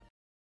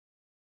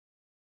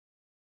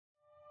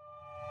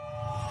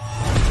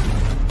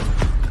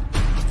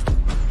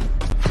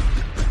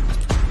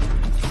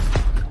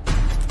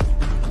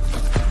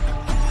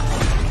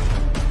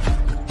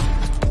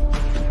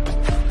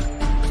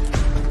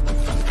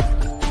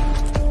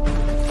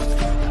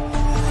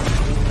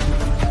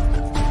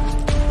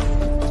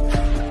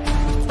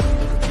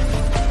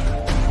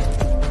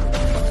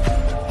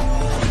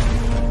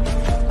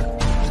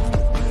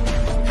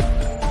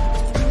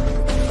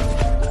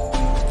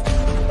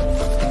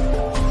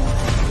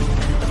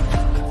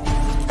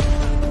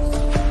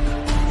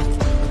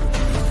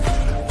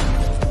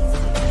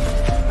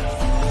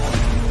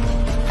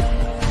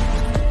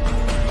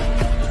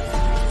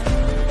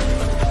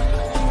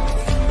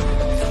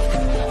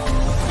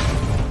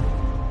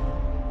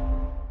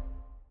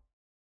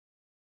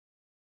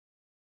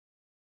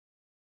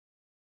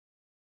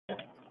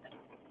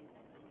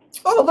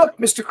Oh, look,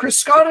 Mr. Chris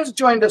Scott has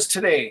joined us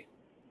today.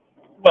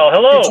 Well, Did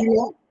hello. you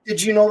know?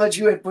 Did you know that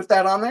you had put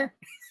that on there?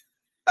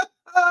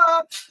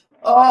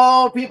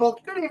 Oh, people,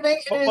 good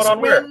evening. It What is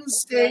on where?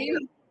 Wednesday,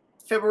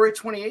 February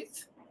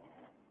 28th.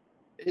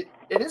 It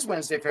is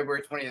Wednesday,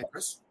 February 28th,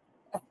 Chris.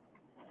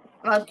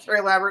 And I'm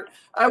Kerry Lambert.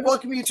 I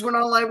welcome you to an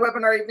online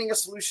webinar evening of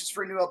Solutions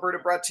for a New Alberta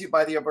brought to you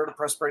by the Alberta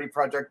Prosperity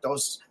Project,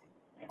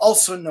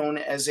 also known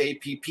as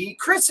APP.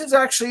 Chris is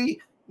actually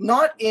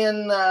not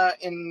in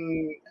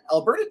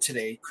Alberta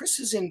today. Chris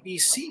is in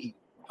BC.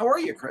 How are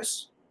you,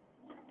 Chris?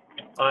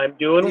 I'm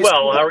doing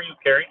well. How are you,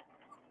 Kerry?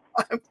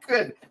 I'm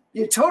good.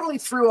 You totally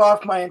threw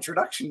off my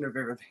introduction of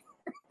everything.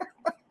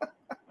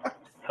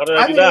 How did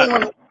I do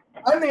that?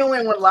 I'm the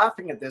only one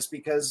laughing at this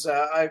because,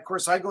 of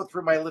course, I go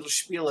through my little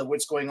spiel of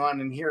what's going on,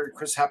 and here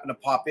Chris happened to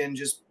pop in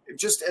just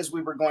as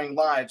we were going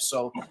live.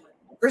 So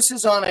Chris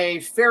is on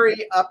a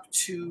ferry up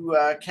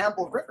to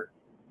Campbell River,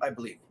 I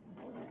believe.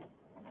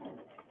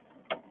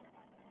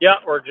 Yeah,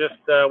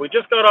 we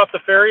just got off the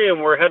ferry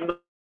and we're heading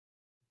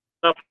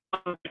up.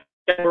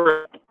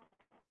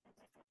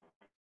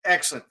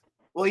 Excellent.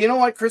 Well, you know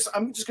what, Chris?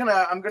 I'm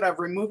gonna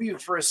remove you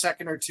for a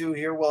second or two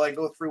here while I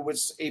go through what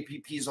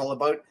APP is all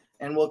about,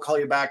 and we'll call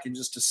you back in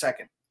just a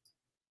second.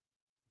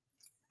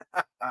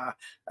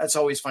 That's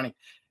always funny.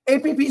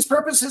 APP's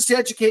purpose is to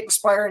educate,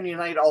 inspire, and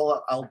unite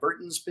all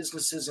Albertans,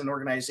 businesses, and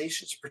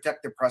organizations to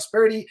protect their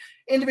prosperity,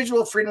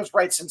 individual freedoms,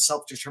 rights, and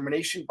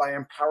self-determination by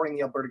empowering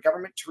the Alberta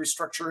government to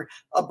restructure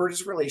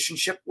Alberta's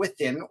relationship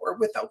within or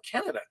without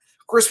Canada.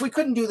 Of course, we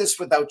couldn't do this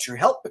without your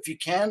help. If you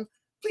can,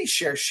 please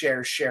share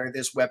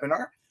this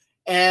webinar.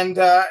 And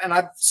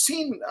I've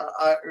seen,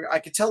 I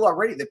could tell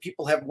already that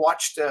people have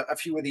watched a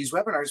few of these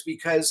webinars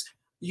because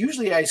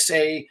usually I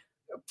say,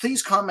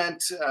 please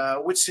comment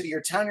which city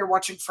or town you're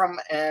watching from,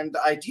 and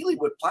ideally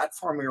what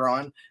platform you're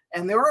on.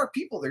 And there are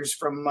people. There's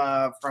from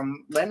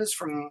Len is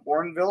from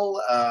Warrenville,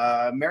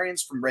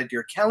 Marion's from Red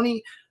Deer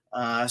County,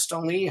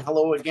 Stone Lee,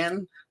 hello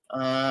again,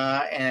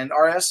 and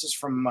RS is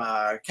from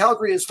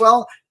Calgary as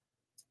well.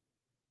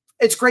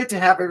 It's great to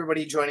have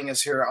everybody joining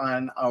us here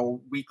on our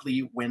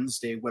weekly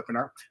Wednesday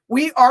webinar.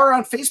 We are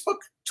on Facebook,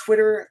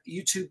 Twitter,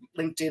 YouTube,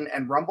 LinkedIn,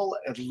 and Rumble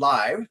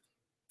live.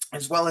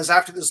 As well as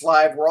after this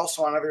live, we're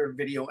also on other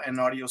video and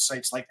audio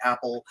sites like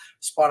Apple,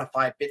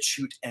 Spotify,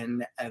 BitChute,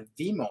 and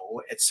Vimeo,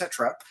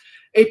 etc.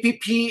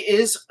 APP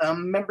is a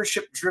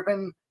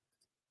membership-driven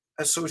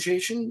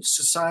association,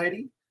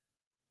 society,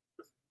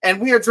 and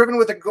we are driven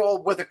with a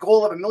goal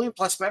of 1 million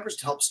plus members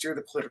to help steer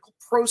the political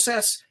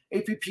process.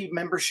 APP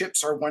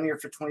memberships are 1 year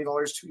for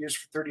 $20, 2 years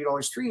for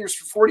 $30, 3 years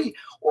for $40,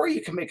 or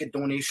you can make a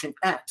donation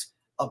at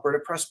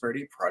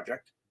albertaprosperityproject.com.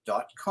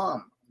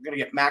 I'm going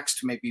to get Max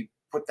to maybe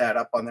put that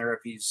up on there if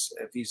he's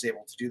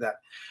able to do that.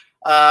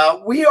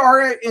 We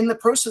are in the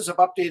process of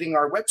updating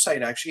our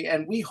website, actually,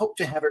 and we hope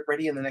to have it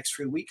ready in the next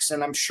few weeks.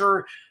 And I'm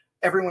sure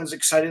everyone's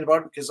excited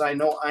about it because I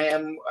know I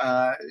am.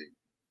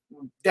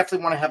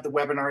 Definitely want to have the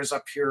webinars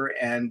up here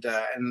and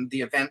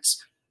the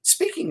events.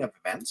 Speaking of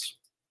events,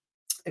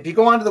 if you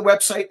go onto the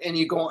website and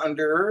you go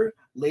under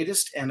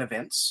latest and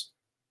events,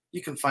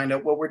 you can find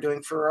out what we're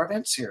doing for our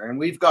events here. And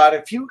we've got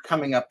a few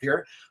coming up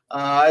here,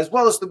 as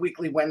well as the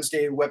weekly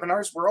Wednesday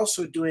webinars. We're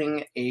also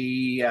doing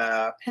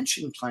a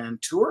pension plan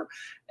tour.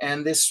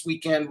 And this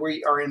weekend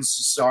we are in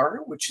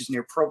Czar, which is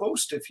near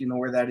Provost, if you know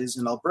where that is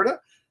in Alberta.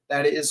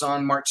 That is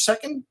on March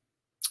 2nd.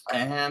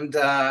 And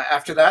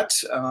after that,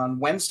 on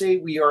Wednesday,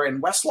 we are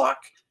in Westlock.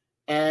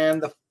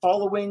 And the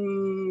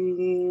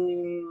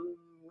following,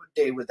 what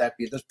day would that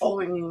be? The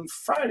following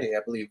Friday, I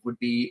believe, would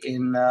be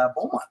in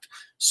Beaumont.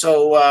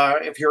 So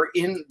if you're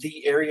in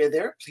the area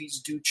there, please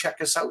do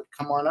check us out.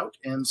 Come on out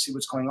and see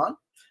what's going on.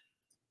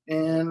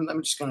 And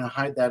I'm just going to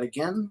hide that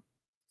again.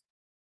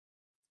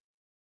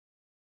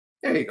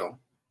 There you go.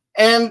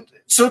 And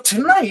so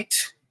tonight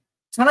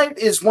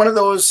is one of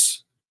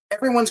those,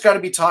 everyone's got to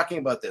be talking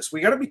about this.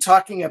 We got to be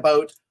talking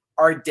about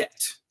our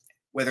debt,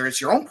 whether it's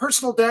your own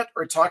personal debt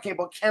or talking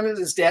about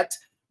Canada's debt.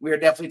 We are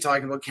definitely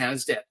talking about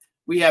Canada's debt.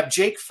 We have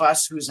Jake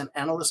Fuss, who's an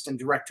analyst and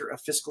director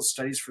of fiscal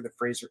studies for the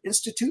Fraser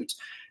Institute.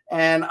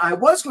 And I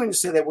was going to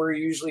say that we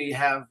usually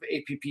have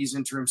APP's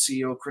interim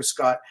CEO, Chris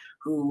Scott,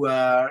 who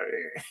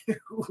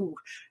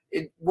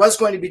it was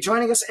going to be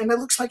joining us, and it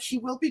looks like he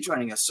will be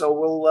joining us. So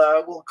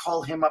we'll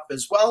call him up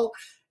as well.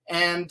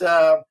 And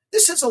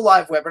this is a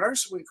live webinar,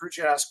 so we encourage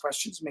you to ask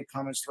questions and make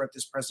comments throughout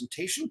this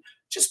presentation.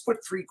 Just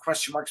put 3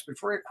 question marks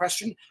before your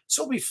question,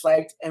 so it'll be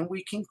flagged, and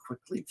we can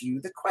quickly view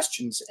the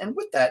questions. And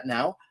with that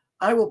now,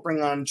 I will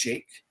bring on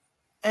Jake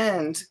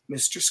and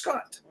Mr.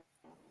 Scott.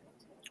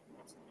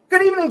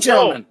 Good evening,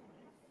 gentlemen.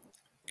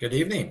 Good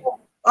evening.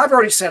 I've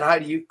already said hi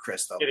to you,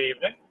 Chris, though. Good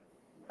evening.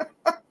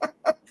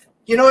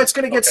 You know, it's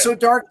going to get so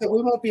dark that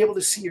we won't be able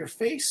to see your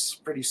face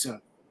pretty soon.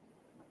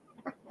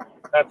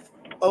 That's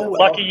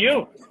lucky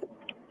you.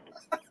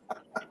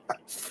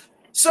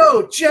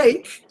 So,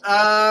 Jake,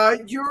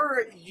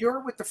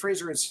 you're with the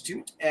Fraser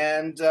Institute,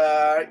 and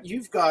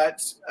you've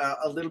got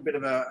a little bit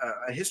of a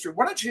history.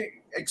 Why don't you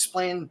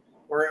explain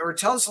or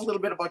tell us a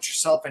little bit about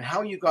yourself and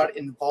how you got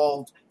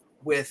involved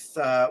with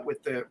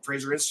the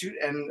Fraser Institute,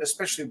 and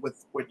especially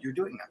with what you're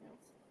doing now.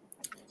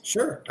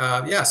 Sure.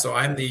 So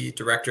I'm the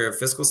Director of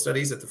Fiscal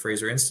Studies at the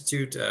Fraser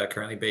Institute,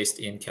 currently based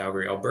in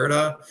Calgary,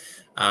 Alberta.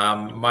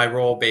 My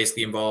role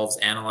basically involves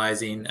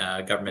analyzing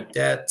government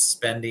debt,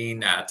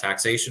 spending,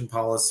 taxation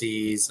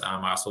policies.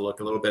 I also look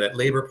a little bit at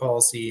labor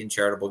policy and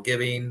charitable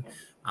giving,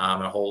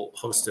 and a whole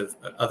host of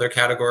other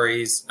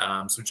categories.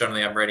 So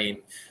generally I'm writing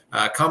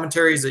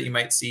commentaries that you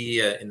might see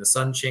in the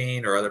Sun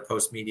Chain or other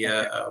post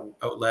media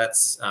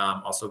outlets,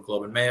 also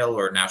Globe and Mail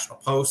or National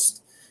Post.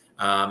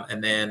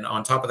 And then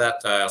on top of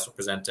that, I also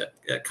present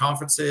at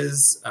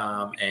conferences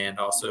and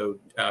also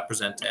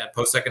present at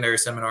post-secondary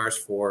seminars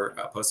for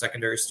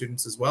post-secondary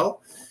students as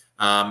well.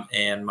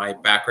 And my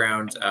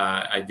background,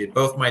 I did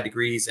both my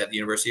degrees at the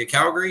University of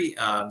Calgary.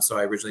 So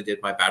I originally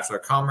did my Bachelor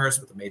of Commerce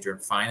with a major in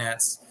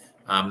finance.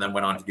 Then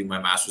went on to do my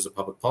Master's of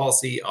Public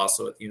Policy,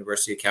 also at the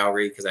University of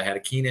Calgary, because I had a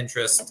keen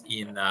interest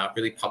in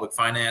really public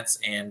finance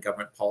and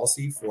government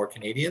policy for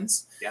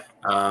Canadians.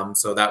 Yeah.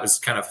 So that was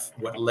kind of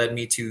what led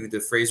me to the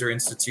Fraser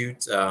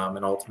Institute,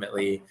 and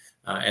ultimately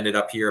ended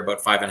up here about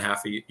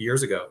 5.5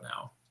 years ago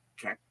now.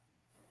 Okay.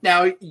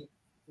 Now,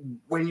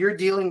 when you're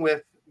dealing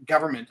with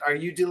government, are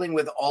you dealing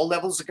with all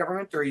levels of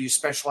government, or are you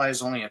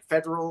specialize only in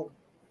federal?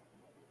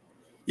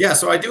 Yeah,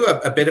 so I do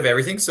a bit of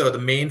everything. So the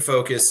main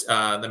focus,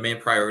 the main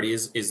priority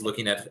is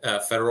looking at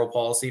federal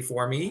policy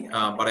for me,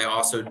 but I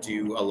also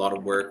do a lot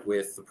of work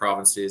with the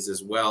provinces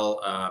as well.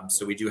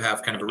 So we do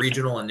have kind of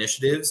regional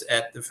initiatives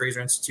at the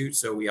Fraser Institute.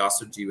 So we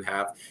also do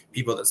have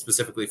people that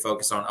specifically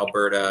focus on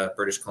Alberta,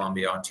 British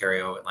Columbia,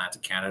 Ontario,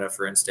 Atlantic Canada,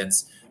 for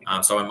instance.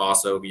 So I'm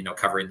also,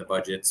 covering the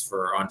budgets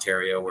for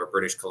Ontario or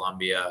British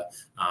Columbia,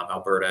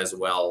 Alberta as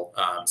well.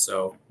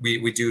 So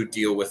we do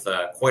deal with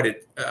quite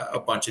a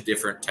bunch of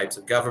different types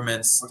of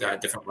governments,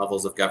 different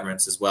levels of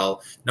governments as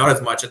well. Not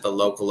as much at the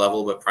local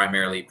level, but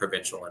primarily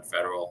provincial and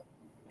federal.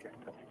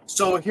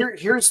 So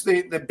here's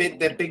the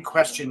big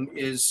question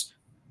is,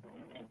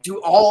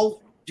 do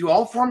all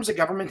forms of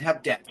government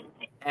have debt?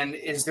 And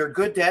is there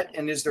good debt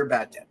and is there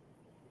bad debt?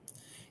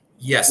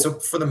 Yes. So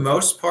for the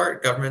most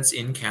part, governments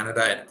in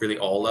Canada at really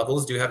all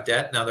levels do have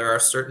debt. Now, there are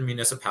certain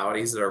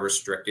municipalities that are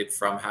restricted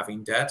from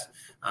having debt.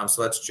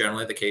 So that's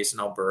generally the case in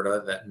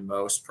Alberta, that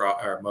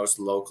most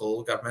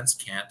local governments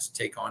can't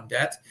take on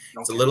debt.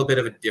 Okay. It's a little bit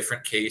of a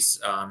different case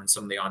in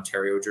some of the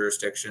Ontario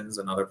jurisdictions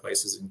and other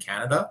places in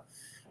Canada.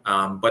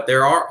 But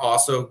there are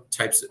also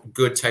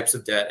good types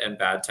of debt and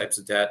bad types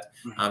of debt.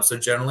 So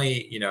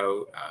generally,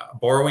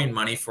 borrowing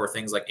money for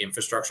things like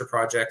infrastructure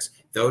projects,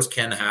 those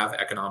can have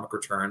economic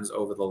returns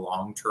over the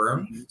long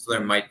term. So there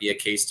might be a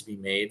case to be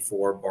made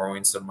for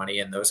borrowing some money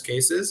in those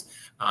cases.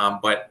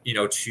 But,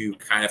 to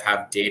kind of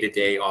have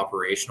day-to-day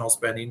operational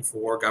spending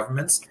for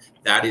governments,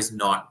 that is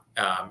not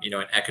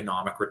an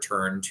economic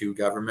return to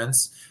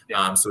governments.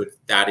 So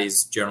that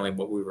is generally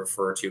what we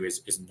refer to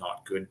is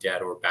not good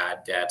debt or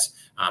bad debt.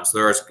 So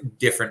there are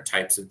different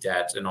types of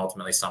debt, and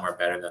ultimately some are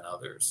better than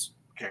others.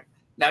 Okay.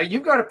 Now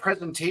you've got a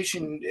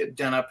presentation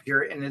done up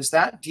here, and is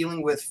that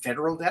dealing with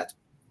federal debt?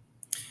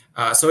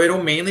 So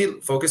it'll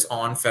mainly focus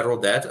on federal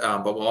debt,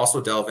 but we'll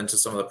also delve into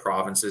some of the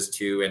provinces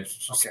too, and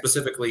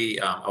specifically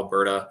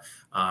Alberta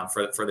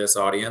for this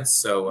audience.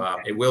 So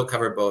it will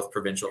cover both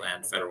provincial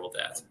and federal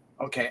debt.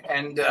 Okay,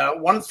 and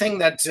one thing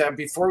that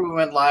before we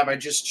went live, I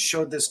just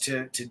showed this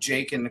to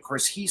Jake, and of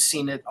course he's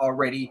seen it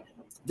already.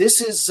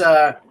 This is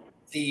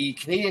the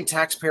Canadian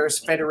Taxpayers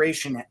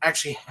Federation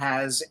actually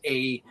has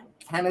a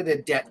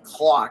Canada debt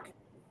clock.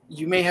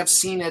 You may have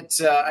seen it.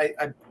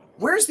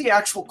 Where's the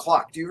actual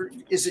clock?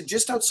 Is it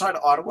just outside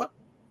Ottawa?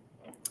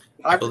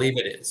 I believe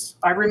it is.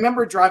 I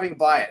remember driving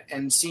by it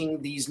and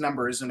seeing these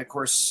numbers, and of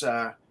course,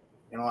 I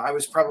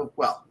was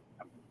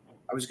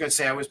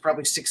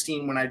probably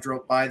 16 when I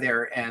drove by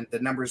there, and the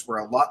numbers were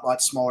a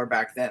lot smaller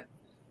back then.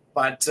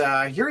 But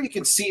here you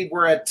can see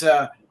we're at,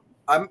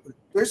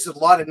 there's a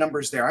lot of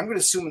numbers there. I'm going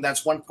to assume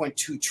that's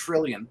 1.2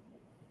 trillion.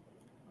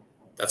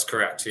 That's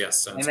correct,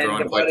 yes. And it's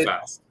growing quite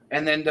fast.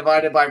 And then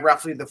divided by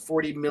roughly the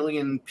 40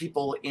 million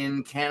people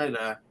in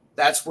Canada,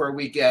 that's where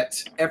we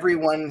get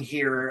everyone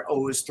here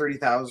owes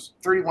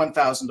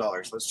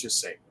 $31,000, let's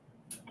just say.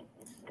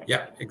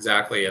 Yeah,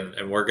 exactly.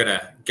 And we're going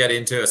to get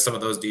into some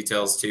of those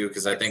details too,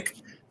 because I think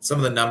some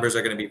of the numbers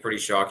are going to be pretty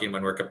shocking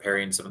when we're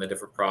comparing some of the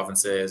different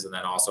provinces, and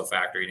then also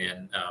factoring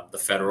in the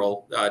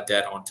federal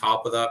debt on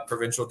top of the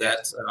provincial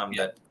debt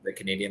that the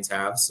Canadians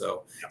have.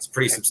 So it's a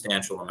pretty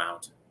substantial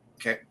amount.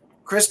 Okay.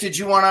 Chris, did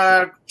you want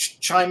to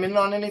chime in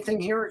on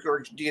anything here, or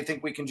do you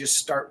think we can just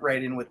start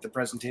right in with the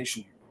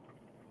presentation?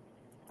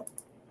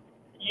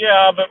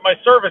 Yeah, but my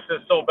service is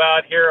so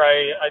bad here.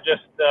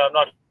 I'm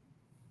not.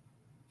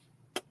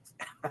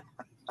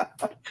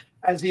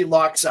 As he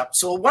locks up.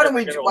 So why don't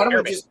we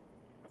just,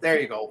 there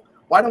you go.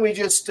 Why don't we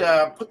just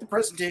put the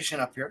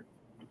presentation up here?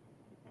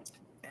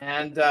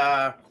 And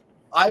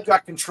I've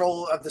got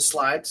control of the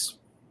slides,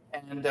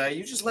 and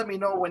you just let me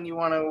know when you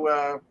want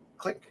to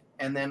click,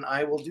 and then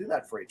I will do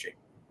that for you, Jake.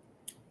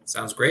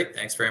 Sounds great.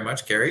 Thanks very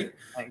much, Kerry.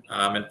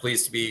 And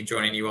pleased to be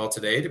joining you all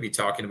today to be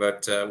talking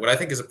about what I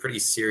think is a pretty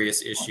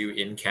serious issue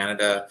in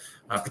Canada,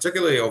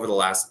 particularly over the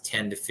last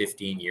 10 to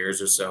 15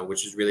 years or so,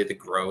 which is really the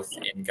growth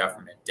in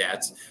government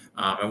debt.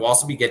 And we'll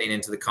also be getting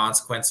into the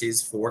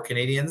consequences for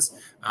Canadians,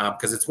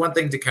 because it's one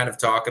thing to kind of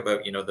talk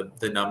about,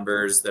 the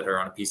numbers that are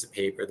on a piece of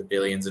paper, the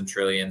billions and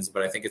trillions,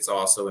 but I think it's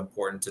also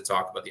important to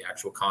talk about the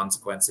actual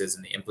consequences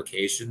and the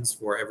implications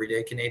for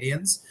everyday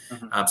Canadians. So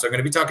I'm going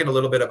to be talking a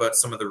little bit about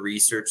some of the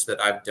research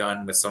that I've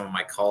done with some of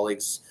my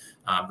colleagues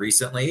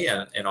recently,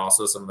 and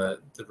also some of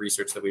the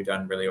research that we've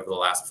done really over the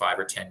last 5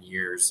 or 10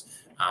 years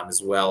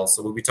as well.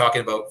 So we'll be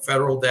talking about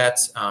federal debt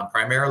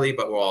primarily,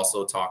 but we'll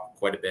also talk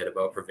quite a bit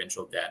about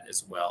provincial debt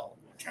as well.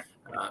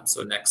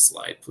 So next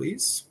slide,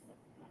 please.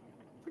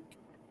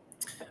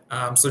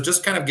 So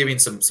just kind of giving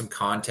some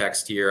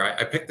context here,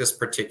 I picked this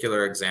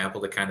particular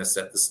example to kind of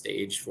set the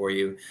stage for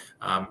you.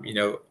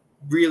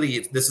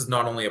 Really, this is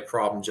not only a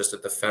problem just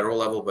at the federal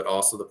level, but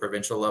also the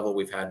provincial level.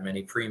 We've had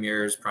many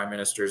premiers, prime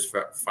ministers,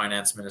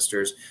 finance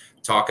ministers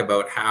talk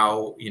about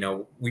how,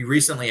 we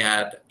recently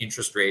had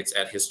interest rates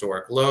at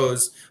historic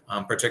lows,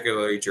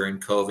 particularly during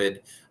COVID.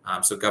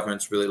 So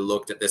governments really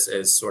looked at this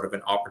as sort of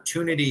an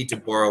opportunity to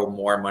borrow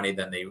more money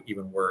than they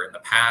even were in the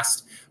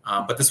past.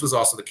 But this was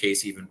also the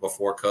case even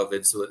before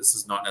COVID. So this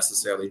is not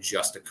necessarily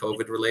just a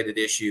COVID related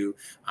issue,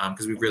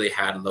 because we've really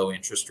had low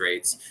interest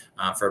rates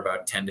for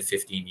about 10 to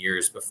 15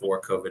 years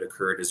before COVID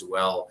occurred as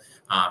well.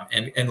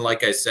 And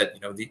like I said,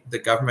 the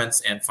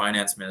governments and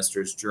finance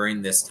ministers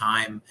during this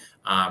time,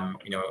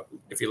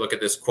 if you look at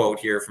this quote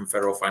here from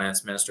Federal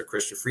Finance Minister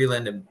Chrystia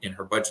Freeland in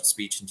her budget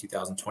speech in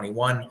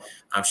 2021,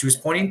 she was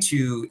pointing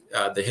to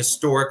the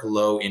historic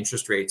low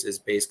interest rates as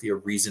basically a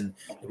reason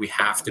that we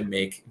have to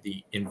make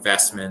the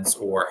investments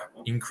or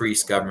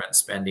increase government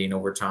spending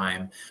over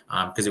time,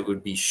 because it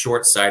would be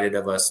short-sighted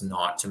of us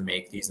not to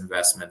make these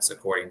investments,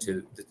 according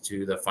to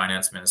the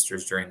finance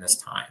ministers during this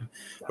time.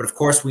 But of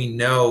course, we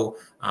know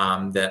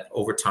that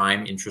over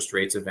time, interest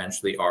rates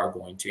eventually are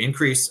going to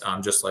increase,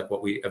 just like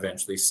what we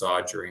eventually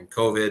saw during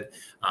COVID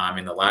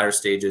in the latter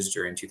stages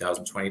during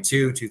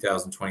 2022,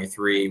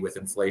 2023, with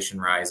inflation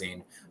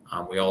rising.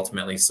 We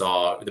ultimately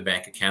saw the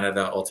Bank of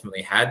Canada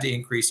ultimately had to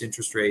increase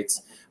interest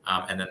rates.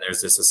 And then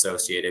there's this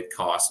associated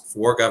cost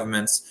for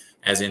governments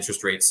as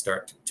interest rates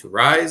start to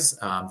rise.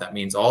 That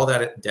means all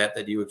that debt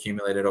that you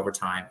accumulated over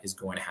time is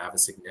going to have a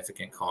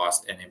significant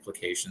cost and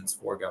implications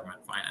for government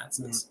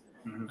finances.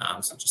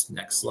 So just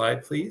next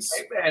slide, please.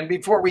 And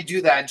before we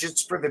do that,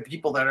 just for the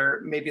people that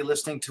are maybe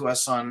listening to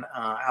us on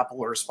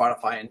Apple or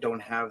Spotify and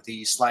don't have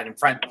the slide in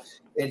front,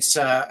 it's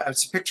a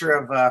picture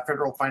of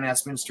Federal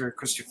Finance Minister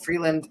Chrystia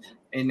Freeland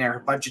in their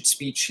budget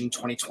speech in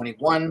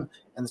 2021.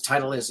 And the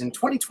title is, "In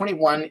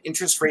 2021,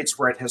 interest rates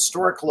were at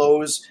historic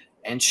lows."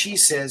 And she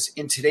says,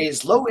 "In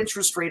today's low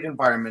interest rate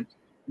environment,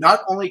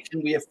 not only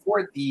can we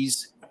afford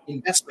these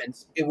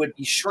investments, it would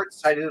be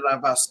short-sighted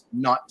of us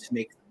not to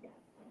make them."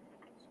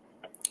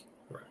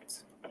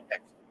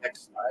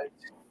 Next slide.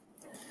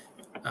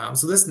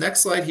 So this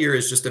next slide here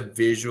is just a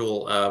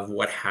visual of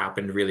what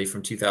happened really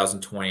from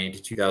 2020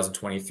 to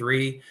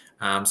 2023.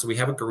 So we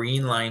have a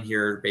green line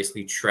here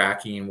basically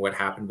tracking what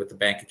happened with the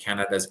Bank of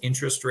Canada's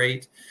interest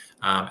rate.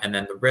 And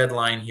then the red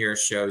line here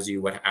shows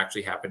you what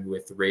actually happened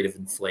with the rate of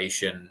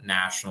inflation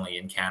nationally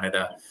in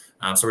Canada.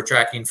 So we're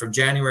tracking from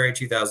January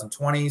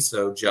 2020,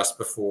 so just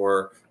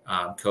before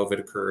COVID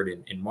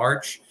occurred in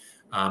March.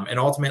 And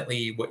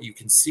ultimately, what you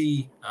can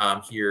see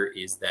here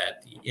is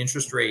that the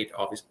interest rate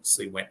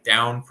obviously went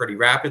down pretty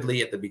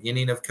rapidly at the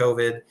beginning of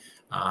COVID.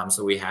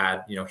 So we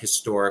had,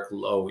 historic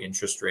low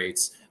interest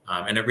rates,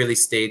 and it really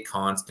stayed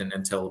constant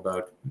until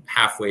about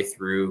halfway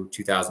through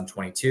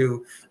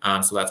 2022.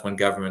 So that's when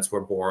governments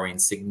were borrowing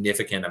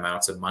significant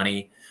amounts of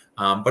money.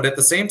 But at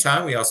the same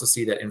time, we also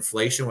see that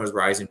inflation was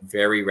rising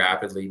very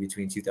rapidly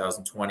between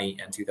 2020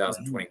 and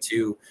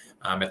 2022.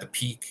 At the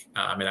peak,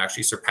 it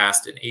actually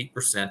surpassed an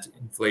 8%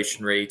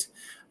 inflation rate.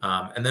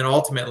 And then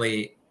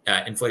ultimately,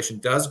 inflation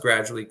does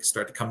gradually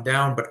start to come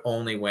down, but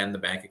only when the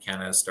Bank of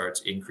Canada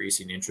starts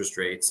increasing interest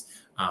rates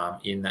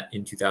in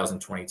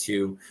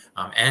 2022.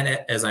 And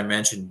as I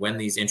mentioned, when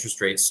these interest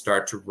rates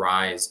start to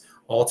rise,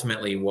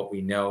 ultimately what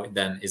we know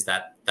then is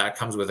that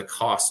comes with a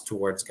cost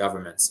towards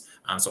governments.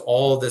 So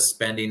all of this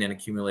spending and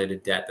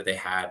accumulated debt that they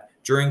had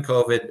during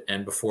COVID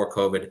and before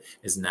COVID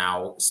is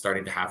now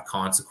starting to have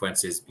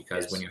consequences,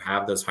 because when you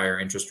have those higher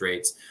interest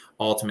rates,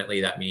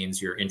 ultimately that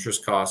means your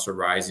interest costs are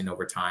rising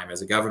over time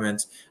as a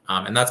government.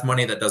 And that's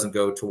money that doesn't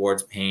go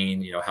towards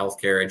paying,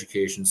 healthcare,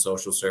 education,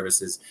 social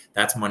services.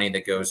 That's money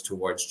that goes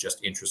towards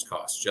just interest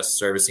costs, just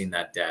servicing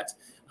that debt.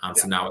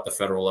 So now at the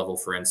federal level,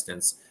 for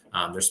instance,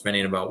 they're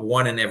spending about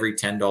 $1 in every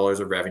 $10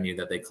 of revenue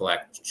that they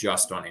collect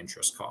just on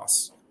interest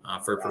costs,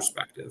 for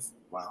perspective.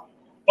 Wow.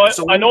 But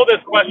I know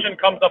this question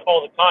comes up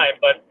all the time,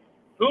 but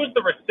who's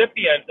the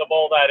recipient of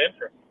all that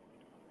interest?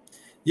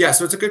 Yeah,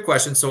 so it's a good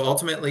question. So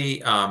ultimately,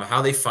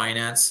 how they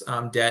finance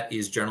debt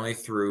is generally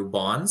through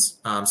bonds.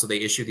 So they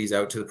issue these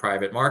out to the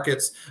private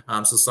markets.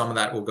 So some of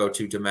that will go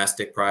to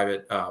domestic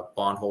private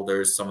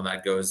bondholders. Some of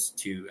that goes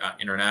to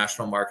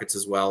international markets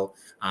as well.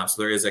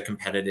 So there is a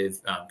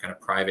competitive kind of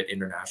private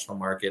international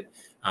market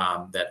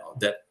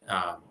that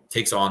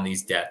takes on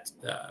these debt,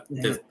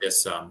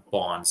 this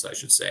bonds, I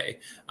should say.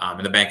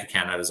 And the Bank of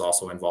Canada is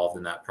also involved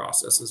in that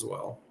process as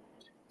well.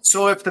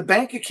 So if the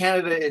Bank of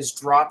Canada is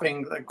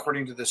dropping,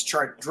 according to this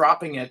chart,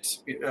 dropping it,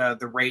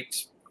 the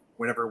rate,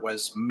 whatever it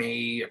was,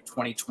 May of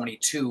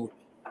 2022,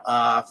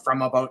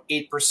 from about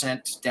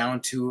 8%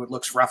 down to, it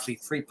looks roughly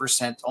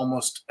 3%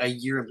 almost a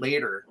year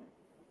later.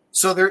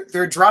 So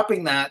they're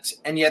dropping that,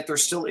 and yet they're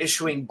still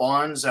issuing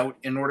bonds out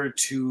in order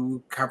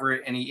to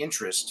cover any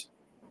interest.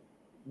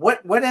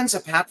 What ends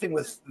up happening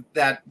with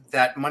that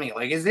money?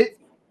 Like,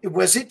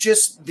 was it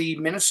just the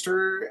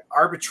minister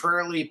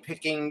arbitrarily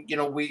picking?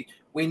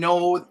 We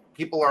know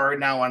people are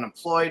now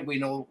unemployed. We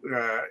know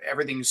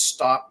everything's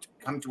stopped,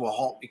 come to a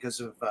halt because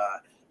of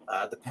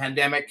the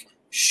pandemic.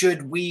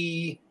 Should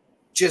we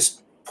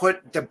just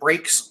put the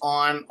brakes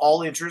on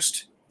all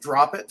interest,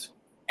 drop it,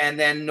 and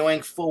then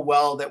knowing full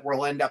well that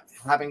we'll end up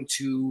having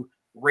to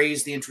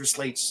raise the interest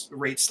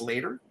rates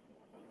later?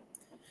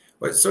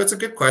 So it's a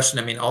good question.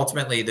 I mean,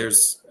 ultimately,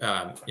 there's,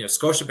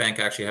 Scotiabank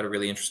actually had a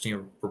really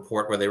interesting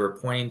report where they were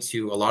pointing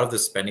to a lot of the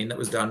spending that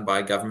was done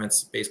by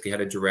governments basically had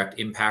a direct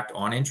impact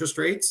on interest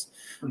rates.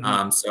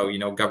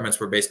 So, governments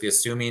were basically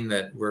assuming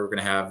that we're going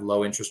to have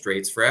low interest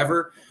rates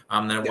forever.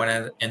 Then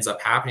what ends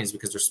up happening is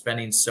because they're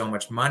spending so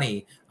much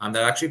money,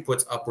 that actually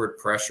puts upward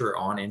pressure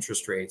on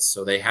interest rates.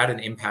 So they had an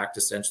impact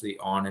essentially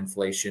on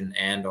inflation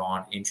and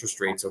on interest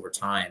rates over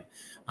time.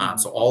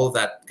 So all of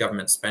that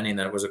government spending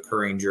that was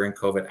occurring during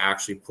COVID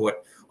actually put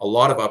a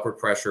lot of upward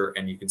pressure,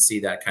 and you can see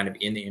that kind of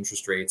in the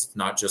interest rates. It's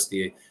not just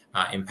the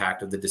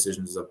impact of the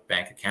decisions of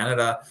Bank of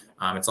Canada.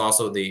 It's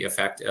also the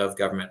effect of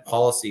government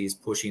policies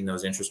pushing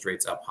those interest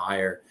rates up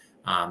higher.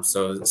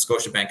 So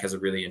Scotiabank has a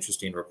really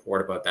interesting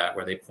report about that,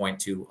 where they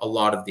point to a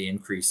lot of the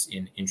increase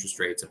in interest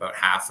rates, about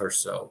half or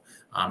so,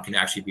 can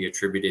actually be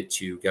attributed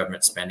to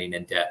government spending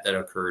and debt that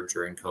occurred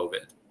during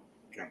COVID.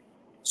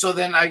 So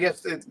then I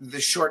guess the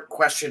short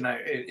question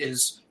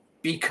is,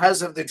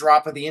 because of the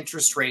drop of the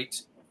interest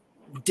rate,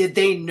 did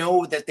they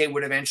know that they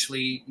would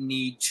eventually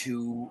need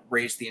to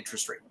raise the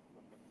interest rate?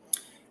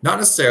 Not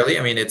necessarily.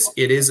 I mean, it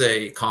is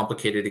a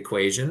complicated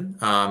equation,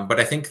 but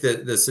I think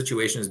that the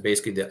situation is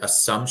basically the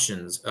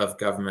assumptions of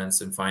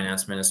governments and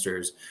finance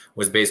ministers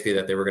was basically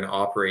that they were going to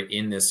operate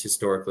in this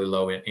historically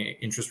low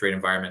interest rate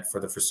environment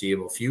for the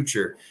foreseeable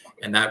future,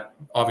 and that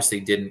obviously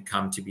didn't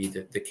come to be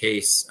the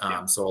case.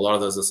 So a lot of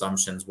those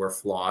assumptions were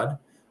flawed,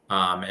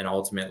 and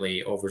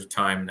ultimately over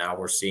time now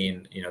we're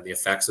seeing the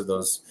effects of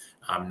those.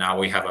 Now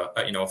we have a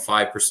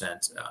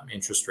 5%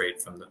 interest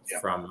rate from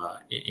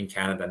in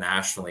Canada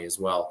nationally as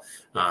well.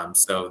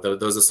 So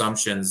those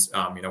assumptions,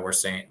 we're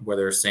saying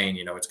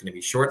it's going to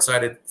be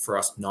short-sighted for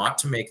us not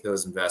to make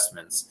those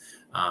investments.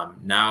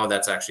 Now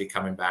that's actually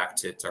coming back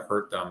to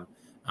hurt them,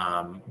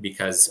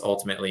 because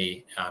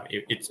ultimately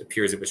it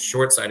appears it was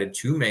short-sighted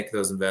to make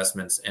those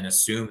investments and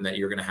assume that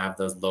you're going to have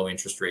those low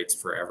interest rates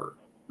forever.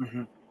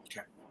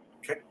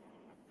 Okay.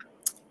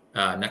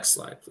 Next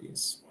slide,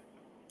 please.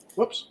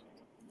 Whoops.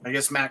 I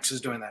guess Max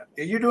is doing that.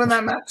 Are you doing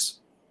that,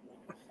 Max?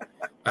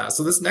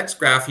 So this next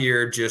graph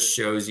here just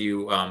shows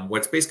you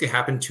what's basically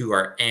happened to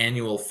our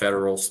annual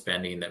federal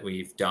spending that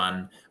we've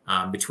done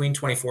between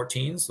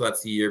 2014, so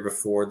that's the year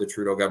before the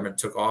Trudeau government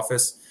took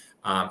office,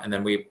 and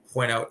then we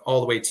point out all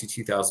the way to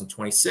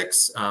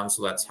 2026,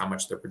 so that's how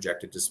much they're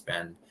projected to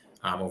spend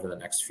over the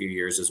next few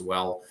years as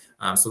well.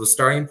 So the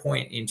starting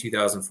point in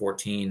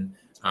 2014,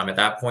 at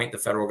that point, the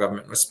federal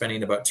government was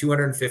spending about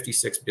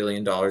 $256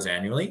 billion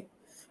annually.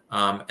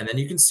 And then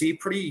you can see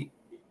pretty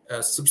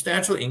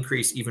substantial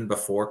increase even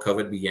before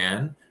COVID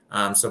began.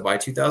 So by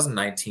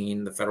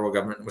 2019, the federal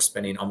government was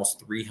spending almost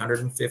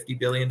 $350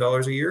 billion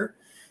a year.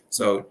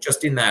 So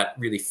just in that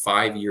really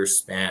 5-year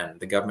span,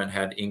 the government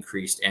had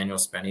increased annual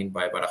spending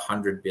by about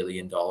 $100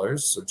 billion.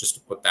 So just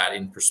to put that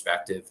in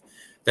perspective,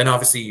 then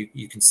obviously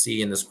you can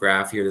see in this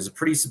graph here, there's a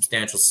pretty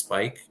substantial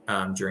spike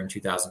during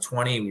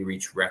 2020. We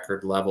reached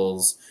record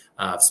levels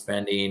of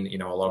spending.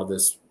 A lot of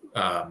this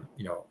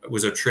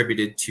was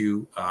attributed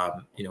to,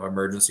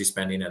 emergency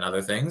spending and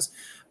other things.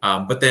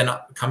 But then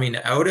coming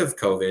out of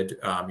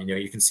COVID,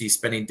 you can see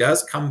spending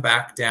does come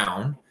back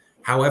down.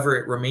 However,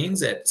 it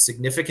remains at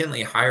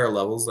significantly higher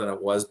levels than it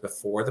was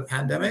before the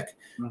pandemic.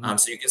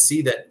 So you can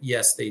see that,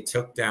 yes, they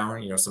took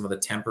down, some of the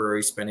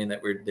temporary spending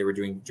that they were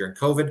doing during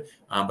COVID,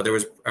 but there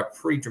was a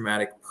pretty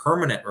dramatic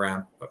permanent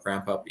ramp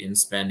up in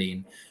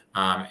spending.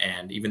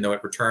 And even though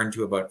it returned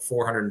to about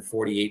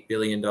 $448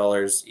 billion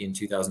in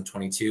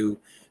 2022,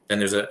 then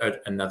there's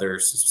another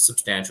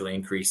substantial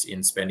increase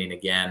in spending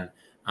again.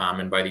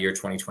 And by the year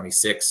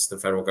 2026, the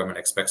federal government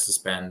expects to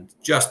spend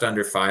just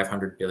under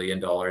 $500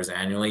 billion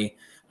annually.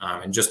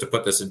 And just to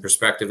put this in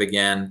perspective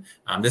again,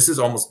 this is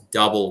almost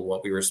double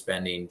what we were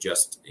spending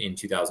just in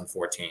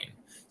 2014.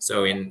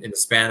 So in the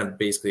span of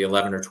basically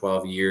 11 or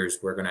 12 years,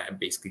 we're going to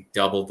basically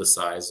double the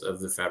size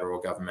of the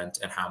federal government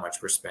and how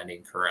much we're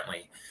spending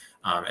currently.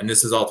 And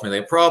this is ultimately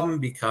a problem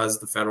because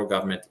the federal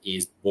government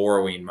is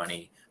borrowing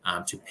money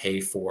to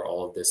pay for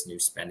all of this new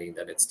spending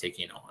that it's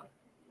taking on.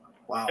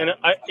 Wow. And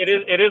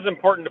it is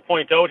important to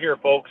point out here,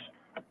 folks,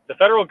 the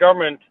federal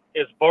government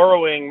is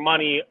borrowing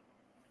money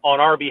on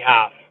our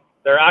behalf.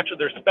 They're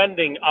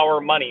spending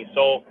our money.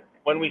 So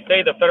when we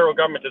say the federal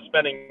government is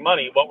spending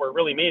money, what we're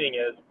really meaning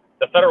is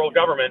the federal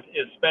government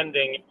is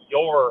spending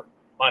your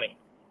money.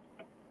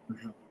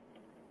 Mm-hmm.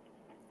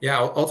 Yeah,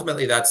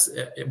 ultimately, that's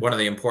one of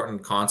the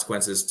important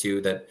consequences too,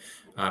 that,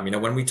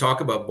 when we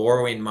talk about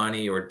borrowing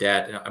money or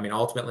debt,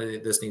 ultimately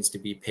this needs to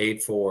be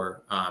paid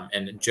for.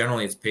 And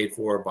generally it's paid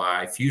for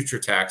by future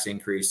tax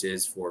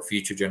increases for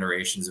future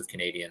generations of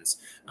Canadians.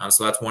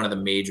 So that's one of the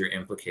major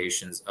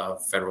implications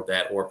of federal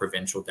debt or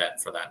provincial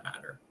debt for that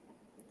matter.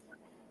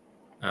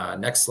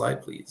 Next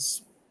slide,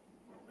 please.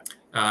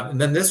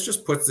 And then this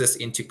just puts this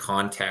into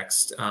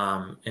context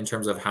in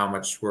terms of how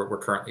much we're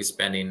currently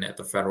spending at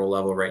the federal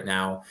level right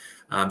now.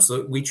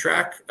 So we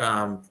track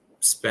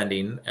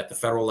spending at the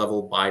federal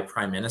level by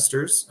prime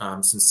ministers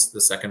since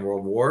the Second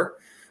World War.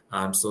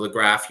 So the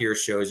graph here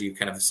shows you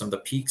kind of some of the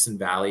peaks and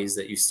valleys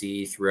that you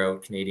see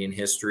throughout Canadian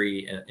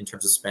history in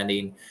terms of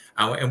spending.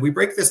 And we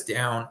break this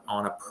down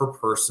on a per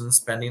person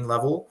spending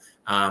level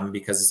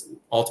because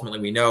ultimately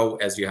we know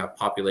as you have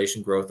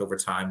population growth over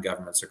time,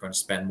 governments are going to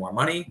spend more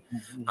money.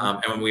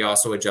 And we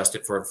also adjust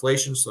it for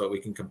inflation so that we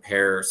can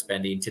compare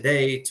spending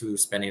today to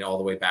spending all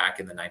the way back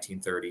in the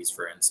 1930s,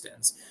 for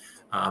instance.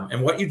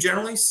 And what you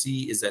generally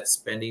see is that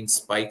spending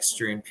spikes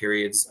during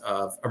periods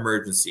of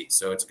emergency.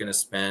 So it's going to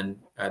spend,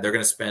 they're going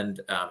to spend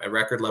at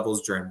record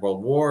levels during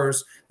world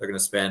wars. They're going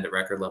to spend at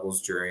record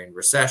levels during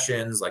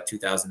recessions like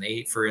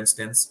 2008, for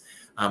instance.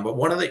 But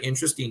one of the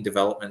interesting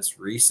developments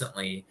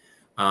recently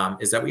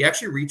is that we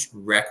actually reached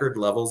record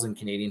levels in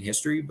Canadian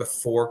history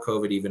before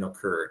COVID even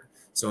occurred.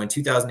 So in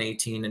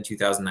 2018 and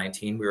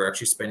 2019, we were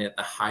actually spending at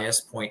the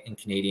highest point in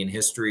Canadian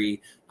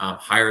history,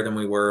 higher than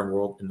we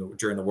were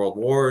during the World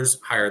Wars,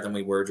 higher than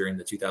we were during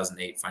the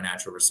 2008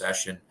 financial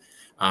recession.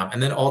 And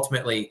then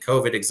ultimately,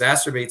 COVID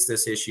exacerbates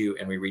this issue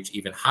and we reach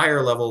even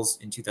higher levels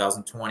in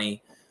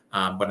 2020.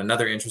 But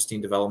another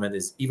interesting development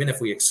is even if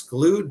we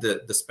exclude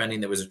the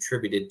spending that was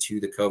attributed to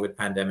the COVID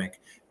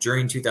pandemic,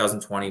 during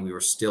 2020, we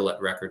were still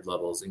at record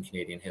levels in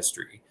Canadian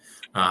history.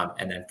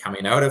 And then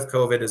coming out of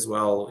COVID as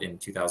well in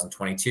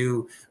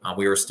 2022,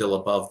 we were still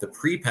above the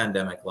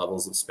pre-pandemic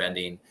levels of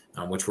spending,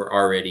 which were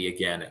already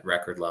again at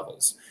record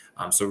levels.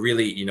 So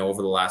really,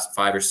 over the last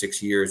 5 or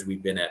 6 years,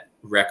 we've been at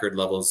record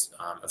levels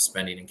of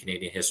spending in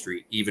Canadian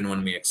history, even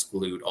when we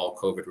exclude all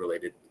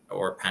COVID-related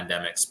or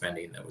pandemic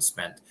spending that was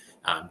spent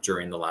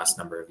during the last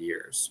number of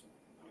years.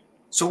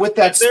 So with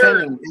that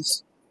spending,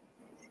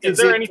 is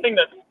there anything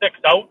that sticks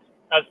out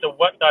as to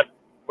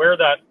where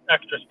that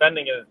extra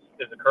spending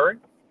is occurring?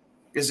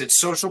 Is it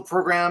social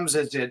programs?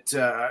 Is it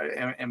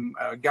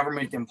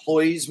government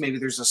employees? Maybe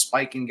there's a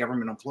spike in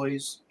government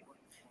employees.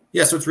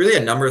 Yeah, so it's really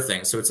a number of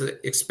things. So it's an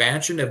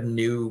expansion of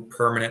new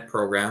permanent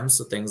programs.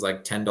 So things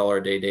like $10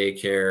 a day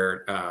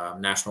daycare,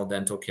 national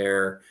dental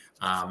care.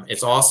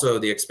 It's also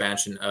the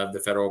expansion of the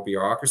federal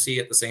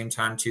bureaucracy at the same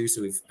time too.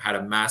 So we've had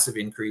a massive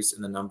increase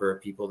in the number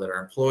of people that are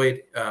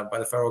employed by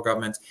the federal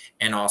government,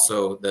 and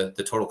also the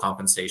total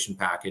compensation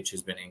package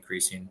has been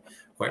increasing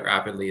quite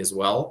rapidly as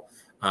well.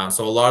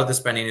 So a lot of the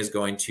spending is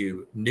going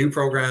to new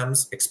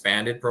programs,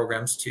 expanded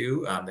programs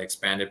too. The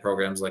expanded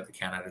programs like the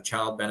Canada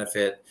Child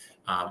Benefit,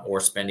 or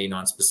spending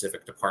on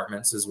specific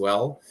departments as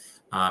well.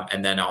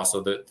 And then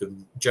also the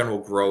general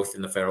growth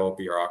in the federal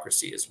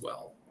bureaucracy as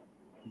well.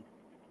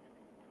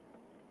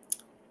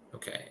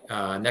 Okay,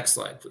 next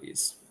slide,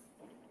 please.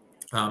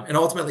 And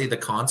ultimately, the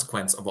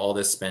consequence of all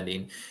this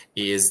spending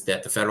is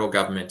that the federal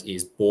government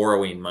is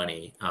borrowing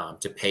money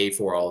to pay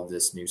for all of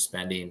this new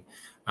spending.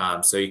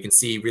 So you can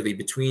see really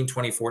between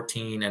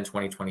 2014 and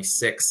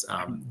 2026,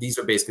 these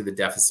are basically the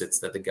deficits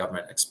that the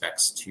government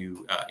expects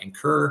to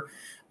incur.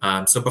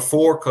 So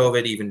before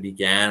COVID even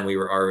began, we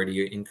were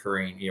already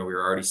incurring, we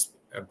were already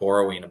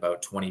borrowing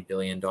about $20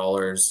 billion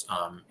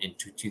in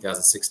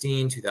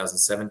 2016,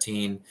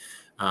 2017.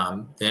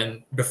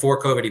 Then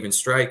before COVID even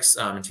strikes,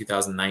 in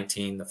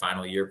 2019, the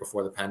final year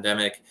before the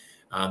pandemic,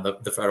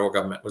 the federal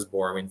government was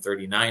borrowing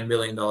 $39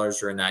 billion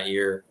during that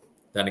year.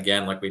 Then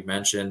again, like we've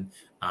mentioned,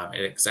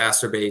 it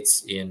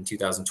exacerbates in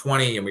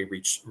 2020, and we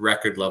reached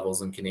record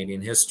levels in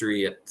Canadian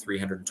history at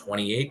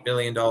 $328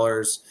 billion.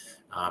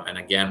 And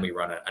again, we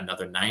run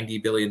another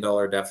 $90 billion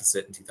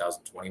deficit in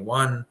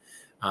 2021.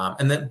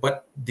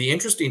 But the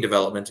interesting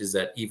development is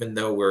that even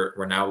though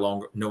we're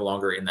now no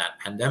longer in that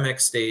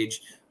pandemic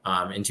stage,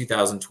 in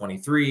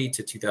 2023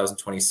 to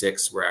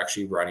 2026, we're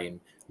actually running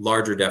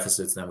larger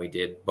deficits than we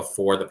did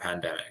before the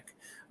pandemic.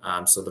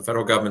 So the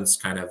federal government's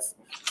kind of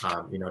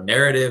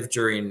narrative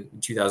during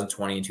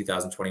 2020 and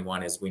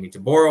 2021 is we need to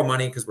borrow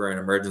money because we're in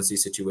an emergency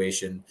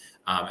situation,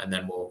 and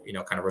then we'll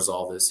kind of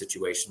resolve this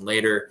situation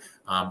later.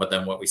 But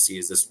then what we see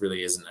is this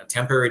really isn't a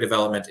temporary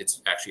development;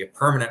 it's actually a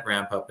permanent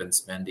ramp up in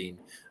spending.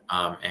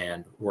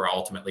 and we're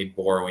ultimately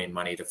borrowing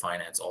money to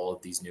finance all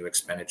of these new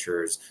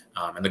expenditures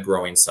and the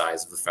growing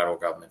size of the federal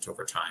government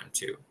over time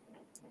too.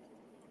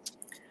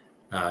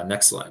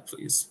 Next slide,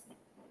 please.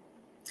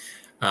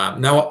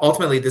 Now,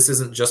 ultimately, this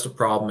isn't just a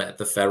problem at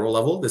the federal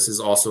level. This is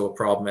also a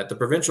problem at the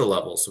provincial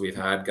level. So we've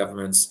had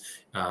governments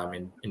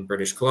in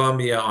British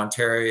Columbia,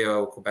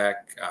 Ontario,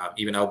 Quebec,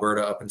 even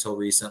Alberta up until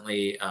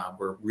recently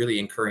were really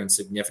incurring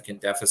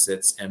significant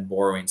deficits and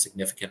borrowing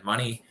significant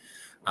money.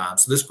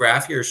 So this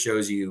graph here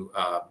shows you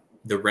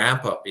the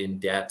ramp up in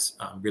debt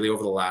really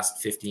over the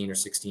last 15 or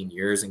 16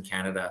 years in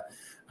Canada.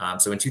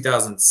 So in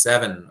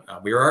 2007,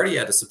 we were already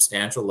at a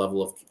substantial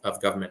level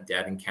of government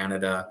debt in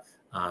Canada.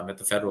 At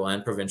the federal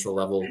and provincial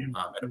level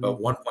at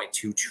about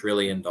 $1.2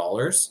 trillion.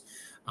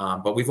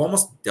 But we've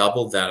almost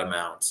doubled that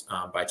amount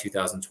by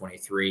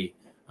 2023.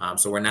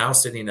 So we're now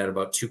sitting at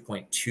about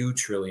 $2.2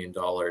 trillion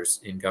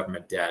in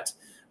government debt.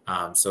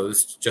 So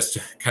this, just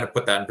to kind of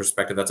put that in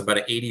perspective, that's about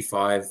an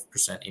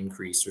 85%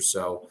 increase or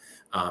so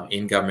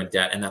in government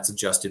debt, and that's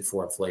adjusted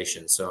for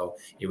inflation. So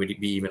it would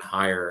be even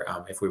higher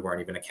if we weren't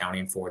even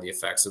accounting for the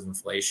effects of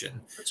inflation.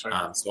 That's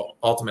right. So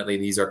ultimately,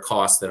 these are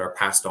costs that are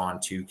passed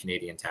on to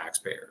Canadian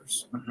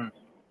taxpayers. Mm-hmm.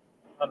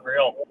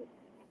 Unreal.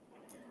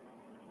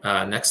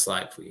 Next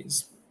slide,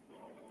 please.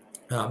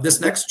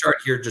 This next chart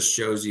here just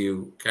shows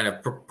you, kind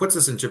of puts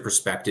us into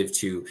perspective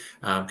too,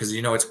 because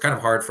it's kind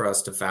of hard for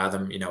us to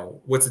fathom,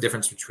 what's the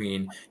difference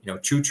between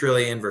 2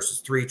 trillion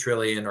versus 3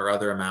 trillion or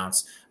other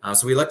amounts.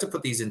 So we like to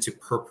put these into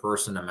per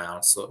person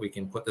amounts so that we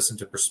can put this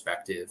into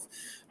perspective.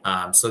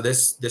 So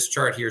this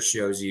chart here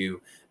shows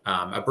you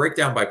a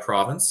breakdown by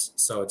province.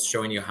 So it's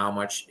showing you how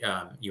much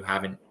you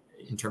have in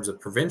terms of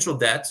provincial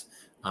debt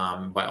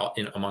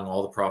among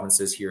all the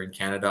provinces here in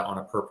Canada on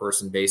a per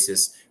person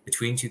basis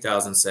between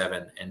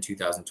 2007 and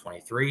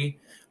 2023.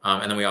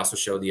 And then we also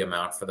show the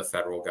amount for the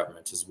federal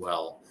government as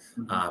well.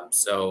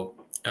 So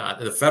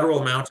the federal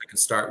amount I can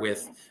start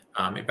with,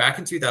 back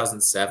in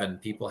 2007,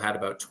 people had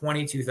about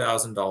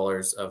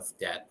 $22,000 of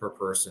debt per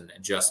person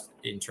just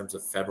in terms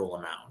of federal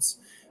amounts.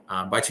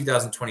 By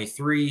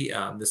 2023,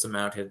 this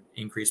amount had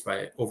increased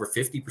by over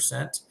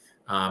 50%.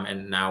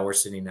 And now we're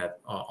sitting at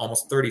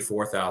almost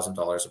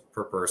 $34,000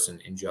 per person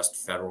in just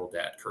federal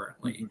debt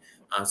currently.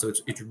 So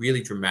it's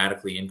really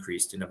dramatically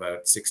increased in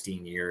about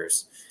 16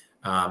 years.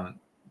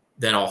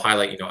 Then I'll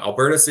highlight,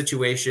 Alberta's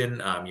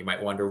situation. You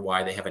might wonder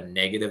why they have a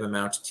negative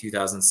amount in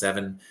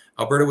 2007.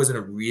 Alberta was in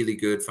a really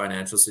good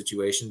financial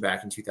situation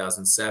back in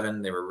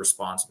 2007. They were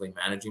responsibly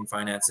managing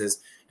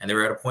finances, and they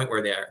were at a point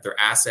where their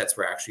assets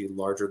were actually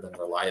larger than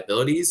their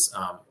liabilities.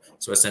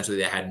 So essentially,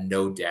 they had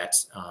no debt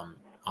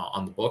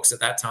on the books at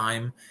that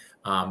time.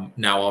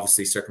 Now,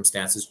 obviously,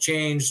 circumstances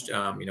changed.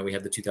 We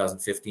had the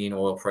 2015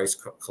 oil price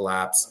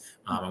collapse,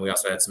 and we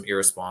also had some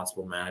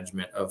irresponsible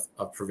management of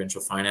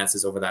provincial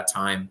finances over that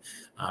time.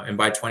 And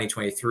by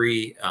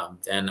 2023,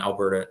 then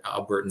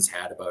Albertans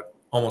had about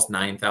almost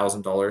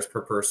 $9,000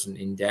 per person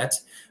in debt.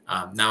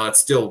 Now, it's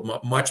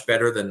still much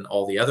better than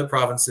all the other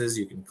provinces.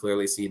 You can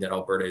clearly see that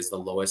Alberta is the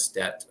lowest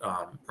debt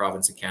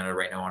province in Canada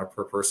right now on a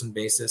per person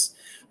basis.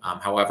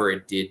 However,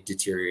 it did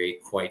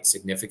deteriorate quite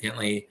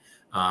significantly.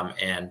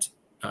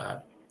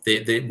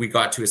 We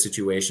got to a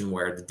situation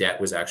where the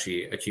debt was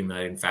actually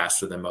accumulating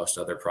faster than most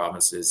other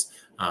provinces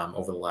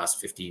over the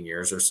last 15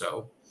 years or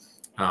so.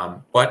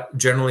 But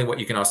generally, what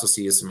you can also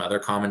see is some other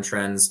common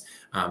trends.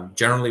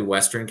 Generally,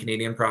 Western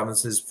Canadian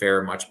provinces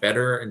fare much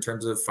better in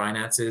terms of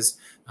finances.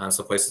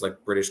 So places like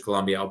British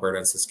Columbia, Alberta,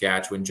 and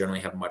Saskatchewan generally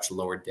have much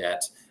lower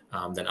debt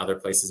than other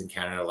places in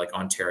Canada like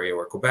Ontario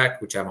or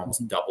Quebec, which have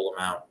almost double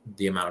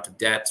the amount of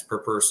debt per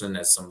person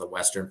as some of the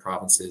Western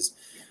provinces.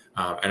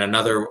 And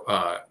another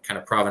kind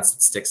of province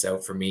that sticks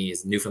out for me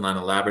is Newfoundland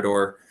and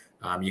Labrador.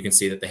 You can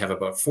see that they have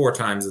about 4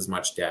 times as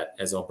much debt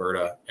as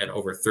Alberta at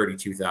over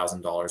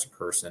 $32,000 a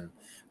person.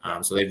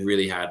 So they've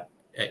really had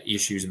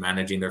issues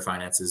managing their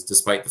finances,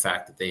 despite the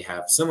fact that they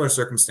have similar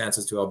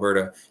circumstances to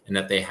Alberta and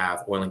that they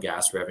have oil and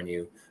gas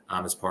revenue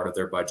as part of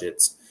their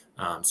budgets.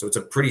 So it's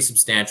a pretty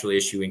substantial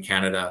issue in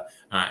Canada.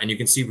 And you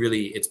can see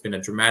really it's been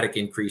a dramatic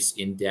increase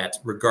in debt,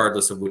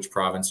 regardless of which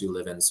province you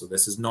live in. So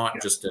this is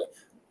not just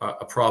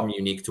a problem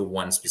unique to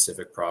one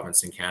specific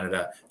province in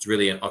Canada. It's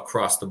really an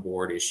across the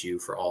board issue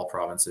for all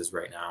provinces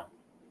right now.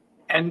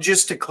 And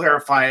just to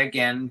clarify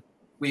again,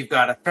 we've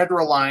got a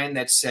federal line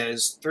that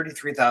says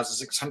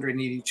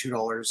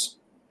 $33,682.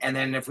 And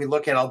then if we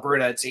look at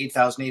Alberta, it's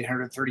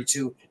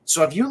 $8,832.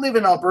 So if you live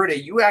in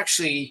Alberta, you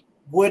actually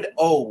would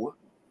owe,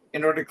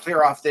 in order to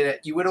clear off the,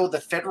 you would owe the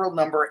federal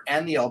number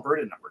and the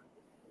Alberta number,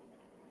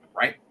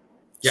 right?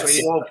 Yes. So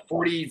you owe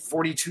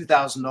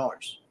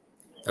 $42,000.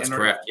 That's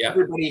correct. Yeah.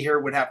 Everybody here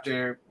would have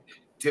to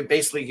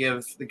basically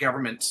give the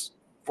government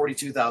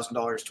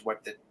 $42,000 to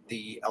wipe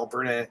the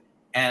Alberta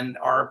and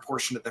our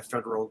portion of the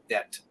federal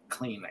debt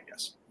clean, I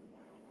guess.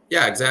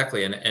 Yeah,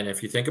 exactly. And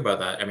if you think about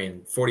that, I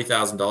mean,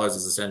 $40,000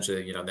 is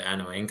essentially, the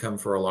annual income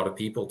for a lot of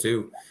people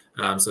too.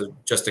 So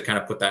just to kind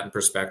of put that in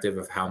perspective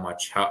of how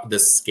the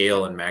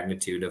scale and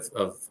magnitude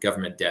of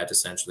government debt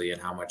essentially,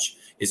 and how much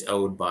is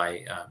owed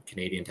by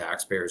Canadian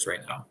taxpayers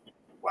right now.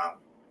 Wow.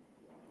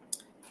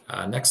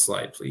 Next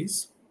slide,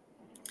 please.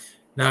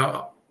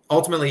 Now,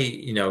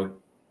 ultimately,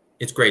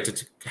 it's great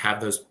to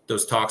have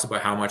those talks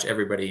about how much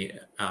everybody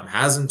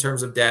has in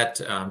terms of debt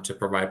to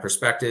provide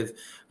perspective.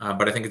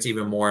 But I think it's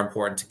even more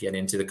important to get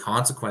into the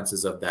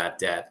consequences of that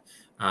debt.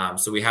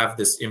 So we have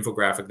this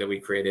infographic that we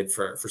created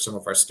for some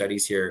of our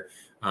studies here.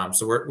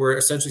 So we're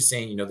essentially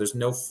saying, there's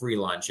no free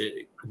lunch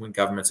when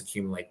governments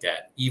accumulate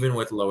debt, even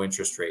with low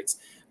interest rates.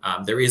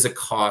 There is a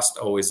cost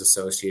always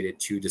associated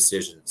to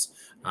decisions.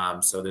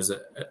 So there's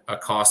a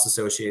cost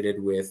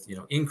associated with,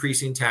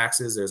 increasing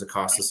taxes. There's a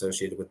cost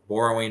associated with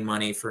borrowing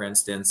money, for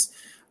instance.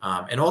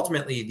 And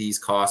ultimately, these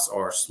costs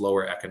are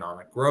slower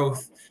economic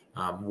growth.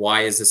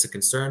 Why is this a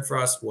concern for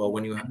us? Well,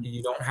 when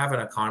you don't have an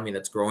economy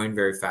that's growing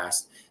very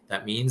fast,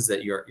 that means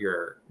that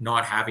you're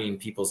not having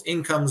people's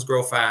incomes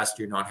grow fast.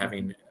 You're not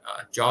having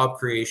job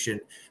creation.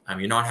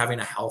 You're not having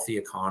a healthy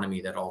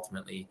economy that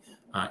ultimately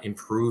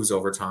improves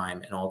over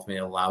time and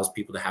ultimately allows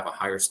people to have a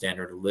higher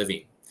standard of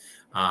living.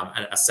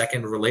 A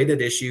second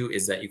related issue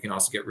is that you can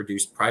also get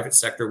reduced private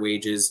sector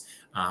wages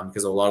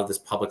because a lot of this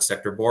public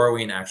sector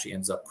borrowing actually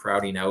ends up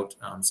crowding out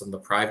some of the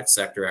private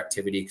sector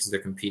activity because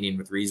they're competing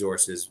with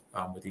resources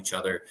with each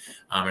other.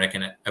 And it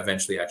can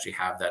eventually actually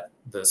have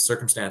the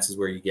circumstances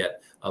where you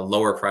get a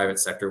lower private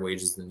sector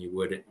wages than you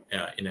would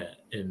in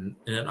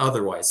an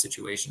otherwise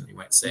situation, you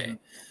might say.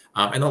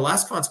 And the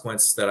last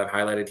consequence that I've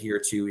highlighted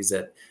here too is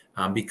that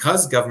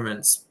because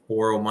governments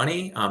borrow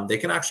money, they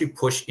can actually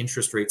push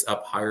interest rates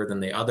up higher than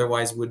they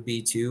otherwise would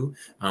be too,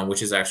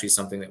 which is actually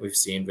something that we've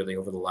seen really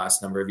over the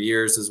last number of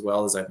years as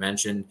well, as I've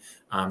mentioned.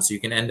 So you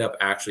can end up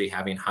actually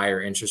having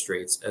higher interest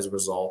rates as a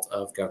result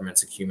of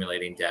governments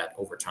accumulating debt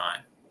over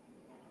time.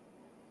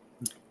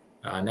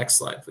 Next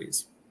slide,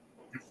 please.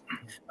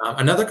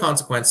 Another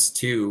consequence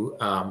too,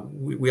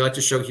 we like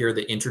to show here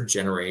the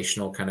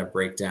intergenerational kind of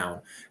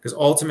breakdown, because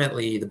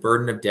ultimately the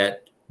burden of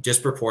debt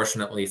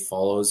disproportionately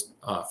falls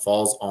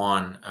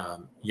on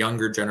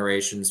younger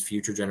generations,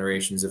 future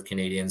generations of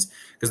Canadians,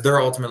 because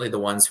they're ultimately the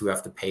ones who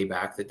have to pay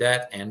back the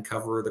debt and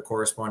cover the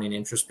corresponding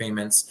interest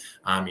payments.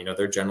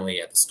 They're generally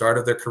at the start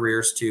of their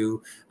careers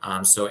too.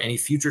 So any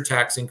future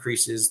tax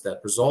increases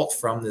that result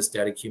from this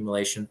debt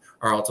accumulation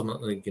are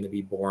ultimately going to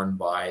be borne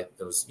by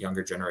those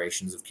younger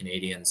generations of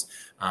Canadians.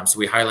 So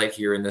we highlight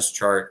here in this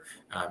chart,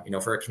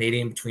 for a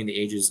Canadian between the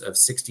ages of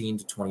 16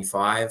 to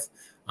 25,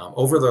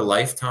 over their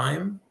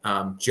lifetime,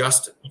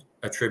 just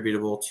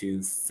attributable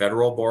to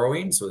federal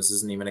borrowing, so this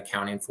isn't even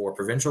accounting for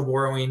provincial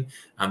borrowing,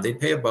 they'd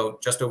pay about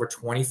just over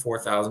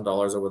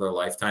 $24,000 over their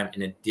lifetime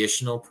in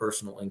additional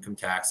personal income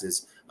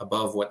taxes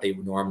above what they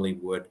normally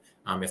would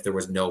if there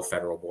was no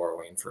federal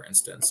borrowing, for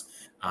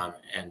instance.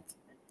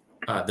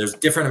 There's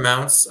different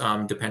amounts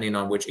depending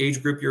on which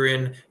age group you're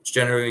in. It's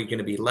generally going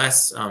to be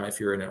less if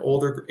you're in an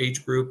older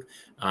age group.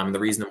 The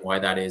reason why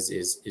that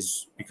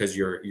is because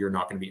you're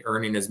not going to be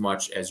earning as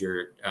much as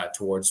you're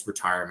towards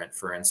retirement,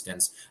 for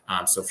instance.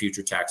 So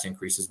future tax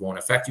increases won't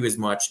affect you as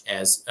much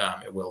as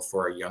it will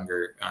for a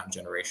younger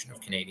generation of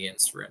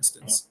Canadians, for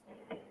instance.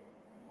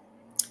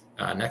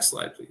 Next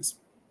slide, please.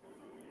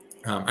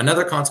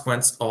 Another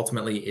consequence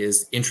ultimately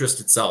is interest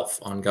itself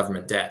on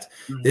government debt.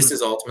 Mm-hmm. This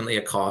is ultimately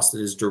a cost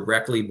that is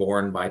directly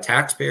borne by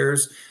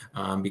taxpayers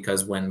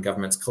because when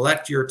governments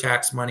collect your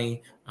tax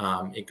money,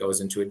 it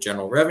goes into a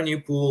general revenue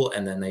pool,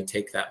 and then they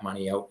take that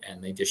money out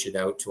and they dish it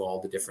out to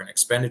all the different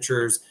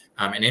expenditures.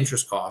 And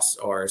interest costs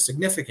are a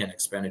significant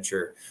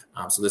expenditure.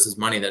 So this is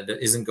money that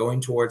isn't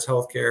going towards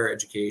healthcare,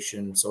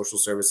 education, social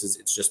services.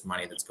 It's just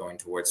money that's going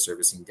towards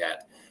servicing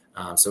debt.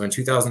 So in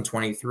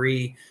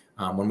 2023,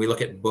 when we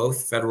look at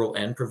both federal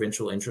and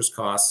provincial interest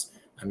costs,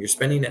 you're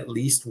spending at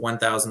least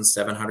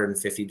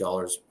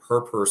 $1,750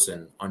 per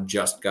person on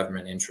just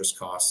government interest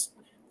costs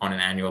on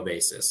an annual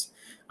basis.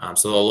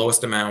 So the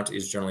lowest amount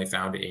is generally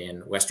found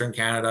in Western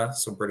Canada.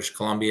 So British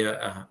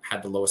Columbia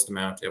had the lowest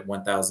amount at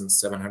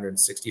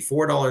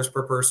 $1,764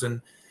 per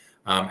person.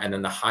 And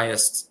then the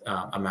highest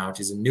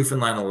amount is in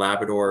Newfoundland and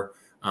Labrador,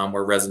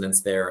 where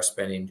residents there are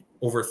spending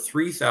over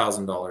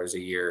 $3,000 a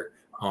year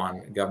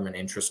on government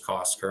interest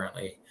costs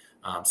currently.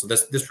 So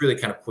this really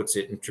kind of puts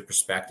it into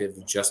perspective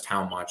of just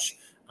how much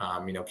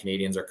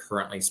Canadians are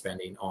currently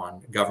spending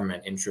on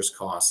government interest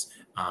costs,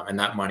 and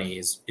that money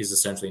is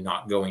essentially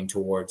not going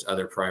towards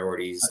other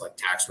priorities like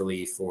tax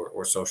relief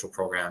or social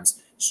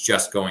programs. It's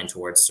just going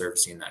towards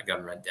servicing that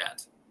government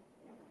debt.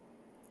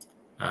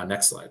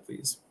 Next slide,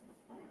 please.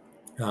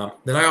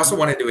 Then I also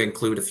wanted to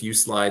include a few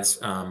slides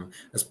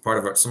as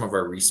part of some of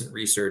our recent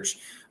research.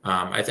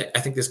 I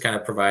think this kind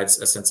of provides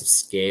a sense of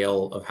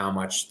scale of how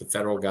much the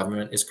federal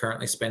government is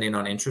currently spending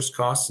on interest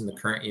costs in the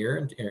current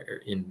year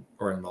in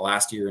the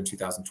last year in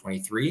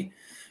 2023.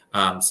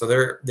 So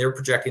they're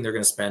projecting they're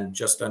going to spend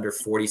just under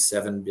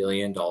 $47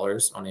 billion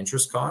on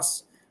interest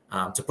costs.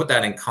 To put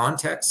that in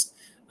context,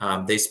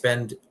 they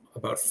spend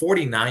about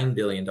 $49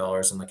 billion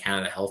on the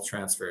Canada Health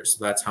Transfers.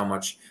 So that's how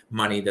much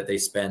money that they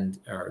spend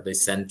or they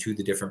send to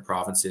the different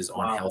provinces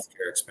on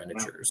healthcare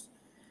expenditures.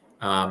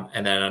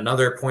 And then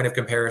another point of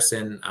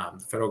comparison,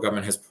 the federal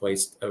government has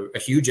placed a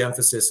huge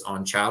emphasis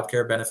on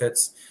childcare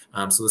benefits.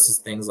 So this is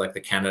things like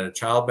the Canada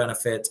Child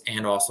Benefit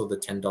and also the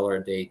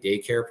 $10 a day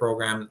daycare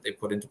program that they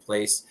put into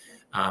place.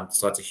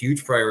 So that's a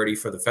huge priority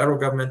for the federal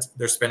government.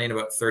 They're spending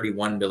about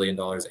 $31 billion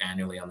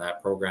annually on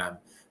that program.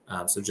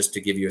 So just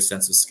to give you a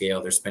sense of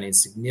scale, they're spending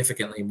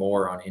significantly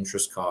more on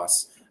interest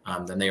costs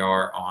than they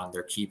are on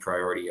their key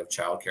priority of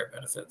childcare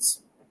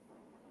benefits.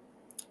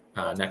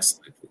 Next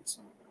slide, please.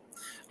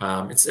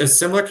 It's a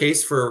similar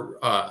case for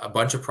a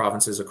bunch of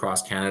provinces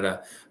across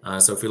Canada.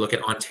 So if we look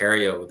at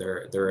Ontario,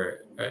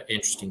 they're an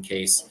interesting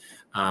case.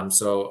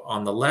 So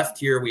on the left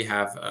here, we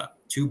have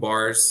two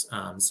bars.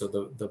 So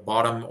the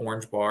bottom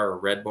orange bar or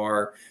red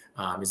bar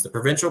is the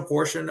provincial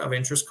portion of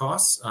interest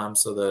costs.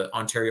 So the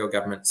Ontario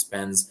government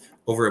spends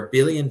over $1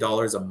 billion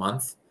a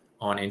month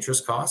on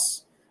interest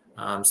costs.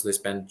 So they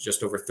spend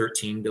just over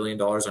 $13 billion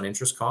on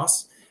interest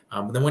costs.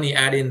 But then when you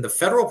add in the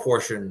federal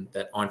portion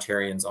that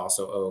Ontarians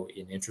also owe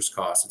in interest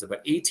costs, it's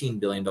about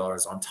 $18 billion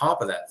on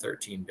top of that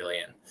 $13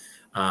 billion.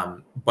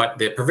 But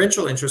the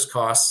provincial interest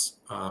costs,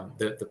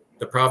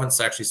 the province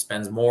actually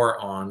spends more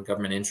on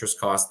government interest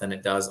costs than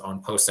it does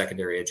on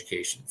post-secondary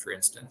education, for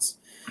instance.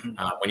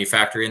 When you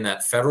factor in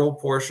that federal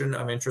portion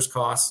of interest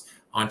costs,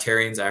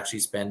 Ontarians actually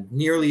spend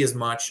nearly as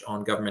much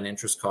on government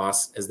interest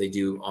costs as they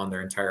do on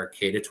their entire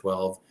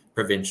K-12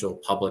 provincial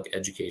public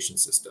education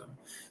system.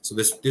 So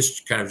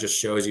this kind of just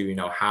shows you,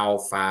 how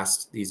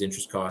fast these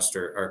interest costs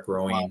are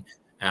growing,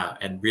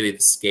 and really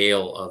the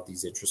scale of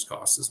these interest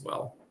costs as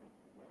well.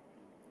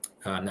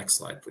 Next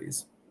slide,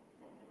 please.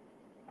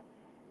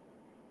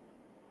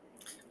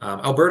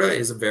 Alberta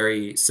is a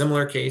very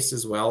similar case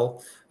as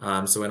well.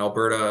 So in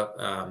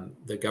Alberta,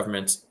 the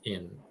government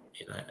in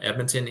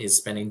Edmonton is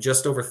spending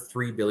just over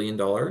 $3 billion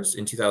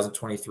in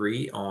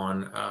 2023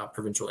 on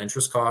provincial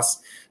interest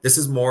costs. This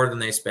is more than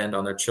they spend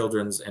on their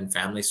Children's and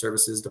Family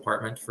Services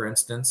Department, for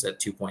instance, at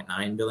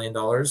 $2.9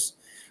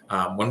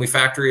 billion. When we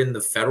factor in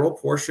the federal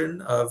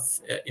portion of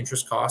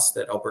interest costs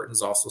that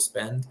Albertans also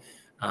spend,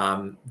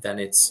 then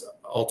it's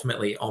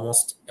ultimately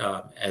almost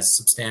as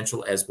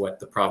substantial as what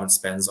the province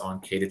spends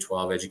on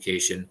K-12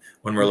 education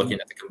when we're looking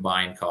at the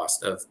combined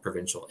cost of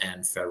provincial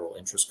and federal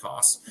interest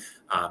costs.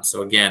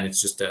 So again,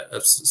 it's just a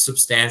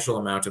substantial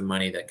amount of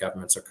money that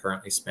governments are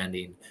currently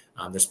spending.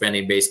 They're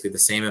spending basically the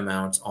same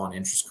amount on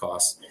interest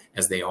costs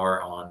as they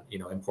are on,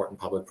 important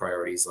public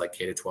priorities like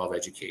K-12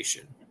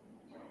 education.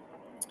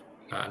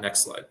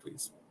 Next slide,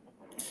 please.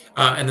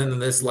 And then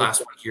this last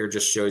one here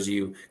just shows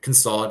you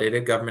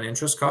consolidated government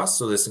interest costs.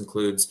 So this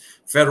includes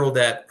federal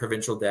debt,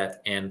 provincial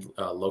debt, and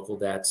local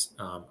debt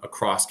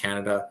across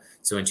Canada.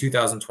 So in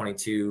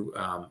 2022,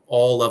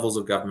 all levels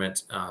of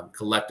government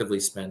collectively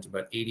spent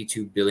about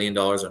 $82 billion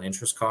on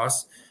interest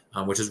costs,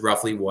 which is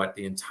roughly what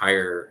the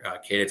entire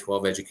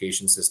K-12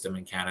 education system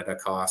in Canada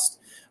cost.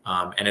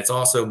 And it's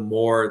also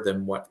more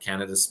than what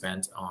Canada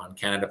spent on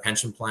Canada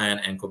Pension Plan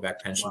and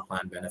Quebec Pension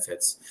Plan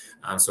benefits.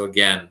 So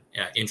again,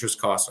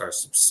 interest costs are a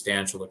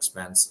substantial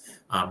expense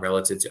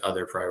relative to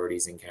other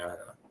priorities in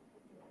Canada.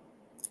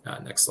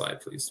 Next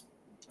slide, please.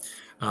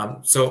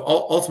 So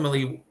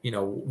ultimately,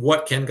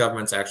 what can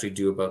governments actually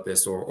do about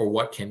this, or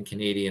what can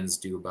Canadians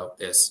do about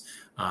this?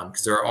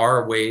 Because there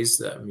are ways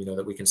that,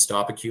 that we can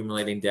stop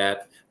accumulating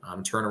debt,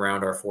 turn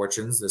around our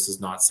fortunes. This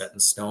is not set in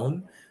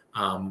stone.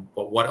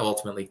 But what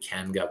ultimately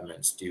can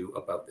governments do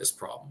about this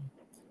problem?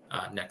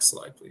 Next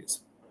slide,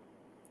 please.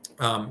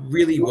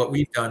 Really, what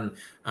we've done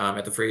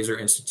at the Fraser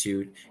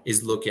Institute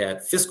is look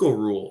at fiscal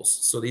rules.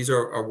 So these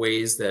are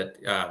ways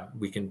that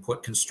we can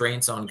put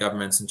constraints on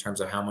governments in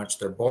terms of how much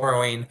they're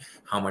borrowing,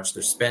 how much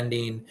they're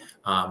spending,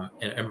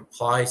 and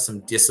apply some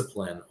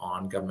discipline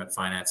on government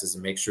finances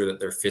and make sure that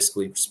they're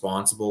fiscally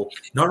responsible,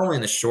 not only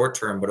in the short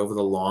term, but over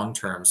the long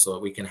term, so that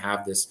we can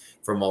have this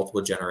for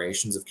multiple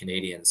generations of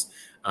Canadians.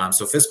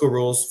 So fiscal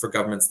rules for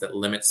governments that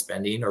limit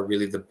spending are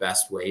really the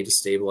best way to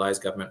stabilize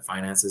government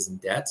finances and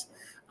debt.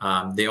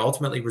 They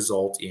ultimately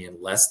result in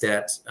less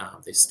debt.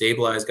 They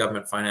stabilize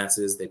government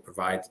finances. They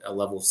provide a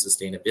level of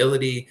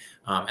sustainability,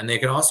 and they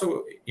can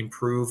also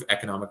improve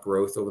economic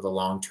growth over the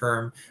long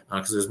term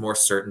because there's more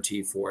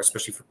certainty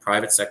especially for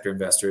private sector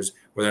investors,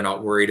 where they're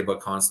not worried about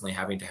constantly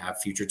having to have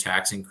future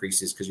tax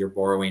increases because you're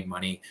borrowing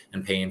money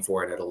and paying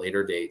for it at a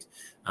later date.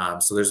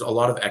 So there's a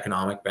lot of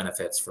economic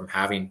benefits from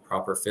having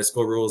proper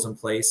fiscal rules in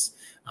place.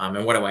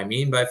 And what do I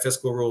mean by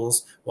fiscal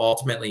rules? Well,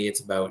 ultimately, it's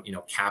about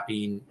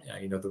capping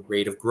the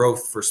rate of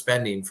growth for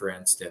spending, for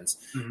instance.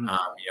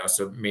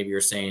 So maybe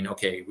you're saying,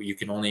 okay, you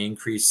can only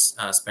increase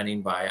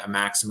spending by a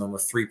maximum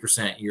of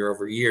 3% year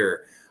over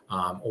year,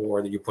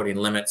 or that you're putting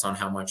limits on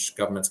how much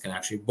governments can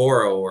actually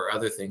borrow, or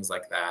other things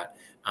like that.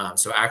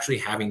 So actually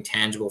having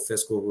tangible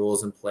fiscal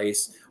rules in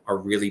place are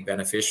really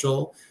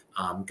beneficial.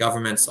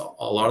 Governments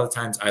a lot of the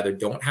times either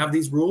don't have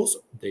these rules,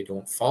 they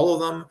don't follow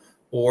them,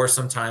 or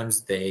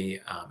sometimes they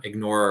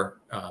ignore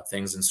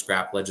things and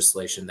scrap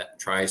legislation that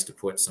tries to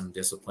put some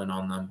discipline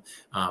on them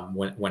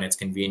when it's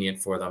convenient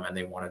for them and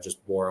they want to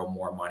just borrow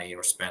more money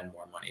or spend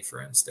more money,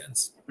 for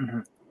instance.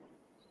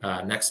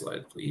 Next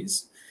slide,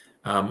 please.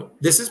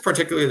 This is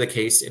particularly the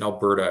case in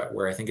Alberta,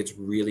 where I think it's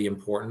really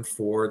important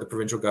for the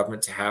provincial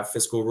government to have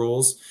fiscal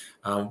rules.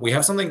 We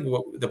have something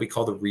that we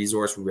call the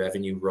resource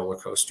revenue roller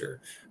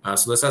coaster.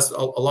 So this has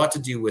a lot to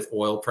do with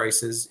oil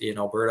prices in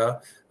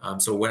Alberta.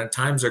 So when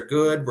times are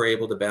good, we're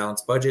able to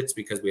balance budgets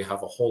because we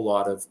have a whole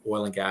lot of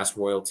oil and gas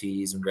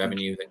royalties and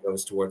revenue that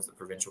goes towards the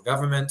provincial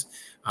government.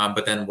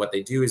 But then what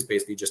they do is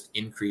basically just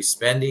increase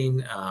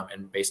spending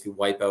and basically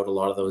wipe out a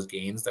lot of those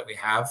gains that we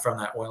have from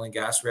that oil and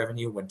gas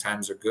revenue when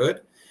times are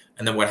good.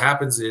 And then what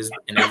happens is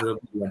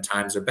inevitably when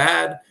times are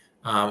bad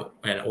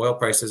and oil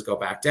prices go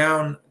back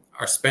down,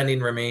 our spending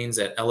remains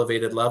at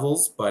elevated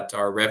levels, but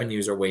our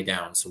revenues are way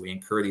down. So we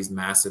incur these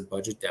massive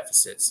budget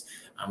deficits.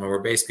 And we're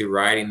basically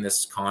riding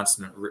this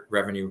constant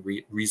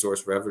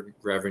resource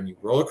revenue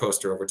roller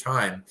coaster over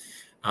time.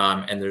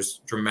 And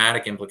there's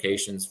dramatic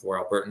implications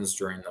for Albertans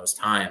during those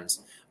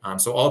times.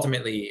 So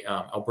ultimately,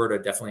 Alberta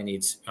definitely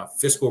needs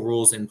fiscal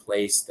rules in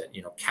place that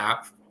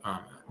cap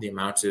the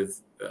amount of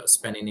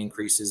spending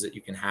increases that you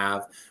can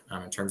have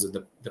in terms of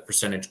the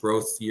percentage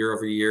growth year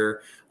over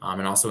year,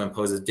 and also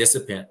imposes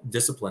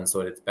discipline so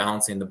that it's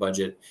balancing the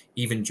budget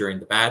even during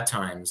the bad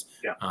times,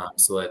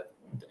 so that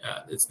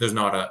there's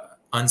not a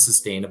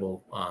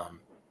unsustainable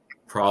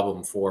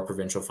problem for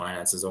provincial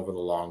finances over the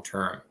long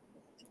term.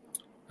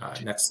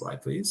 Next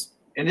slide, please.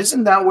 And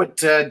isn't that what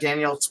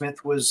Danielle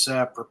Smith was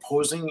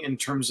proposing in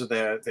terms of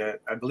the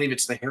I believe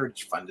it's the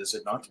Heritage Fund, is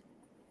it not?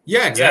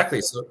 Yeah, exactly.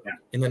 Yeah. So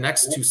in the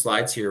next two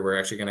slides here, we're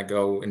actually going to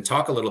go and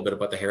talk a little bit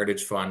about the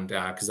Heritage Fund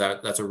because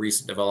that's a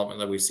recent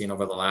development that we've seen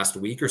over the last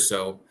week or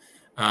so.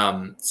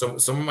 So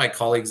some of my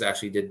colleagues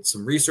actually did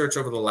some research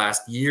over the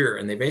last year,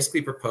 and they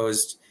basically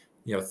proposed,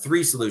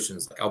 three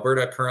solutions. Like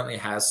Alberta currently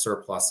has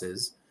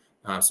surpluses.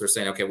 So they're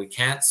saying, okay, we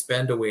can't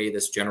spend away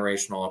this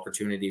generational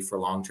opportunity for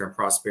long-term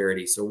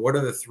prosperity. So what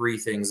are the three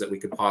things that we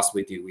could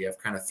possibly do? We have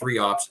kind of three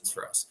options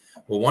for us.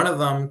 Well, one of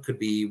them could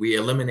be we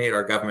eliminate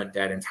our government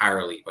debt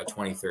entirely by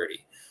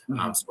 2030.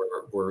 So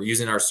we're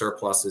using our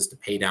surpluses to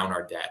pay down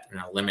our debt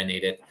and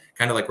eliminate it,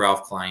 kind of like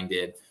Ralph Klein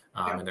did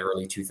in the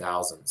early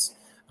 2000s.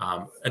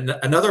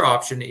 Another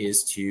option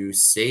is to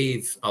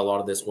save a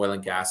lot of this oil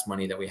and gas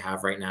money that we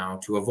have right now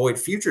to avoid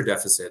future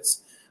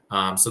deficits.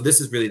 So this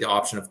is really the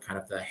option of kind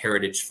of the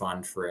Heritage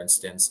Fund, for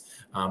instance,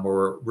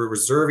 where we're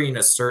reserving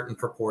a certain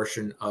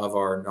proportion of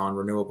our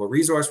non-renewable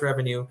resource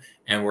revenue,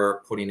 and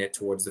we're putting it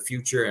towards the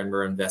future, and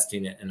we're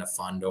investing it in a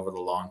fund over the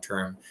long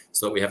term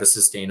so that we have a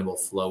sustainable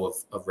flow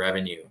of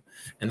revenue.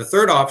 And the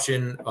third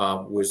option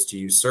was to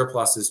use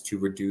surpluses to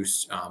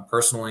reduce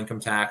personal income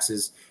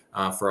taxes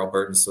for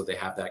Albertans so they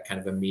have that kind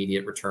of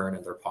immediate return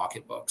in their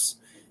pocketbooks.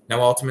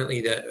 Now,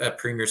 ultimately,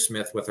 Premier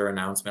Smith, with her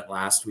announcement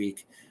last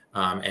week,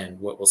 and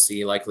what we'll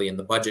see likely in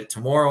the budget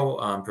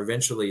tomorrow,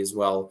 provincially as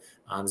well,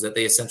 is that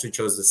they essentially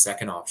chose the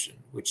second option,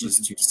 which is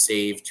to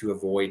save to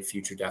avoid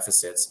future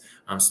deficits.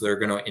 So they're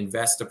going to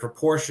invest a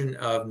proportion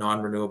of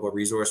non-renewable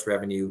resource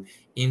revenue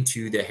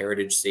into the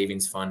Heritage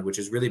Savings Fund, which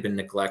has really been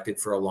neglected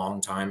for a long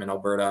time in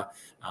Alberta.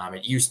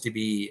 It used to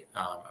be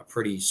a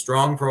pretty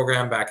strong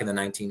program back in the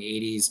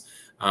 1980s,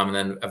 and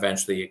then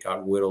eventually it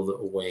got whittled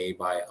away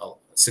by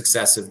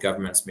successive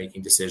governments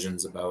making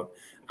decisions about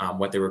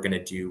what they were going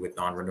to do with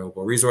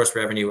non-renewable resource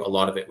revenue. A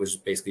lot of it was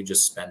basically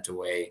just spent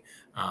away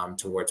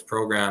towards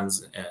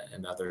programs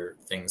and other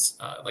things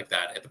like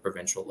that at the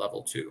provincial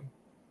level too.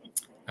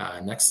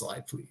 Next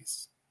slide,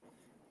 please.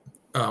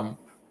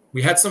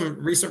 We had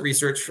some recent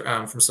research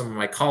from some of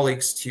my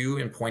colleagues too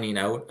in pointing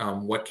out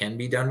what can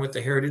be done with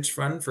the Heritage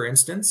Fund, for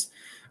instance.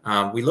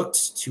 We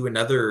looked to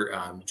another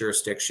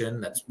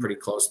jurisdiction that's pretty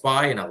close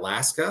by in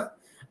Alaska.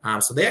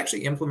 So they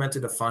actually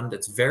implemented a fund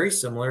that's very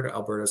similar to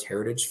Alberta's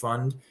Heritage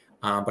Fund,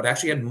 but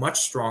actually had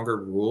much stronger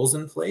rules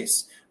in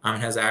place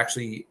and has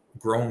actually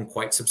grown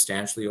quite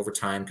substantially over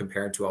time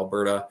compared to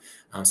Alberta.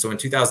 So in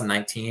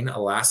 2019,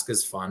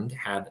 Alaska's fund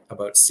had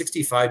about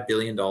 $65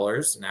 billion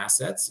in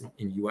assets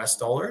in US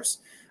dollars.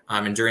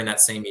 And during that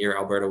same year,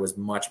 Alberta was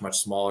much, much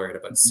smaller at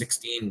about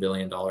 $16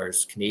 billion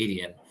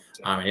Canadian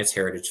in its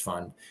Heritage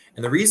Fund.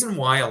 And the reason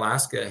why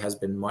Alaska has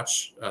been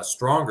much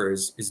stronger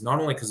is not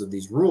only because of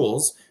these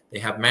rules, they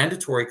have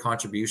mandatory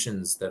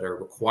contributions that are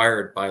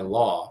required by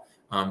law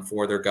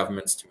for their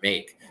governments to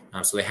make.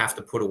 So they have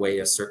to put away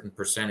a certain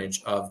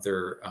percentage of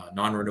their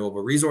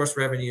non-renewable resource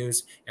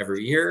revenues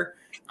every year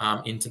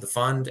into the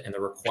fund, and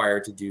they're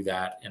required to do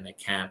that, and they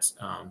can't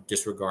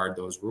disregard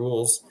those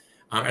rules.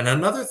 And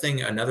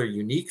another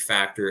unique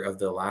factor of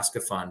the Alaska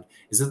Fund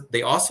is that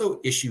they also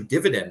issue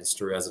dividends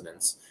to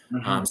residents.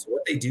 So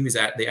what they do is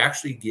that they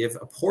actually give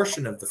a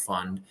portion of the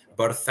fund,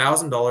 about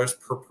 $1,000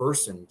 per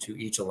person to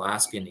each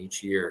Alaskan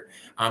each year.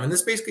 And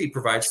this basically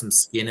provides some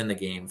skin in the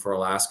game for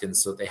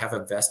Alaskans so they have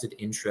a vested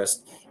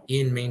interest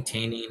in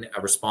maintaining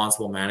a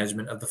responsible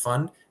management of the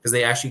fund because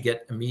they actually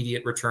get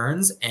immediate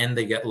returns and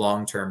they get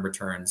long-term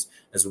returns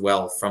as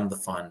well from the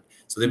fund.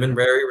 So they've been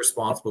very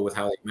responsible with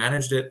how they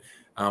managed it,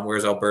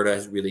 whereas Alberta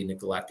has really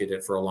neglected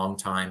it for a long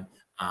time.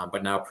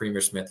 But now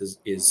Premier Smith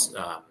is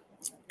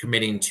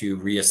committing to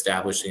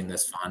reestablishing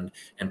this fund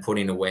and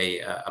putting away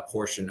a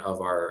portion of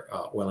our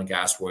oil and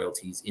gas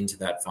royalties into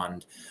that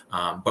fund.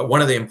 But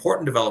one of the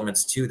important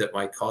developments too that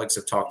my colleagues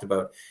have talked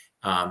about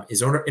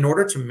is in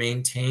order to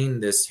maintain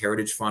this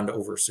heritage fund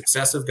over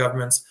successive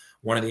governments,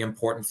 one of the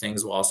important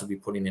things will also be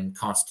putting in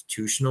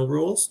constitutional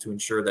rules to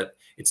ensure that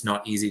it's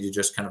not easy to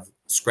just kind of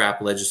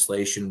scrap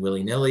legislation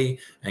willy-nilly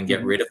and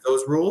get rid of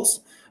those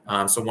rules.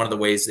 So one of the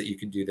ways that you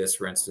could do this,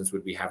 for instance,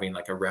 would be having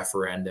like a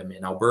referendum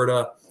in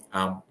Alberta,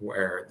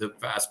 where the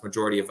vast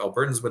majority of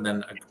Albertans would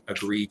then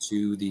agree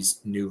to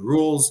these new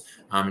rules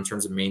in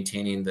terms of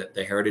maintaining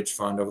the heritage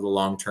fund over the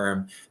long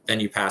term. Then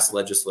you pass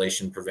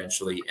legislation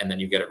provincially, and then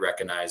you get it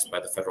recognized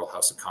by the Federal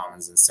House of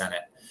Commons and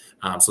Senate.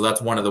 So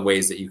that's one of the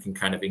ways that you can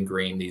kind of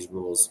ingrain these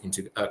rules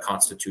into a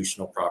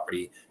constitutional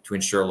property to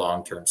ensure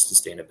long-term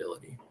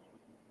sustainability.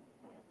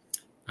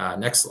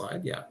 Next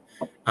slide, yeah.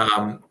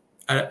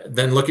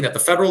 Then looking at the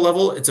federal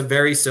level, it's a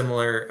very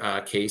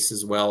similar case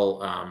as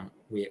well.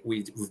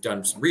 We've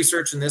done some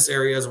research in this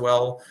area as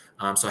well.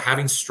 So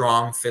having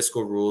strong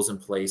fiscal rules in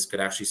place could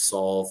actually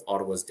solve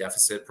Ottawa's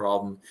deficit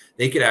problem.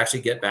 They could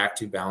actually get back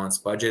to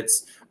balanced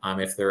budgets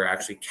if they're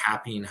actually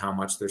capping how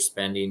much they're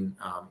spending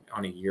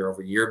on a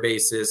year-over-year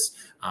basis.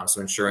 So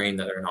ensuring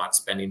that they're not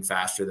spending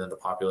faster than the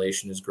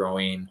population is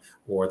growing,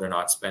 or they're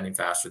not spending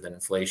faster than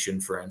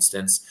inflation, for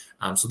instance.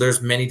 So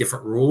there's many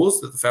different rules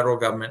that the federal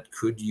government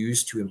could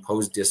use to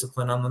impose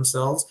discipline on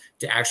themselves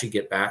to actually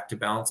get back to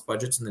balanced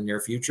budgets in the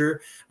near future.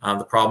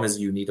 The problem is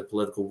you need a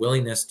political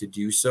willingness to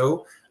do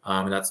so.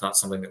 And that's not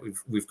something that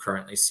we've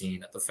currently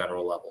seen at the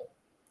federal level.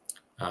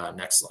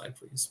 Next slide,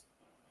 please.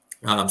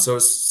 So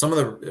some of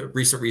the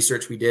recent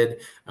research we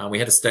did, we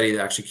had a study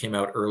that actually came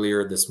out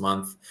earlier this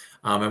month.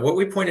 And what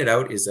we pointed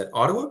out is that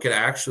Ottawa could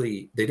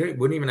actually,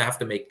 wouldn't even have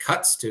to make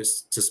cuts to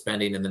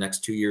spending in the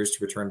next 2 years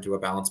to return to a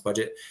balanced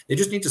budget. They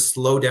just need to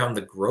slow down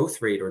the growth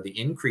rate or the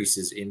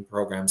increases in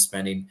program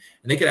spending,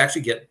 and they could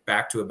actually get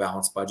back to a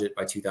balanced budget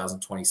by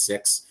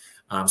 2026.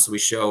 So we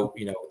show,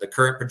 the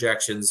current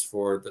projections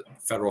for the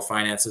federal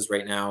finances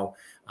right now.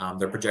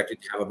 They're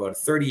projected to have about a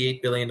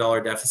 $38 billion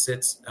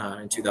deficit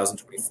in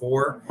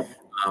 2024.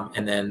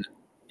 And then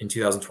in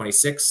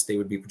 2026, they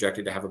would be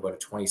projected to have about a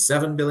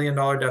 $27 billion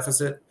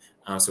deficit.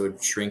 So it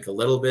would shrink a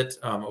little bit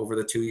over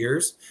the 2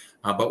 years.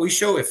 But we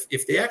show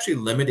if they actually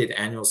limited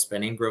annual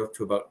spending growth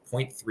to about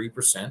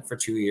 0.3% for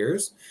 2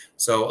 years,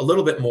 so a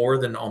little bit more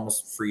than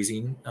almost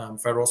freezing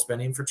federal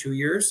spending for 2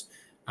 years,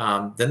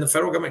 then the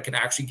federal government can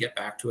actually get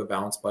back to a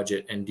balanced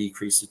budget and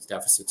decrease its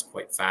deficits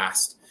quite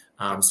fast.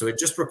 So it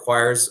just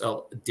requires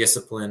a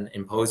discipline,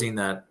 imposing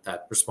that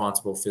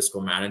responsible fiscal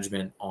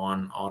management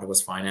on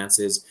Ottawa's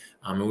finances.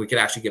 And we could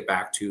actually get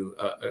back to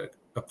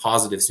a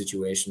positive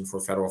situation for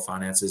federal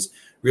finances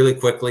really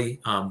quickly.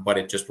 But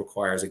it just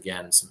requires,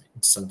 again,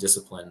 some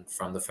discipline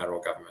from the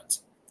federal government.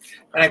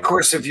 And of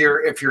course, if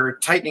you're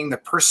tightening the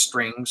purse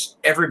strings,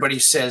 everybody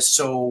says,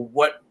 so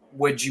what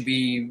would you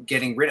be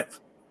getting rid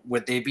of?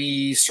 Would they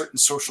be certain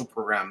social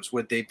programs?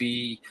 Would they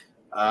be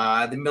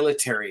the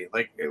military?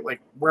 Like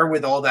where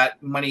with all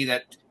that money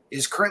that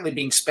is currently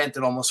being spent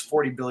at almost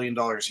 $40 billion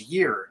a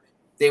year,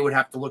 they would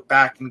have to look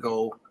back and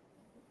go,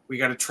 we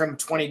got to trim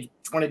 20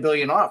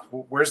 billion off.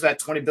 Where's that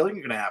 20 billion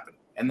going to happen?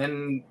 And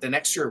then the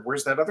next year,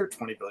 where's that other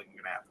 20 billion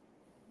going to happen?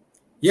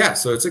 Yeah,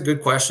 so it's a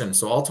good question.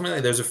 So ultimately,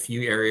 there's a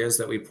few areas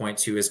that we point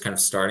to as kind of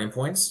starting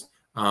points.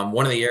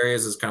 One of the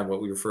areas is kind of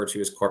what we refer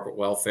to as corporate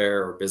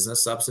welfare or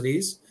business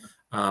subsidies.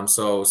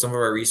 So some of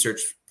our research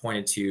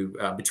pointed to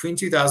between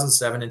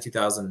 2007 and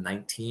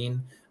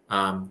 2019,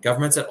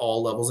 governments at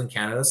all levels in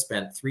Canada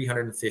spent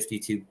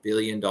 $352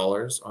 billion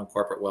on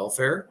corporate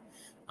welfare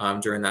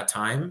during that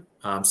time.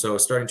 So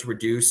starting to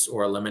reduce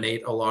or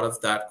eliminate a lot of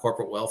that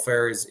corporate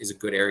welfare is a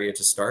good area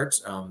to start.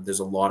 There's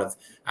a lot of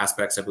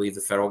aspects. I believe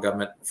the federal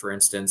government, for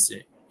instance,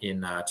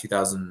 in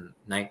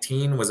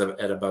 2019 was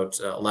at about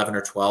 11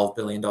 or $12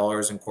 billion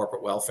in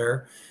corporate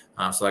welfare.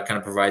 So that kind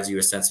of provides you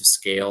a sense of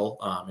scale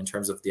in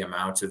terms of the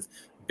amount of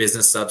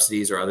business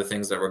subsidies or other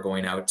things that were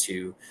going out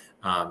to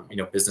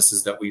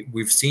businesses that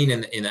we've seen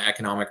in the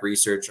economic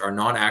research are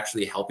not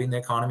actually helping the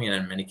economy, and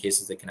in many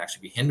cases they can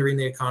actually be hindering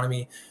the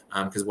economy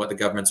because what the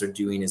governments are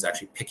doing is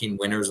actually picking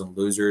winners and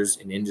losers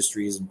in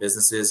industries and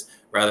businesses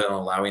rather than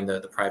allowing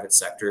the private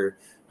sector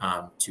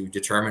to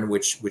determine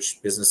which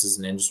businesses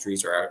and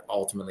industries are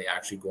ultimately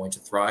actually going to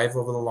thrive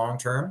over the long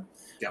term.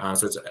 Yeah.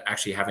 So it's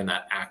actually having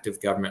that active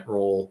government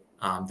role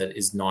that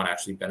is not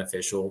actually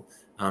beneficial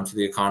to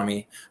the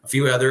economy. A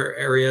few other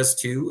areas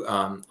too,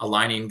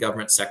 aligning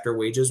government sector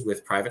wages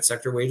with private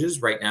sector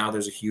wages. Right now,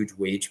 there's a huge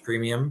wage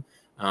premium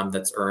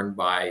that's earned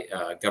by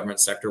government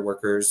sector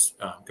workers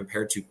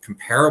compared to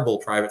comparable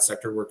private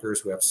sector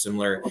workers who have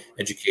similar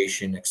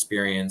education,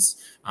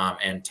 experience,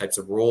 and types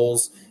of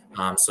roles.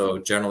 So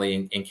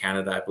generally in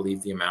Canada, I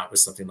believe the amount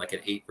was something like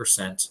at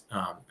 8%.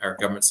 Our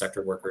government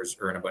sector workers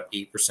earn about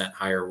 8%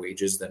 higher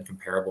wages than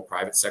comparable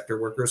private sector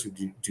workers who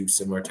do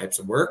similar types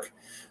of work.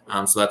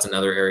 So that's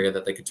another area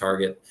that they could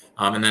target.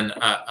 And then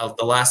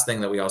the last thing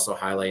that we also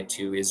highlight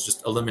too is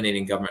just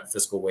eliminating government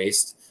fiscal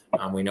waste.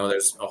 We know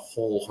there's a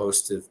whole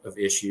host of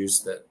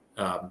issues that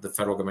the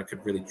federal government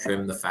could really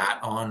trim the fat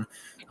on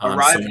so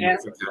many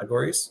different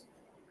categories.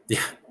 Yeah.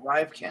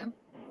 Arrive can.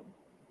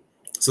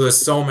 So there's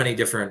so many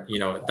different,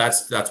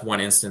 that's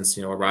one instance,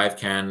 Arrive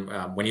can,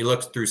 when you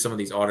look through some of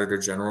these auditor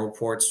general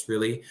reports,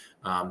 really,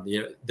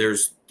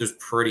 there's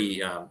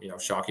pretty,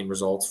 shocking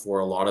results for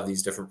a lot of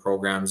these different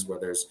programs where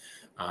there's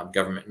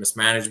government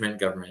mismanagement,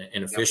 government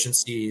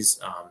inefficiencies.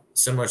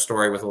 Similar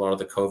story with a lot of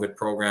the COVID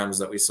programs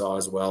that we saw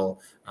as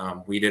well.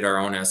 We did our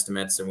own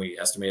estimates, and we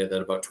estimated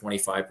that about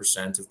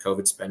 25% of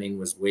COVID spending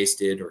was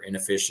wasted or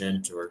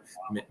inefficient or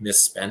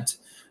misspent.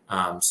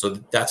 So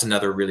that's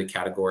another really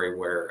category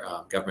where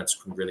governments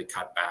can really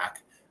cut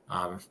back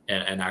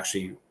and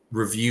actually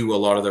review a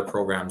lot of their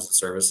programs and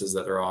services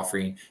that they're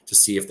offering to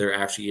see if there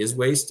actually is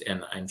waste.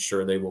 And I'm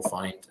sure they will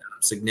find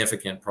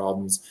significant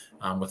problems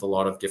with a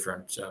lot of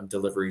different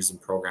deliveries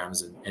and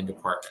programs and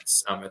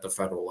departments at the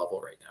federal level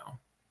right now.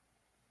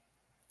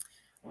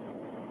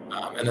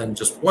 And then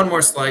just one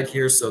more slide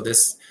here. So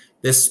this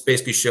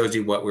basically shows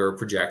you what we're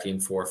projecting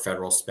for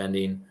federal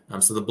spending.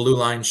 So the blue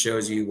line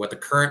shows you what the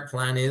current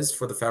plan is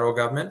for the federal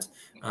government.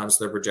 So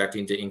they're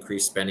projecting to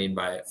increase spending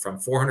from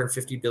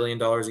 $450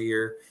 billion a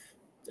year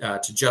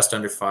to just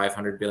under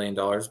 $500 billion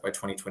by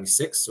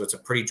 2026. So it's a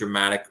pretty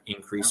dramatic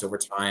increase over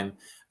time.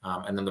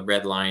 And then the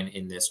red line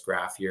in this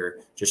graph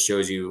here just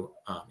shows you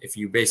if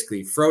you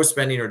basically froze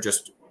spending or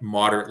just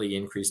moderately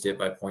increased it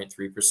by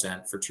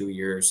 0.3% for 2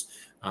 years,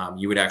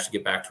 you would actually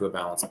get back to a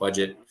balanced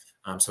budget.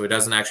 So it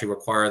doesn't actually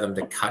require them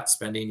to cut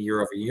spending year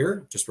over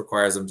year, just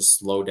requires them to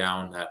slow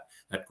down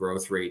that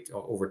growth rate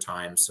over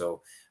time.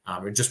 So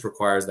it just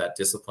requires that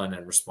discipline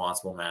and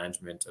responsible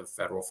management of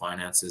federal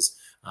finances.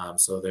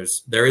 So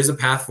there is a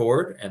path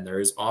forward and there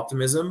is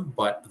optimism,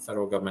 but the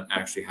federal government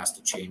actually has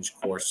to change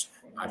course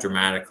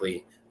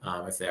dramatically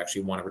if they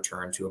actually want to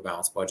return to a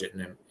balanced budget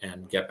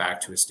and get back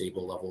to a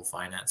stable level of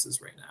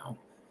finances right now.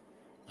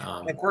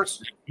 Of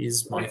course,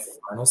 is my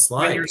final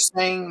slide.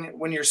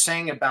 When you're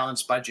saying a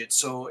balanced budget,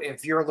 so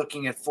if you're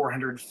looking at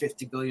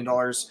 $450 billion,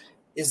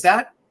 is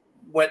that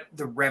what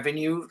the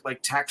revenue,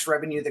 like tax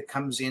revenue that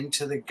comes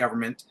into the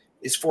government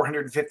is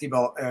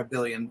 $450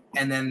 billion,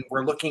 and then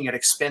we're looking at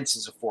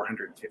expenses of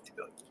 $450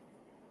 billion?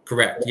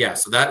 Correct. Yeah.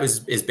 So that is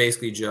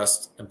basically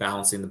just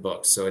balancing the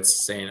books. So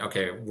it's saying,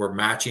 okay, we're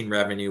matching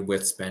revenue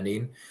with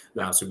spending.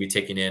 So we'd be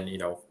taking in,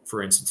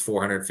 for instance,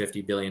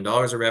 $450 billion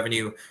of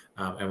revenue,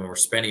 and we're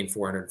spending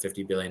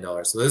 $450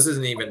 billion. So this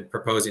isn't even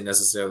proposing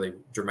necessarily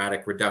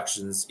dramatic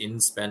reductions in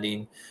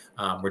spending.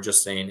 We're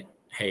just saying,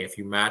 hey, if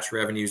you match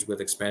revenues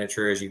with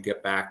expenditures, you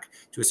get back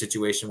to a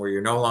situation where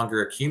you're no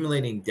longer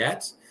accumulating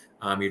debt.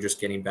 You're just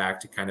getting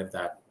back to kind of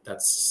that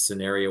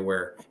scenario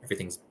where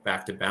everything's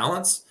back to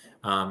balance.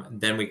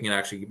 Then we can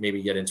actually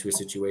maybe get into a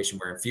situation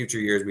where in future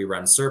years we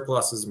run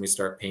surpluses and we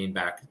start paying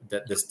back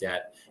this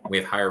debt. We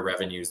have higher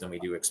revenues than we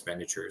do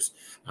expenditures.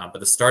 But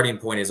the starting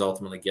point is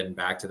ultimately getting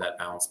back to that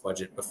balanced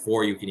budget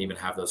before you can even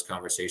have those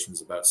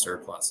conversations about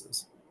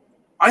surpluses.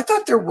 I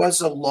thought there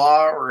was a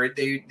law, or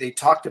they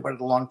talked about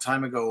it a long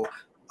time ago,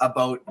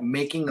 about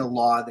making a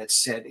law that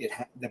said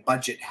the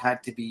budget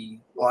had to be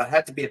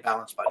a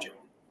balanced budget.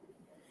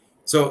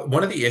 So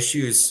one of the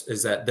issues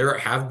is that there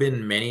have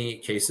been many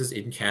cases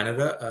in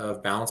Canada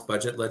of balanced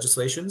budget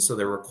legislation. So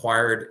they're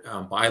required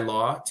by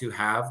law to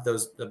have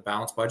the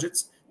balanced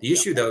budgets. The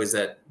issue, though, is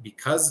that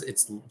because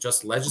it's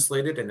just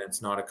legislated and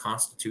it's not a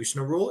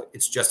constitutional rule,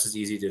 it's just as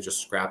easy to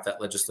just scrap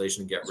that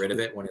legislation and get rid of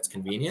it when it's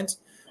convenient.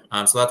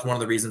 So that's one of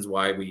the reasons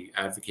why we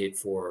advocate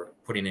for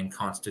putting in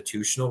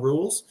constitutional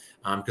rules,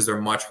 because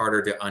they're much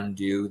harder to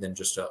undo than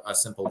just a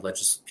simple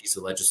piece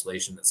of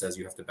legislation that says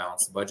you have to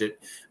balance the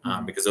budget,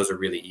 because those are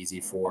really easy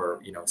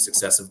for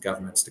successive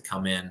governments to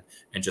come in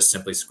and just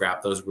simply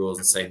scrap those rules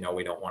and say, no,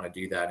 we don't want to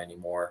do that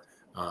anymore.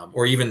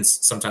 Or even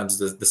sometimes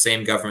the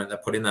same government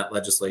that put in that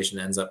legislation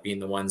ends up being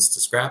the ones to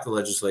scrap the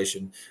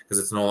legislation because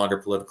it's no longer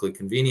politically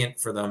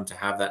convenient for them to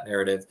have that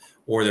narrative,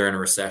 or they're in a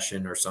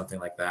recession or something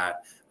like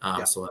that.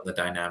 So that the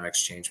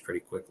dynamics change pretty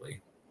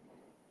quickly.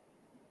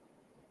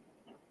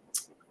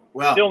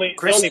 Well, the only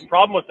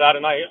problem with that,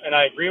 and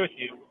I agree with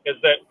you, is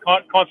that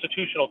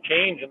constitutional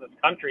change in this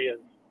country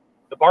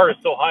the bar is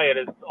so high it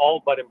is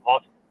all but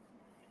impossible,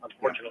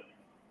 unfortunately.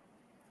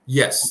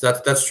 Yes,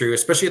 that's true.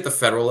 Especially at the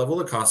federal level,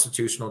 the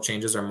constitutional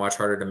changes are much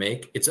harder to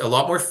make. It's a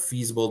lot more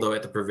feasible though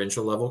at the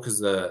provincial level because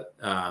the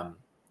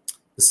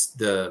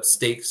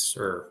stakes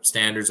or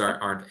standards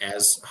aren't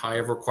as high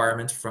of a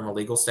requirement from a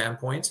legal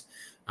standpoint.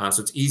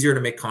 So it's easier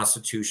to make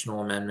constitutional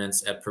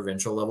amendments at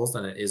provincial levels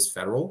than it is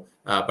federal.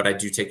 But I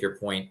do take your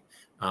point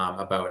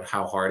about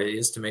how hard it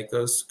is to make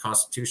those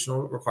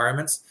constitutional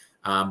requirements.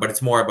 But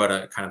it's more about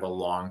a kind of a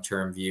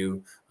long-term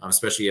view,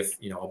 especially if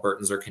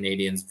Albertans or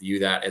Canadians view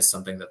that as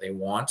something that they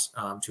want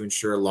to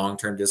ensure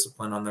long-term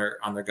discipline on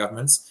their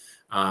governments.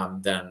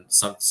 Then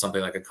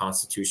something like a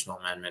constitutional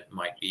amendment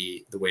might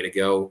be the way to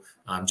go,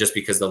 just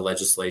because the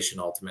legislation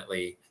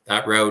ultimately,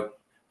 that route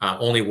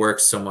only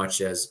works so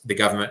much as the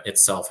government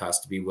itself has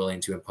to be willing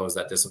to impose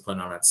that discipline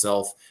on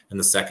itself. And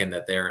the second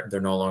that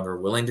they're no longer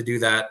willing to do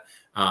that,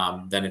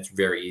 then it's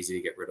very easy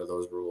to get rid of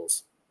those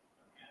rules.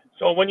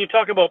 So when you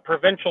talk about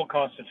provincial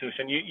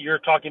constitution, you're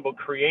talking about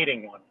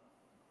creating one.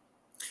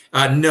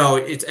 No,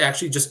 it's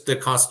actually just the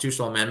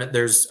constitutional amendment.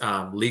 There's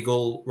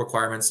legal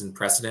requirements and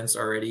precedents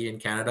already in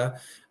Canada.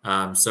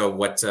 So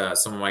what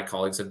some of my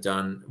colleagues have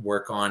done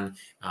work on,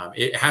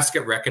 it has to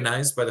get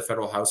recognized by the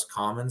Federal House of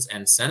Commons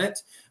and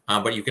Senate,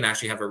 but you can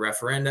actually have a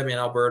referendum in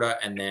Alberta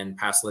and then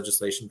pass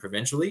legislation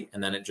provincially,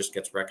 and then it just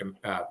gets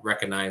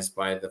recognized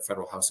by the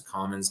Federal House of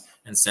Commons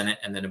and Senate,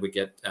 and then it would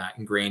get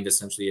ingrained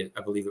essentially,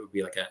 I believe it would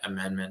be like an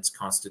amendment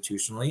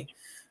constitutionally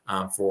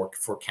for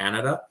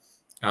Canada.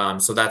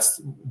 So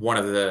that's one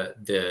of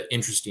the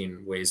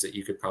interesting ways that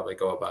you could probably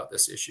go about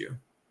this issue.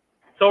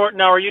 So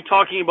now, are you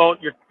talking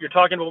about you're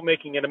talking about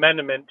making an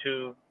amendment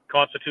to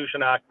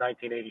Constitution Act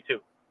 1982?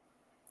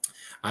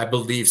 I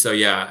believe so.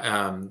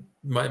 Yeah,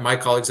 my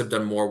colleagues have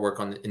done more work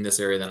in this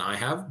area than I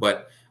have,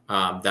 but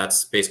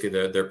that's basically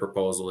their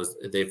proposal. Is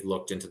they've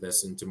looked into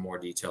this into more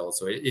detail.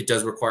 So it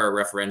does require a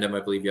referendum. I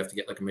believe you have to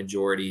get like a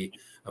majority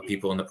of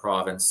people in the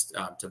province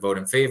to vote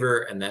in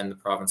favor, and then the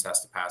province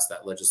has to pass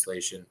that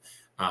legislation.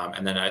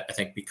 And then I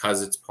think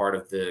because it's part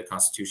of the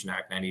Constitution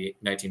Act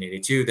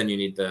 1982, then you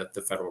need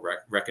the federal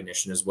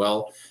recognition as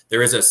well.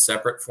 There is a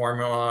separate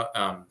formula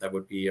that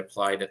would be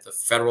applied at the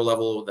federal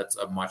level. That's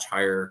a much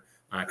higher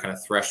kind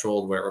of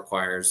threshold where it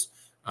requires,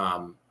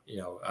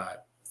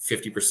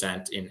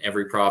 50% in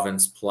every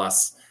province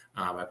plus,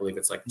 I believe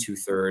it's like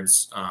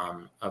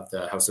 2/3 of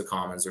the House of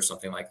Commons or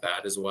something like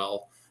that as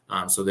well.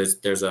 So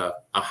there's a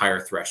higher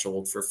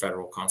threshold for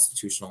federal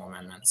constitutional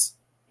amendments.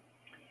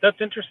 That's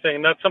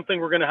interesting. That's something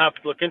we're going to have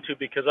to look into,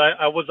 because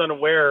I was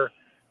unaware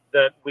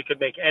that we could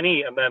make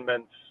any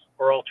amendments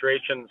or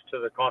alterations to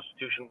the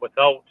Constitution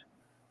without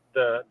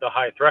the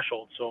high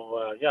threshold.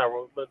 So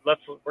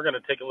we're going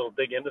to take a little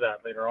dig into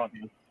that later on.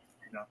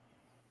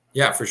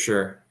 Yeah, for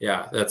sure.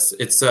 Yeah, it's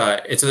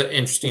an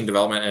interesting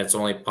development, and it's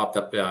only popped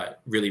up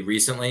really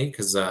recently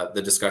because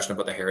the discussion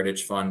about the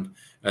Heritage Fund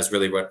is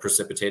really what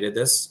precipitated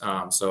this.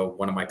 So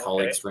one of my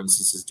colleagues, for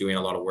instance, is doing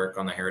a lot of work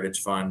on the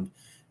Heritage Fund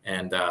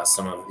and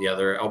some of the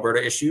other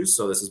Alberta issues.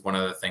 So this is one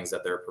of the things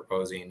that they're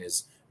proposing,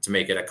 is to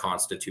make it a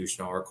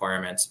constitutional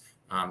requirement.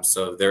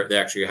 So they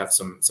actually have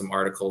some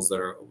articles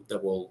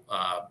that will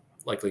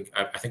likely,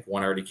 I think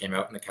one already came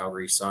out in the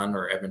Calgary Sun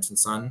or Edmonton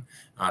Sun,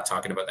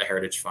 talking about the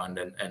Heritage Fund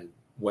and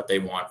what they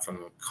want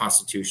from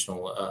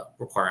constitutional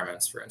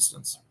requirements, for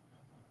instance.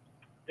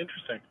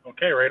 Interesting.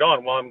 Okay, right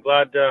on. Well, I'm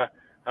glad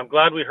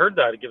we heard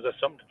that. It gives us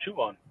something to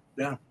chew on.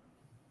 Yeah.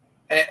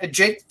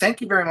 Jake, thank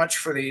you very much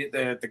for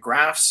the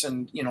graphs,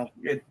 and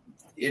it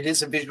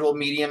is a visual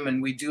medium,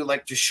 and we do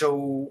like to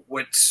show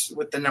what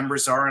the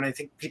numbers are, and I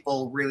think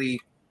people really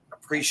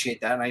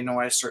appreciate that. And I know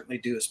I certainly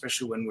do,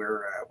 especially when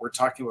we're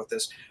talking about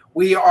this.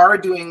 We are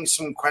doing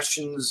some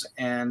questions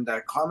and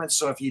comments,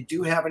 so if you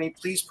do have any,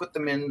 please put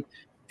them in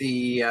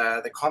the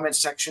comment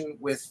section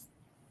with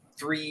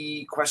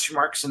 3 question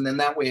marks, and then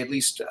that way at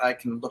least I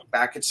can look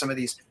back at some of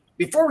these.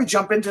 Before we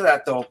jump into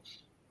that, though,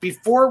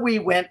 before we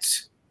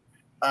went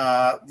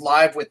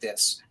live with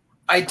this,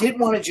 I did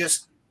want to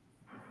just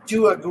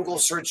do a Google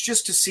search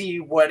just to see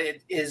what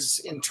it is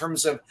in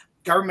terms of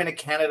Government of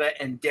Canada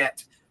and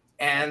debt.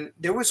 And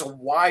there was a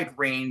wide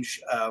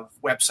range of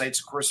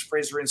websites. Of course,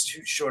 Fraser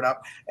Institute showed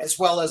up, as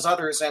well as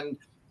others. And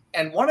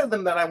one of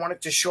them that I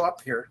wanted to show up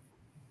here,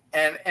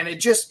 and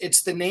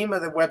it's the name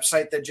of the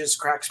website that just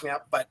cracks me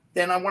up. But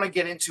then I want to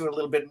get into a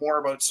little bit more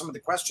about some of the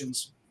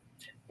questions.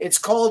 It's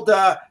called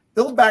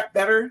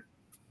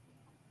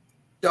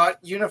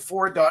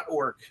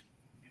buildbackbetter.unifor.org.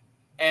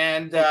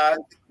 And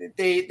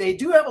they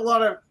do have a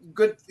lot of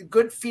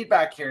good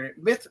feedback here.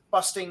 Myth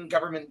busting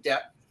government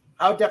debt,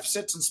 how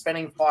deficits and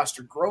spending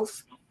foster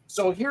growth.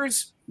 So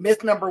here's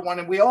myth number 1,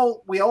 and we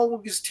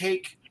always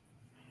take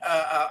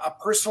a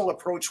personal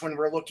approach when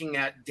we're looking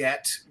at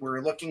debt.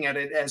 We're looking at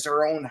it as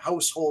our own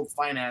household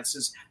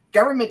finances.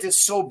 Government is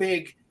so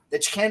big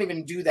that you can't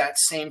even do that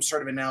same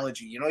sort of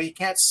analogy. You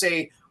can't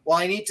say, well,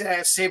 I need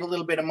to save a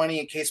little bit of money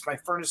in case my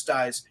furnace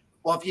dies.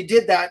 Well, if you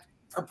did that,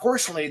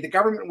 proportionally, the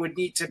government would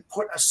need to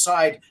put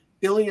aside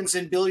billions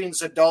and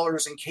billions of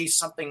dollars in case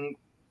something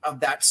of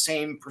that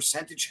same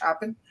percentage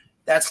happened.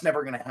 That's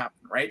never going to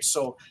happen, right?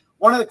 So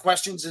one of the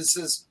questions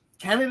is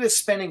Canada is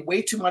spending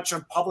way too much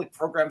on public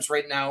programs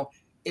right now.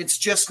 It's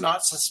just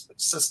not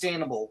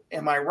sustainable.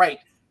 Am I right?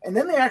 And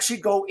then they actually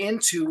go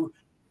into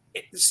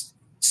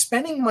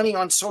spending money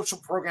on social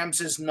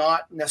programs is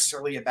not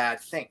necessarily a bad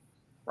thing,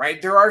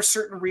 right? There are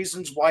certain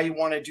reasons why you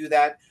want to do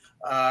that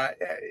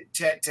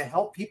to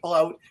help people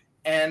out.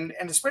 And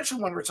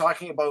especially when we're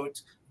talking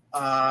about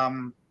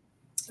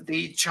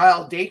the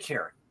child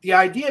daycare. the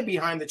idea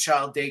behind the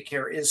child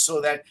daycare is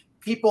so that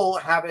people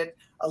have it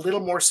a little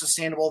more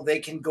sustainable. They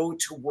can go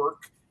to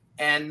work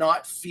and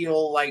not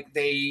feel like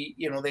they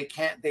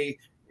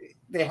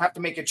have to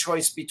make a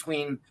choice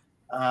between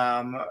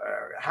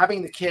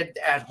having the kid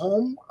at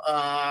home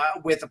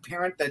with a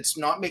parent that's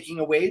not making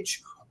a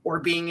wage, or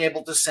being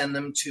able to send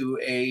them to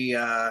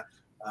a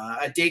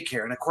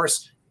daycare. And of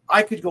course,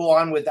 I could go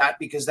on with that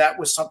because that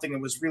was something that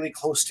was really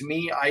close to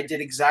me. I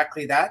did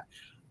exactly that.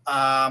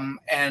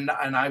 And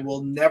I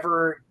will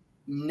never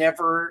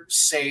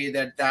say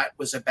that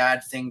was a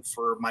bad thing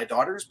for my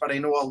daughters, but I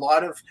know a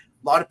lot of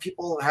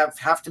people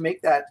have to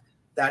make that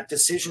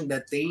decision,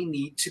 that they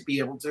need to be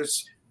able to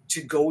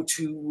go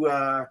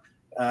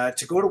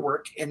to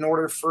work in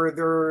order for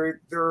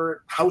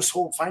their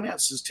household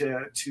finances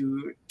to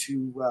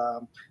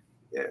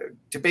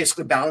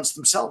basically balance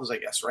themselves, I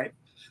guess, right?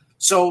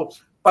 So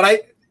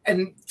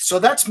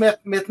that's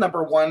myth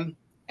number one,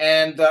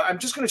 and I'm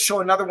just going to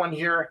show another one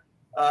here.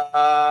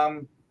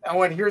 And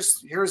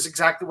here's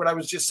exactly what I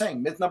was just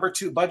saying. Myth number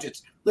two: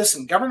 budgets.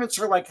 Listen, governments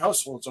are like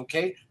households,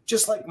 okay?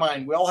 Just like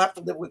mine. We all have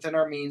to live within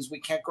our means. We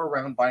can't go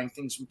around buying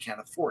things we can't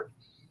afford.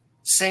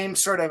 Same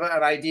sort of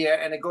an idea,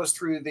 and it goes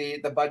through the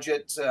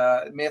budget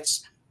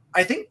myths.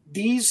 I think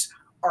these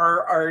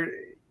are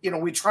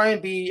we try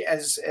and be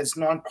as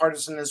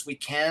nonpartisan as we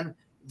can.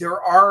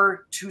 There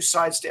are two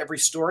sides to every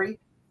story.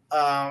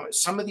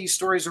 Some of these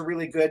stories are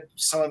really good.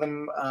 Some of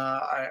them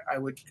I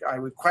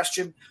would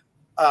question.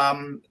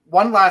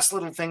 One last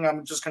little thing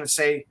I'm just going to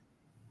say: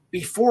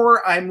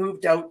 before I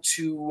moved out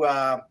to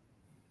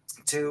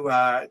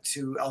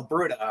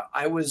Alberta,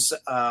 I was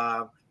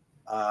a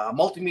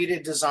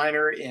multimedia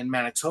designer in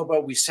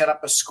Manitoba. We set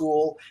up a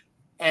school,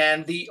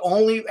 and we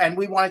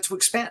wanted to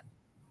expand,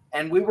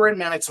 and we were in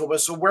Manitoba.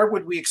 So where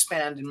would we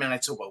expand in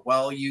Manitoba?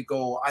 Well, you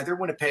go either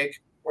Winnipeg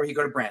or you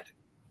go to Brandon,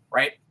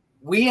 right?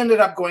 We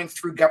ended up going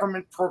through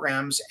government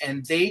programs,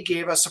 and they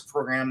gave us a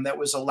program that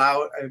was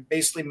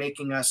basically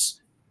making us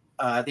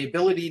the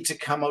ability to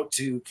come out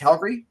to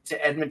Calgary,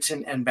 to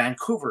Edmonton, and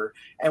Vancouver,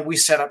 and we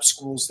set up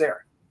schools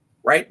there,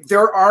 right?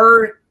 There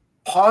are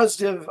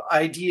positive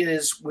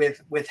ideas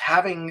with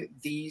having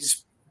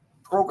these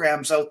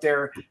programs out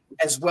there,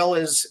 as well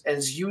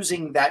as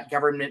using that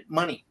government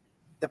money.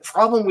 The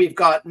problem we've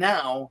got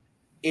now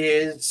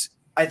is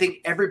I think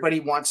everybody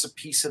wants a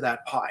piece of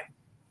that pie,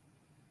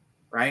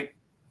 right?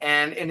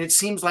 And it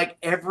seems like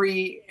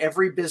every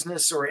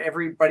business or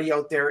everybody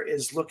out there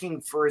is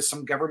looking for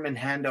some government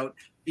handout,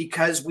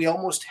 because we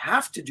almost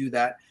have to do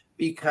that,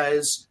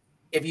 because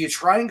if you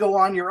try and go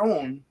on your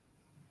own,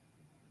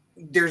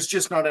 there's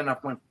just not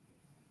enough money.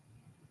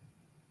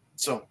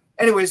 So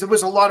anyways, there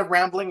was a lot of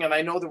rambling, and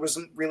I know there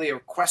wasn't really a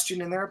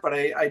question in there, but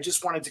I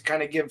just wanted to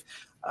kind of give,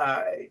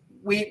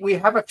 we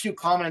have a few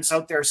comments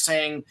out there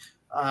saying,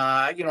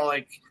 well,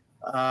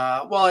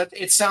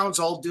 it sounds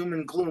all doom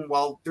and gloom.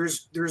 Well,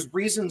 there's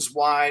reasons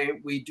why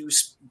we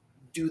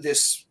do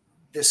this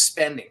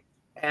spending.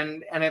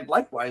 And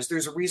likewise,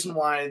 there's a reason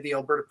why the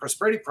Alberta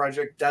Prosperity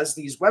Project does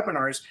these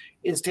webinars,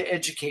 is to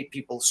educate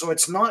people. So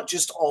it's not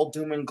just all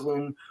doom and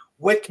gloom.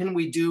 What can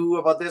we do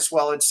about this?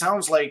 Well, it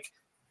sounds like,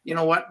 you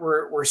know what,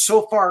 we're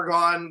so far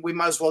gone, we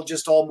might as well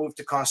just all move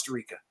to Costa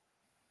Rica.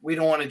 We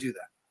don't want to do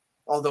that.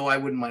 Although I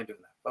wouldn't mind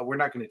doing that, but we're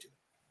not going to do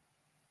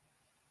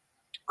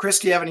that. Chris,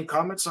 do you have any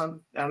comments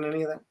on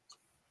any of that?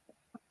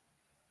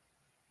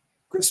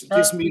 Chris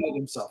just muted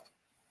himself.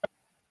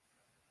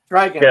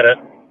 Try again. Get it.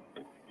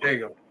 There you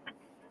go.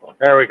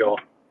 There we go.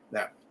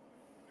 Yeah.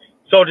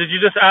 So did you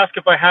just ask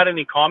if I had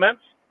any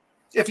comments?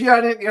 If you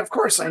had any, of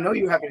course, I know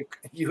you have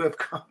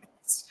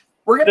comments.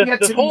 We're going to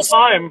get to this whole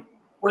time.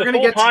 We're going to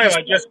get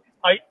to this.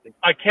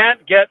 I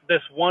can't get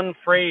this one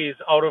phrase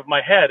out of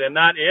my head, and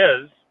that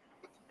is,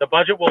 the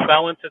budget will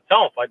balance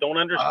itself. I don't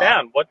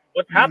understand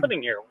what's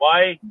happening here.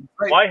 Why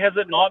has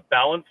it not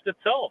balanced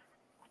itself?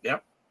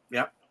 Yep.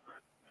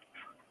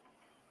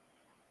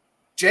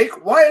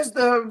 Jake, why is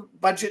the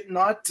budget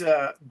not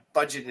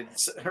budgeted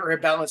or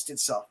balanced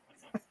itself?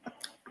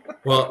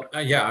 Well,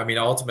 yeah, I mean,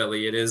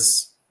 ultimately it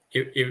is.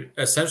 It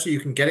essentially,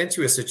 you can get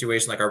into a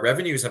situation like our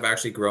revenues have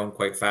actually grown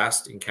quite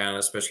fast in Canada,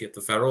 especially at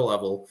the federal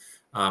level.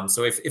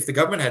 So if the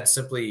government had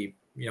simply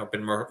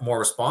been more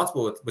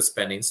responsible with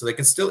spending, so they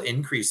can still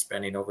increase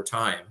spending over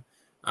time.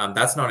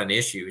 That's not an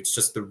issue. It's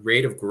just the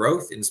rate of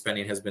growth in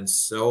spending has been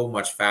so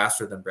much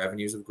faster than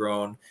revenues have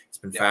grown. It's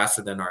been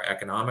faster than our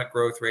economic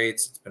growth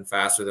rates. It's been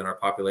faster than our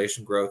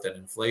population growth and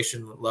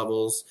inflation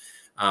levels.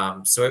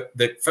 So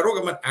the federal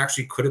government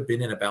actually could have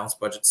been in a balanced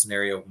budget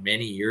scenario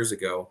many years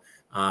ago,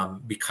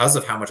 because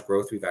of how much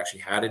growth we've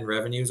actually had in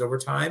revenues over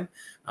time.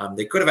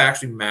 They could have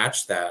actually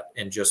matched that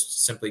and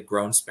just simply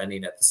grown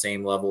spending at the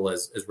same level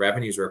as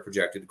revenues are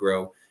projected to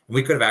grow. And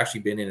we could have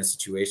actually been in a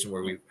situation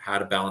where we've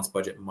had a balanced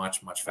budget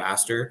much, much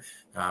faster.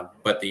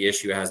 But the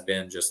issue has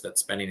been just that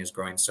spending is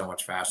growing so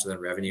much faster than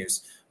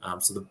revenues.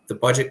 So the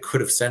budget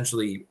could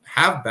essentially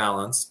have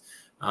balance,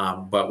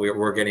 but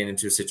we're getting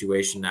into a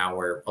situation now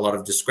where a lot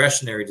of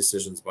discretionary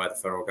decisions by the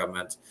federal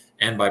government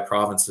and by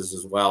provinces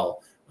as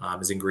well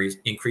is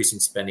increasing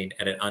spending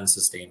at an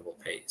unsustainable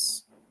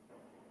pace.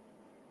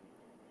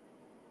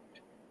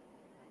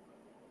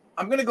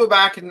 I'm going to go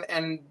back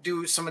and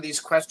do some of these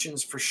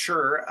questions for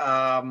sure.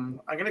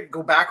 I'm going to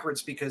go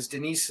backwards because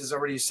Denise has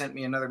already sent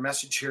me another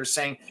message here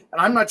saying,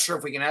 and I'm not sure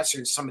if we can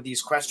answer some of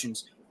these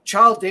questions.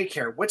 Child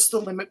daycare, what's the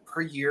limit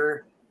per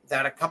year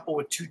that a couple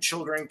with 2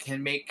 children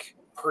can make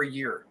per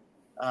year?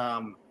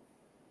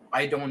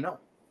 I don't know.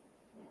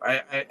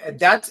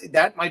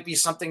 That might be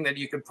something that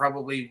you could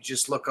probably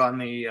just look on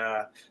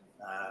the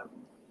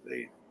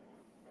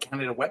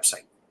Canada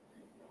website.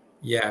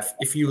 Yeah,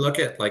 if you look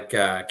at like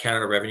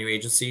Canada Revenue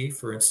Agency,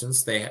 for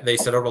instance, they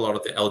set out a lot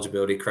of the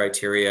eligibility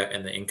criteria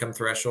and the income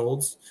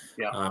thresholds,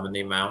 and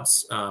the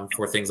amounts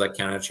for things like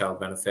Canada Child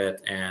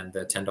Benefit and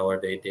the $10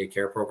 a day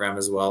daycare program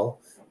as well.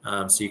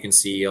 So you can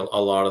see a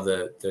lot of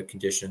the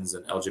conditions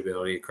and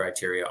eligibility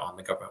criteria on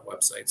the government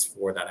websites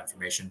for that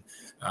information,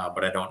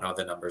 but I don't know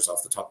the numbers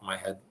off the top of my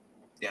head.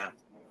 Yeah.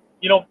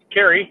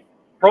 Carrie,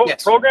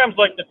 programs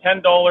like the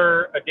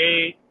 $10 a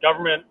day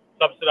government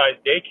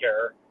subsidized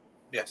daycare,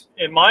 yes,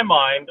 in my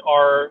mind,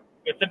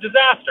 it's a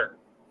disaster.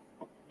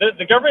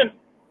 The government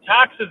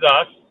taxes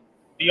us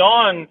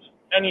beyond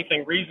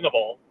anything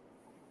reasonable,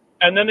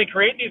 and then they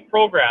create these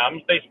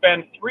programs. They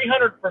spend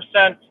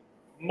 300%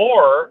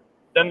 more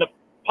than the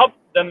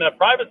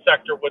private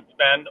sector would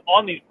spend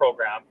on these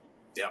programs.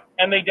 Yeah.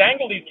 And they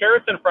dangle these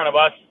carrots in front of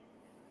us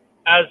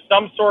as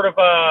some sort of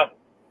a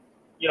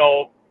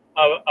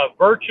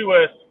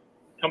virtuous,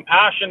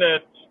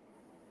 compassionate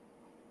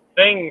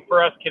thing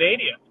for us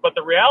Canadians. But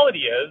the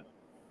reality is,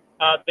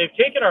 they've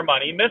taken our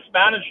money,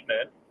 mismanaged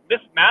it,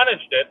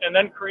 and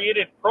then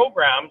created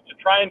programs to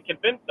try and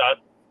convince us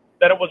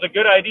that it was a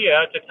good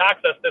idea to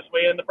tax us this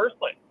way in the first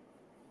place.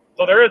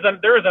 So there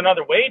is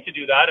another way to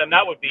do that, and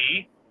that would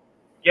be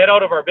get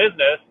out of our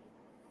business,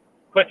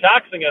 quit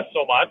taxing us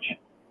so much,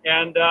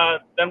 and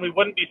then we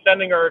wouldn't be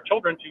sending our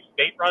children to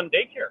state-run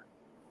daycare.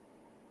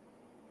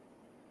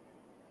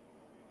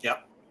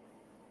 Yep.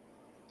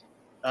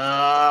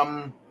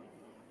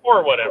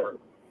 Or whatever.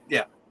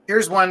 Yeah.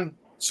 Here's one.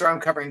 Sorry,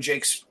 I'm covering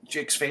Jake's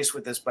face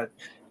with this, but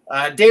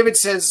David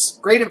says,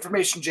 great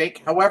information,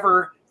 Jake.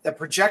 However, the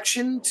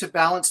projection to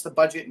balance the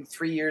budget in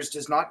 3 years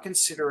does not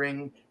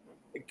consider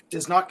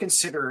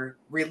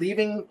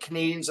relieving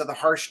Canadians of the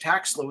harsh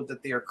tax load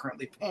that they are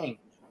currently paying.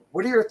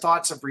 What are your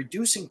thoughts of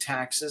reducing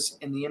taxes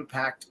and the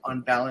impact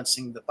on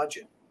balancing the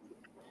budget?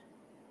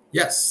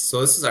 Yes, so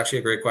this is actually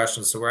a great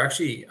question. So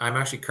I'm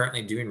actually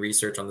currently doing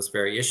research on this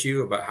very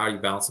issue about how you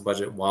balance the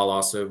budget while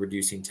also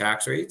reducing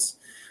tax rates.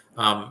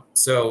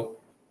 So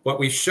what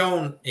we've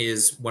shown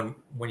is when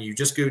you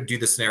just go do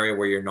the scenario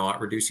where you're not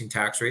reducing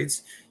tax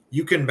rates,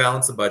 you can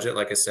balance the budget,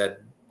 like I said,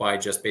 by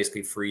just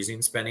basically freezing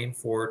spending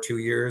for 2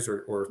 years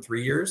or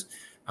 3 years.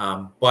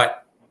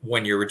 But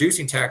when you're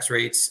reducing tax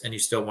rates and you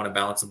still want to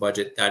balance the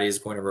budget, that is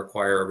going to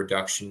require a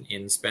reduction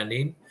in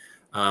spending.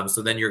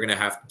 So then you're going to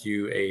have to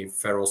do a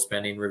federal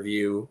spending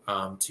review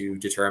to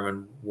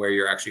determine where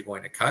you're actually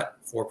going to cut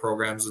for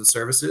programs and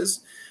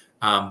services.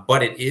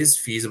 But it is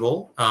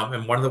feasible.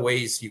 And one of the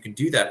ways you can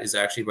do that is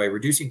actually by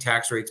reducing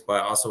tax rates, by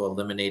also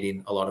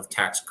eliminating a lot of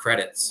tax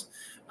credits.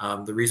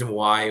 The reason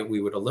why we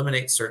would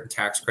eliminate certain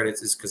tax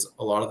credits is because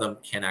a lot of them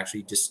can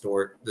actually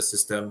distort the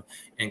system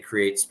and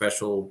create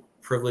special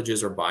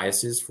privileges or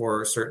biases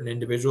for certain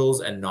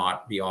individuals and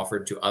not be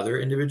offered to other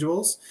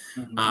individuals.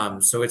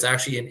 Mm-hmm. So it's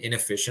actually an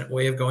inefficient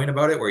way of going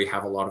about it, where you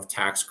have a lot of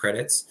tax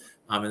credits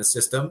in the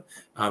system.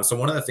 So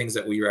one of the things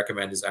that we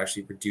recommend is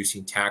actually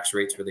reducing tax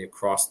rates really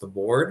across the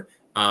board,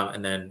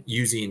 and then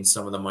using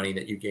some of the money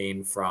that you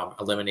gain from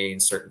eliminating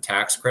certain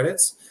tax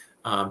credits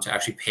to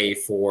actually pay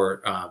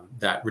for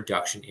that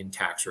reduction in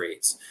tax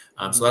rates.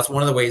 So that's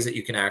one of the ways that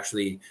you can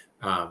actually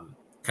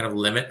kind of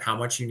limit how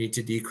much you need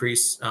to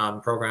decrease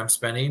program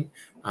spending,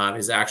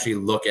 is actually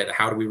look at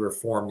how do we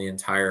reform the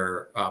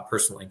entire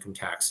personal income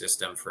tax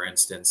system, for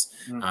instance,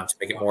 to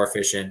make it more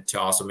efficient, to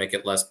also make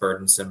it less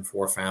burdensome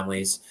for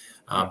families.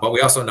 But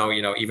we also know,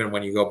 even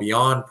when you go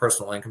beyond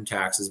personal income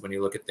taxes, when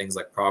you look at things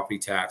like property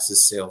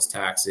taxes, sales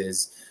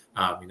taxes,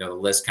 the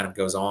list kind of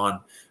goes on.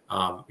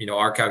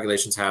 Our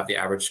calculations have the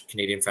average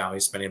Canadian family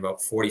spending about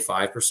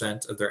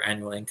 45% of their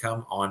annual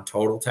income on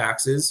total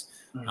taxes.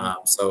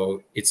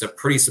 So it's a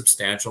pretty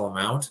substantial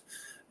amount.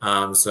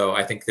 So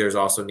I think there's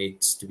also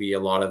needs to be a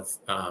lot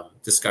of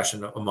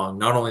discussion among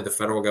not only the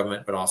federal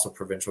government, but also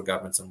provincial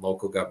governments and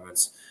local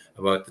governments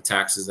about the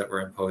taxes that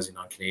we're imposing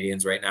on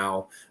Canadians right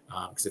now.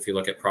 Because if you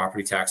look at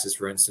property taxes,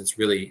 for instance,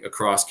 really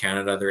across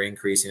Canada, they're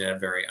increasing at a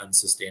very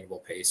unsustainable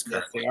pace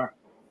currently. Yes, they are.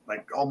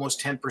 Like almost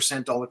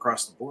 10% all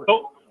across the board.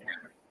 So,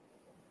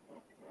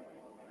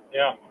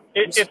 yeah.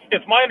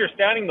 It's my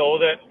understanding, though,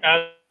 that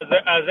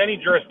as any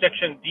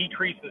jurisdiction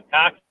decreases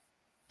taxes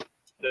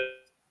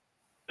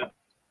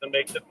and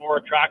makes it more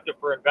attractive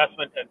for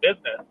investment and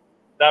business,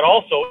 that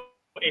also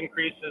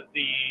increases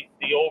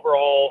the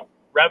overall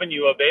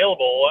revenue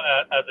available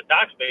as a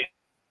tax base.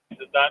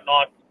 Is that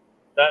not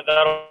that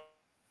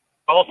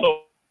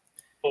also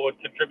would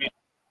contribute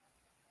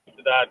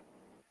to that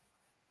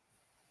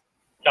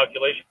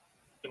calculation,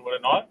 would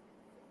it not?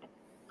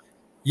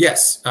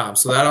 Yes.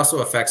 So that also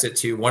affects it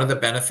too. One of the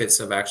benefits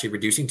of actually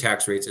reducing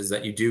tax rates is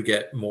that you do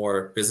get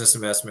more business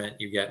investment,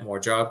 you get more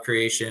job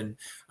creation.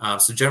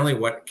 So generally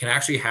what can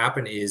actually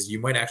happen is you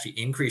might actually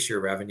increase your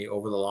revenue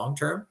over the long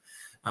term.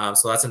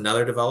 So that's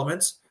another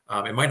development.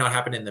 It might not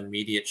happen in the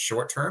immediate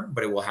short term,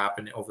 but it will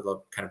happen over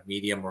the kind of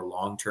medium or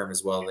long term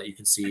as well, that you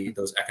can see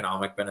those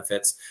economic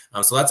benefits.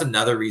 So that's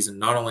another reason,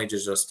 not only to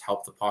just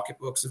help the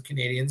pocketbooks of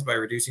Canadians by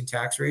reducing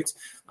tax rates,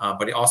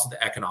 but also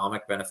the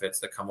economic benefits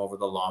that come over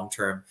the long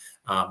term,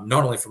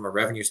 not only from a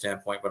revenue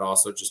standpoint, but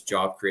also just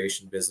job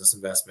creation, business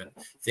investment,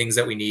 things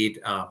that we need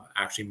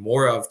actually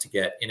more of to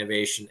get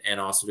innovation and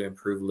also to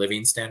improve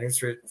living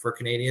standards for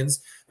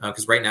Canadians.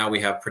 Because right now we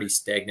have pretty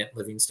stagnant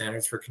living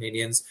standards for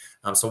Canadians.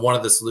 So one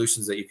of the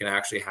solutions that you can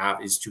actually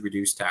have is to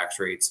reduce tax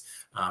rates,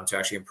 to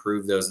actually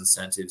improve those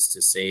incentives to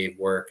save,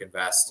 work,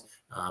 invest,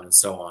 and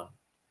so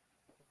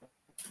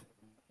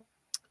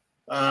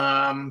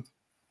on.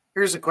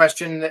 Here's a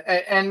question,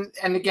 and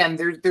again,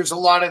 there's a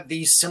lot of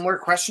these similar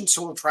questions,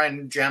 so we'll try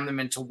and jam them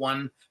into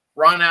one.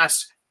 Ron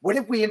asks, what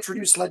if we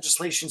introduce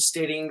legislation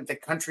stating the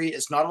country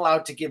is not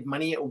allowed to give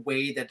money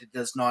away that it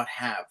does not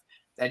have,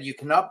 that you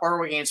cannot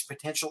borrow against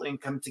potential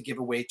income to give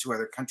away to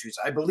other countries?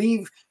 I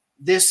believe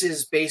this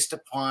is based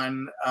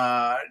upon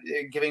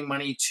giving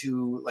money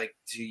to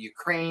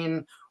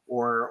Ukraine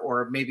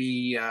or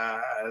maybe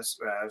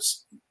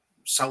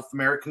South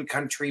American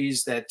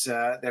countries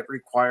that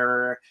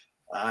require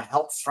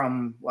help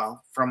from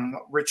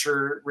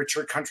richer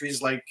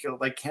countries like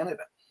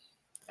Canada.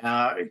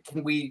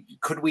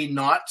 Could we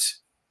not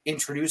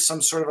introduce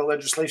some sort of a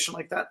legislation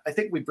like that? I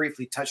think we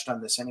briefly touched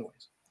on this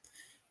anyways.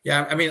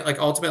 Yeah, I mean,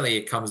 ultimately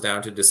it comes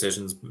down to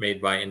decisions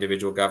made by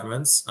individual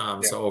governments.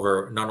 So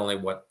over not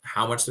only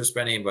how much they're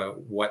spending,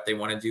 but what they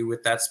want to do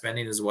with that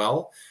spending as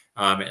well.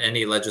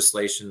 Any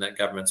legislation that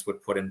governments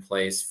would put in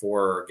place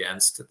for or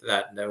against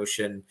that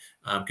notion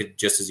could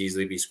just as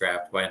easily be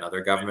scrapped by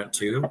another government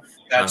too.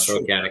 So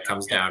again, it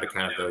comes down to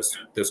kind of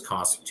those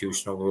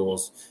constitutional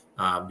rules,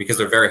 because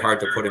they're very hard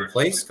to put in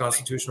place.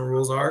 Constitutional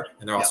rules are,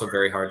 and they're also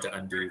very hard to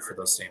undo for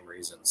those same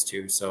reasons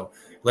too. So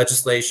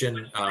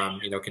legislation,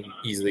 can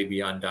easily be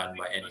undone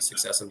by any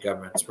successive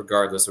governments,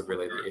 regardless of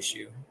really the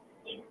issue.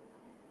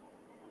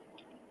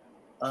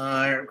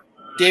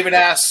 David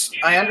asks,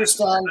 I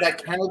understand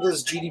that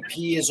Canada's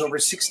GDP is over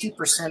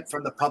 60%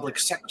 from the public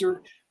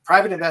sector.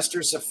 Private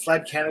investors have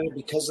fled Canada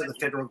because of the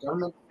federal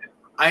government.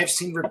 I have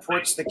seen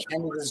reports that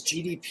Canada's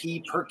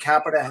GDP per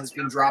capita has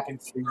been dropping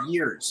for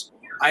years.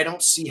 I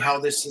don't see how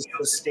this is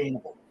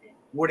sustainable.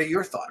 What are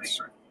your thoughts?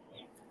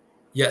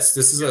 Yes,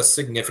 this is a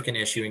significant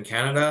issue in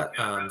Canada.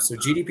 So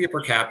GDP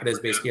per capita is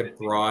basically a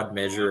broad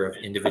measure of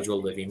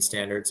individual living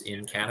standards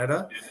in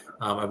Canada.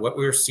 And what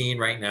we're seeing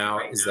right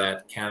now is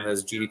that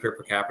Canada's GDP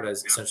per capita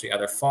is essentially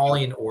either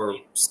falling or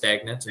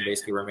stagnant and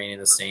basically remaining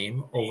the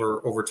same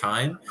over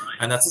time.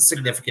 And that's a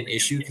significant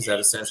issue because that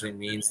essentially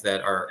means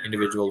that our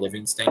individual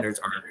living standards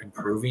aren't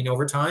improving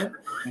over time.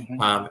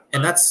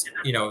 And that's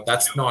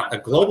not a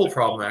global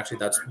problem, actually.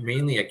 That's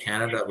mainly a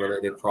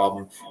Canada-related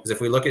problem. Because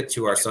if we look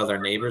to our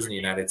southern neighbors in the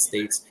United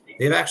States,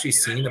 they've actually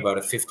seen about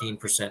a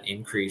 15%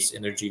 increase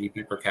in their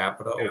GDP per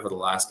capita over the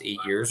last 8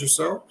 years or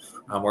so,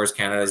 whereas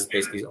Canada has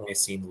basically only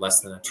seen less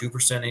than a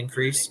 2%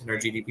 increase in their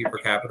GDP per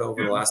capita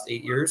over the last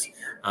 8 years.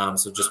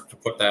 So just to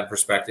put that in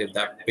perspective,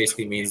 that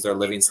basically means their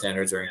living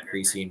standards are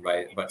increasing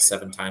by about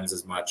 7 times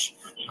as much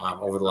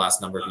over the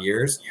last number of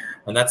years.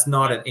 And that's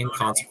not an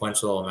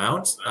inconsequential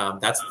amount.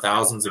 That's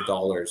thousands of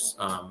dollars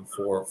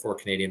for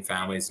Canadian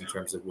families in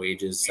terms of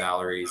wages,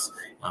 salaries,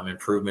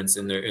 improvements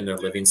in their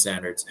living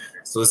standards.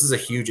 So this is a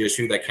huge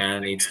issue that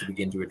Canada needs to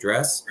begin to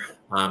address.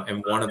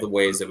 And one of the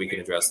ways that we can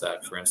address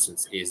that, for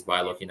instance, is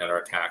by looking at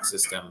our tax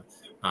system,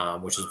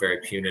 which is very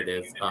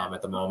punitive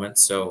at the moment.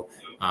 So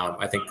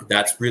I think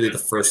that's really the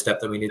first step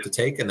that we need to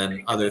take. And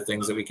then other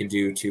things that we can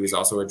do too is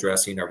also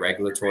addressing a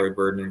regulatory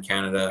burden in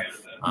Canada,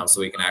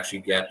 so we can actually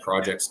get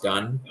projects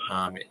done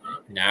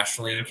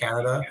nationally in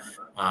Canada.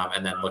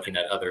 And then looking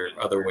at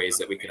other ways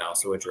that we can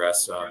also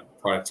address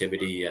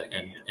productivity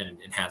and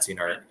enhancing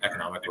our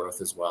economic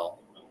growth as well.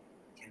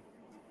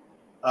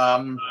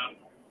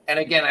 And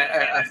again,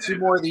 a few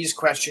more of these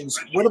questions.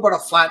 What about a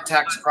flat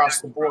tax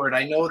across the board?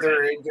 I know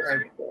there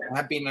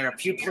have been a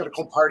few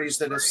political parties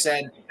that have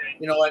said,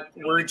 you know what,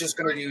 we're just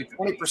going to do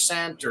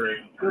 20% or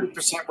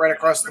 30% right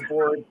across the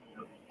board,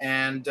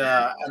 and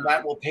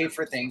that will pay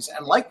for things.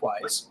 And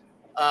likewise,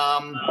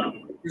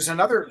 there's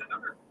another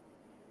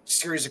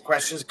series of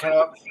questions kind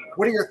of,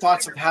 what are your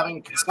thoughts of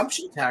having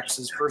consumption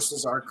taxes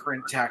versus our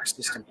current tax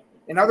system?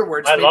 In other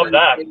words, I love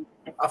that.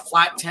 A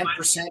flat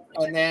 10%,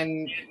 and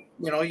then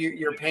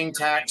you're paying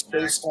tax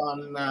based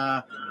on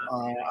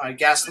a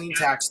gasoline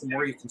tax. The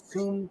more you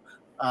consume,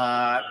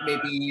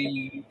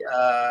 maybe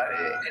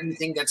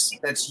anything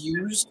that's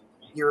used,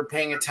 you're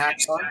paying a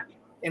tax on.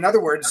 In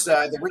other words,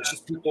 the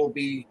richest people will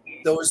be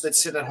those that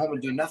sit at home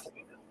and do nothing.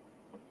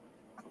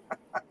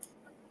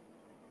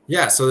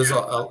 Yeah, so there's a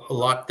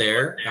lot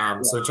there.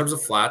 So in terms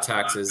of flat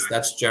taxes,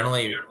 that's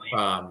generally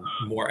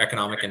more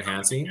economic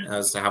enhancing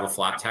as to have a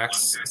flat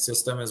tax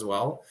system as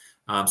well.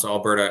 So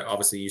Alberta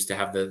obviously used to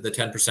have the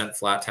 10%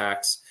 flat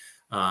tax.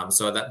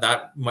 So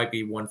that might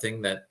be one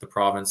thing that the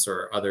province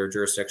or other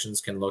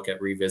jurisdictions can look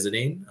at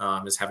revisiting,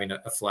 is having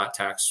a flat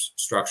tax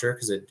structure,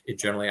 because it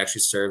generally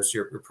actually serves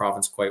your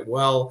province quite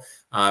well.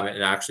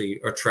 It actually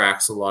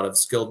attracts a lot of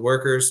skilled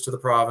workers to the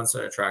province.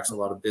 It attracts a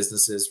lot of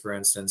businesses, for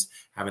instance,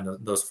 having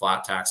those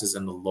flat taxes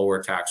and the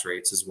lower tax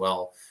rates as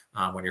well,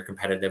 when you're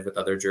competitive with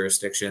other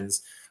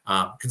jurisdictions.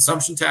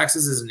 Consumption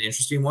taxes is an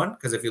interesting one,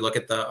 because if you look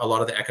at a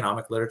lot of the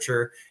economic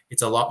literature,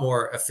 it's a lot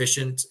more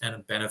efficient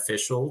and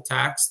beneficial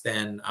tax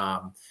than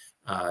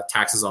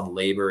taxes on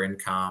labor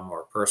income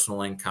or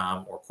personal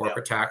income or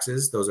corporate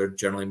taxes. Those are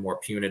generally more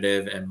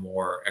punitive and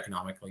more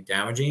economically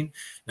damaging.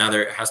 Now,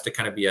 there has to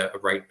kind of be a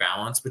right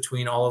balance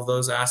between all of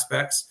those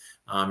aspects,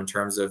 in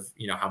terms of,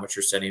 how much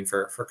you're setting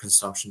for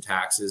consumption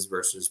taxes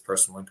versus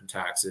personal income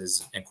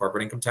taxes and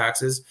corporate income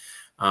taxes.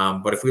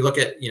 But if we look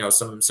at,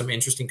 some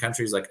interesting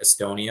countries like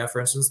Estonia, for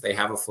instance, they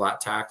have a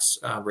flat tax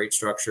rate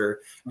structure,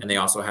 and they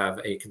also have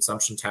a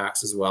consumption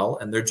tax as well.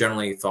 And they're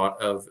generally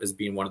thought of as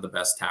being one of the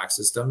best tax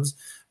systems.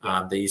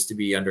 They used to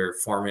be under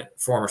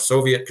former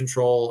Soviet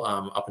control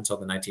up until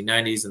the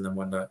 1990s. And then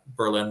when the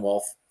Berlin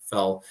Wall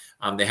fell,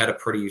 they had a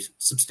pretty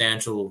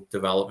substantial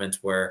development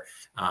where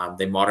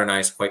they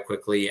modernized quite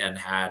quickly and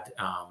had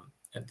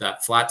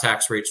that flat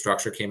tax rate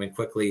structure came in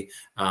quickly,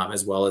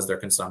 as well as their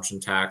consumption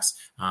tax.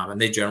 And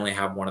they generally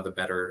have one of the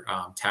better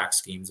tax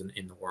schemes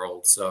in the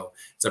world. So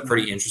it's a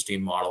pretty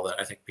interesting model that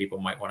I think people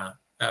might want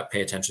to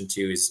pay attention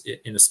to, is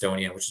in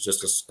Estonia, which is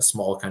just a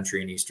small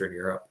country in Eastern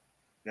Europe.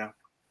 Yeah.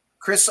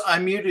 Chris, I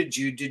muted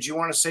you. Did you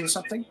want to say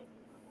something?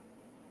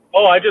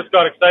 Oh, I just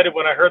got excited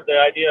when I heard the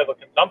idea of a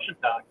consumption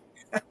tax.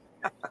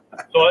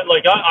 So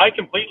I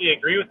completely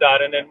agree with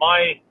that. And in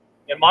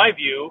my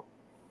view,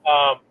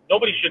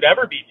 nobody should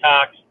ever be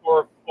taxed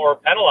or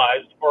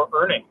penalized for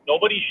earning.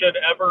 Nobody should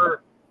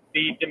ever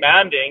be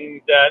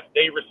demanding that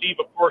they receive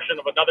a portion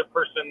of another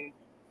person's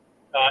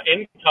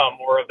income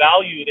or a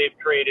value they've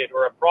created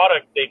or a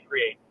product they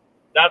create.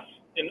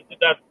 It's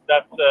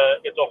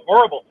a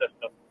horrible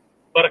system.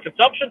 But a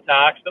consumption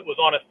tax that was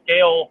on a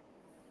scale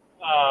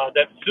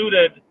that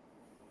suited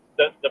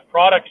the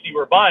products you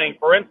were buying.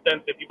 For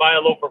instance, if you buy a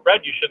loaf of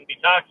bread, you shouldn't be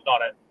taxed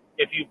on it.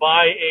 If you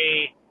buy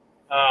a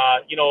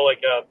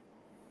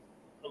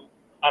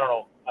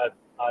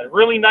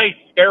really nice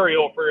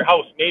stereo for your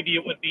house, maybe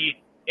it would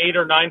be 8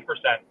 or 9%.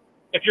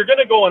 If you're going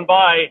to go and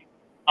buy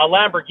a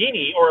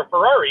Lamborghini or a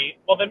Ferrari,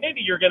 well, then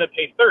maybe you're going to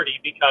pay 30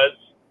 because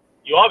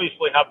you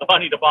obviously have the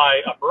money to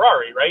buy a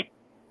Ferrari, right?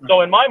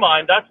 So in my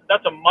mind,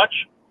 that's a much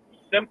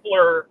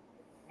simpler,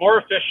 more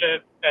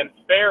efficient, and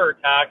fair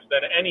tax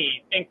than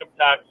any income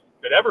tax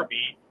could ever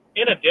be.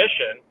 In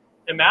addition,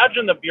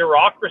 imagine the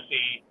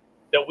bureaucracy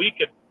that we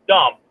could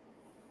dump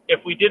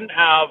if we didn't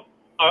have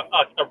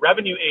a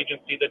revenue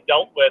agency that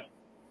dealt with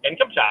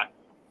income tax.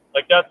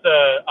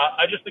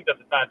 I just think that's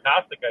a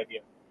fantastic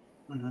idea.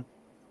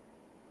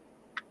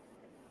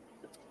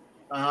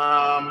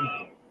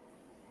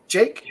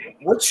 Jake,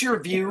 what's your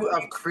view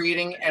of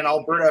creating an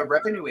Alberta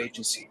revenue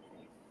agency?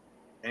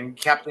 And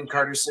Captain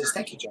Carter says,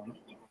 "Thank you, John."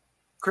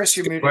 Chris,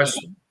 you're muted.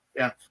 Question.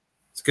 Yeah.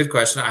 It's a good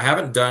question. I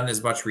haven't done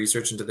as much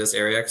research into this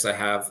area because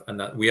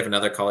we have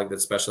another colleague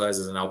that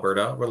specializes in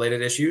Alberta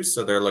related issues.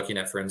 So they're looking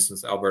at, for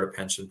instance, the Alberta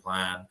pension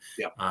plan,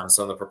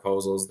 some of the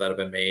proposals that have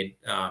been made,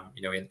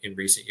 in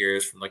recent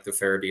years from like the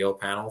Fair Deal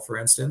panel, for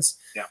instance.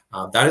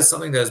 That is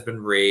something that has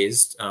been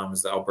raised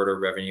as the Alberta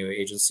Revenue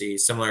Agency,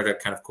 similar to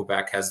kind of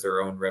Quebec has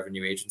their own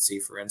revenue agency,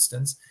 for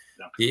instance.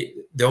 The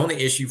only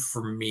issue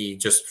for me,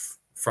 just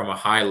from a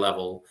high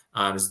level,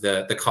 is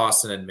the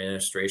costs and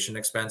administration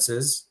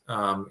expenses.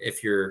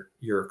 If you're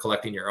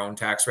collecting your own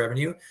tax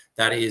revenue,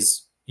 that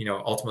is,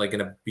 ultimately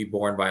going to be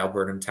borne by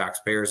Albertan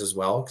taxpayers as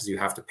well, because you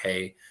have to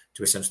pay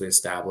to essentially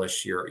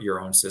establish your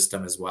own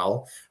system as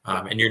well.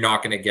 And you're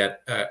not going to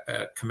get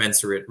a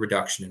commensurate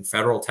reduction in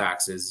federal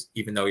taxes,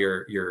 even though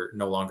you're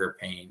no longer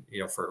paying,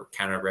 for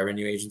Canada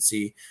Revenue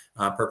Agency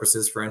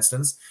purposes, for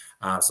instance.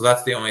 So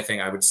that's the only thing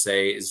I would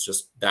say is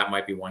just that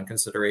might be one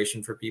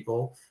consideration for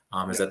people,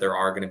 is that there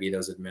are going to be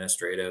those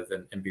administrative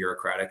and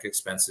bureaucratic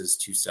expenses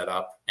to set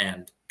up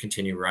and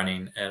continue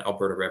running an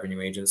Alberta Revenue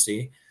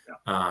Agency.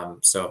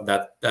 So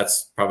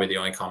that's probably the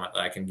only comment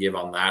that I can give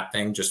on that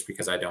thing, just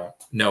because I don't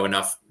know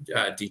enough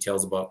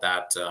details about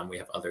that. We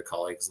have other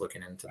colleagues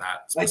looking into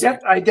that.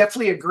 I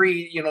definitely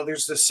agree.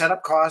 There's the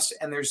setup cost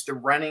and there's the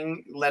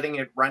letting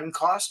it run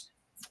cost.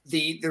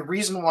 The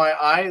reason why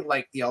I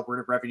like the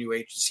Alberta Revenue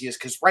Agency is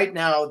because right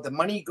now the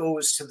money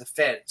goes to the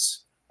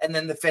feds and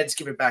then the feds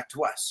give it back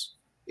to us.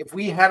 If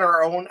we had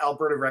our own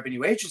Alberta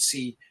Revenue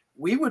Agency,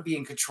 we would be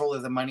in control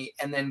of the money,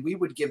 and then we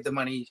would give the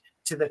money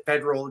to the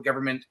federal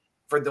government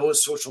for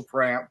those social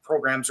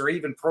programs, or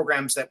even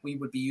programs that we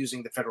would be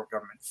using the federal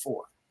government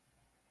for,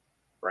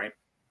 right?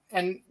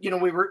 And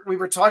we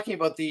were talking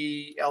about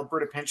the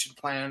Alberta pension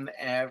plan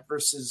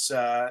versus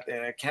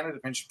the Canada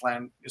pension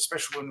plan,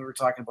 especially when we were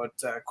talking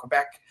about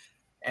Quebec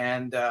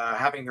and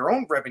having their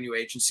own revenue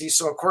agency.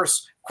 So of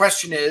course,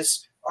 question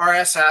is,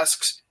 RS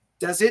asks,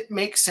 does it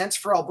make sense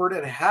for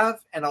Alberta to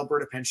have an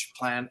Alberta pension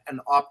plan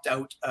and opt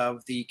out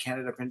of the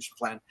Canada pension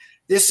plan?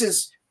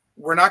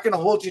 We're not going to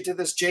hold you to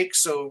this, Jake,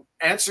 so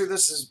answer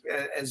this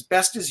as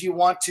best as you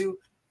want to,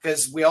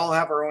 because we all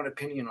have our own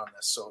opinion on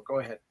this. So go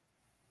ahead.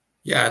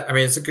 Yeah, I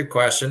mean, it's a good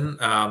question.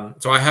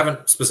 So I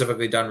haven't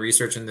specifically done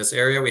research in this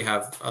area. We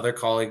have other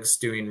colleagues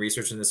doing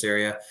research in this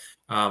area.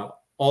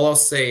 All I'll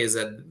say is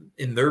that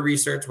in their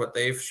research, what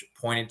they've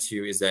pointed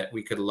to is that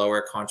we could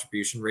lower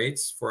contribution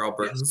rates for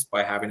Albertans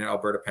by having an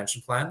Alberta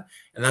pension plan.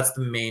 And that's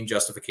the main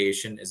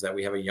justification, is that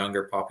we have a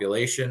younger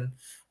population,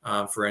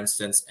 for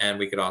instance, and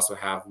we could also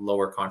have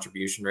lower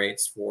contribution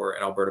rates for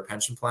an Alberta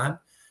pension plan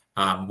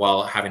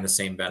while having the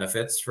same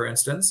benefits, for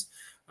instance.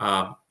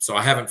 So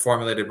I haven't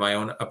formulated my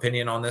own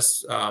opinion on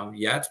this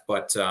yet,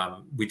 but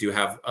we do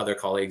have other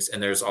colleagues,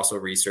 and there's also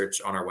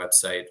research on our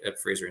website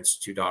at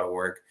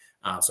fraserinstitute.org.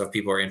 So if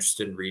people are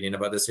interested in reading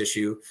about this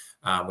issue,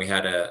 we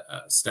had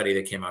a study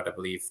that came out, I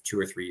believe, 2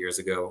 or 3 years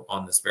ago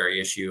on this very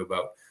issue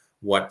about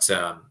what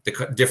the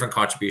different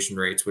contribution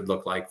rates would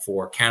look like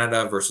for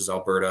Canada versus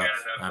Alberta,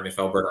 if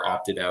Alberta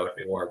opted out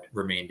or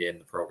remained in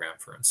the program,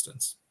 for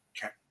instance.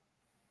 Okay,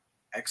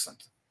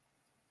 excellent.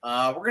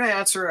 We're going to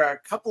answer a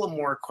couple of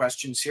more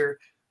questions here.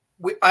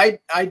 I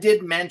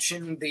did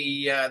mention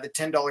the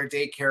 $10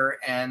 daycare,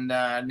 and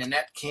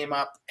Nanette came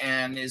up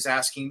and is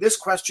asking this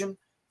question.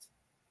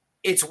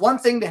 It's one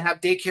thing to have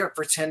daycare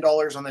for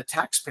 $10 on the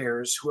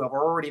taxpayers who have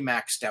already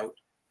maxed out,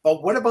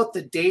 but what about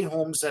the day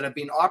homes that have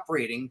been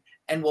operating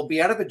and will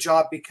be out of a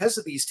job because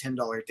of these $10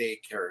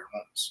 daycare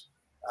homes?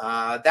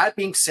 That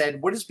being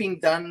said, what is being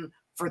done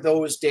for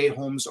those day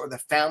homes or the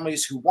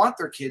families who want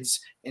their kids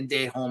in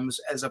day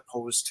homes as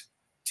opposed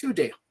to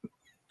day homes?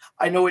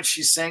 I know what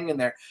she's saying in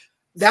there.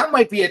 That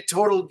might be a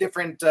total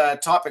different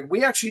topic.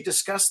 We actually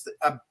discussed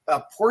a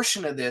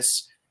portion of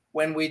this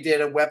when we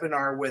did a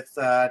webinar with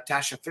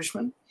Tasha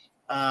Fishman.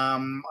 I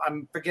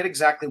forget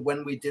exactly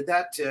when we did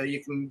that.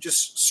 You can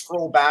just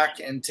scroll back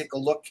and take a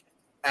look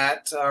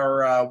at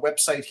our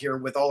website here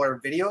with all our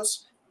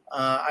videos.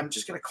 I'm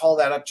just going to call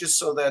that up just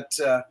so that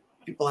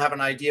people have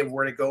an idea of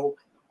where to go.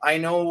 I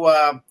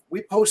know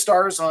we post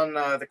ours on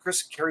the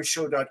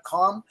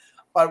chrisandcarryshow.com,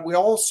 but we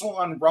also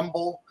on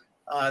Rumble.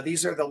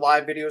 These are the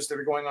live videos that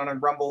are going on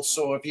Rumble.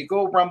 So if you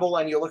go Rumble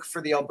and you look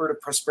for the Alberta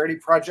Prosperity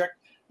Project,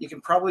 you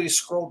can probably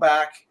scroll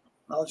back.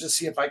 I'll just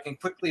see if I can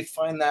quickly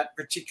find that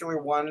particular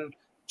one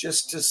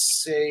just to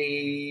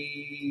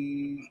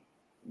say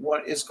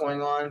what is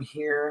going on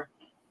here.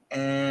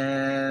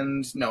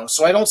 And no,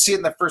 so I don't see it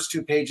in the first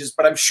 2 pages,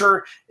 but I'm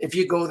sure if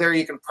you go there,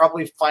 you can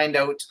probably find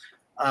out.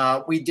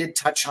 We did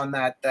touch on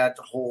that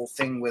whole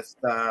thing with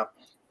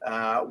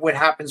what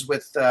happens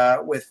with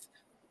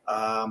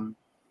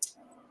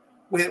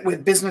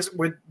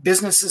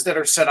businesses that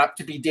are set up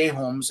to be day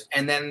homes,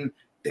 and then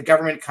the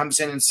government comes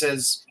in and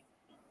says,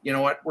 you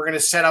know what, we're going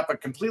to set up a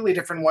completely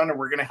different one, or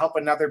we're going to help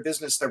another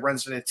business that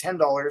runs it at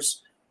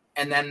 $10.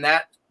 And then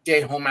that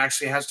day home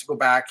actually has to go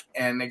back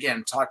and,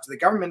 again, talk to the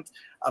government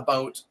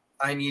about,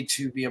 I need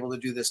to be able to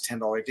do this $10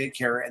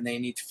 daycare, and they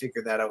need to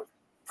figure that out.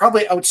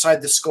 Probably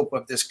outside the scope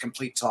of this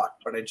complete talk,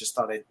 but I just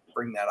thought I'd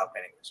bring that up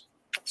anyways.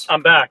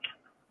 I'm back.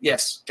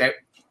 Yes. Okay.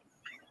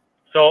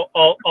 So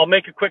I'll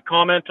make a quick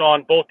comment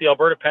on both the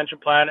Alberta Pension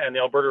Plan and the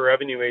Alberta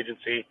Revenue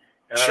Agency,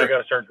 and then I got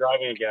to start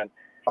driving again.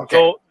 Okay.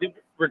 So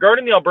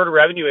regarding the Alberta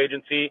Revenue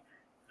Agency,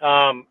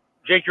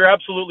 Jake, you're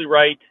absolutely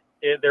right.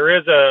 There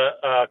is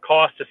a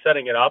cost to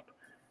setting it up,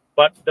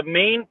 but the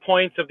main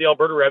points of the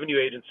Alberta Revenue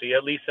Agency,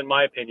 at least in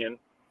my opinion,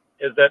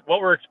 is that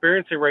what we're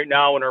experiencing right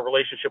now in our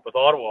relationship with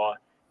Ottawa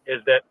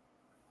is that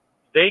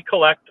they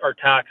collect our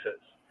taxes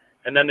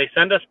and then they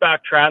send us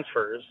back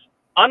transfers,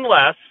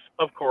 unless,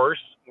 of course,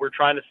 we're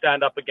trying to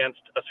stand up against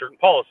a certain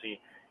policy.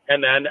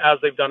 And then, as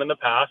they've done in the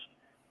past,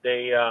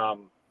 they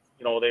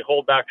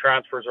hold back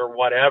transfers or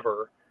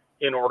whatever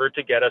in order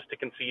to get us to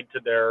concede to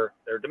their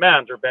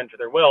demands or bend to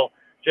their will.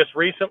 Just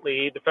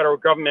recently, the federal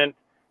government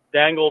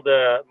dangled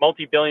a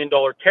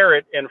multi-billion-dollar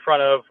carrot in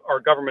front of our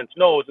government's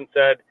nose and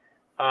said,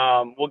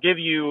 we'll give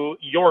you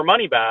your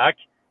money back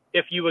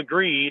if you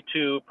agree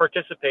to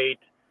participate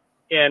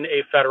in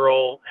a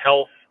federal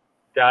health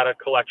data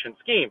collection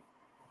scheme,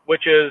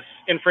 which is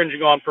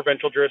infringing on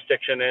provincial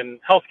jurisdiction in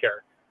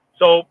healthcare.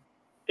 So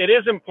it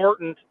is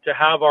important to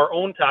have our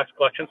own tax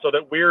collection so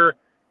that we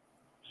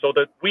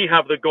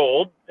have the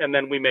gold and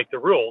then we make the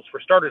rules for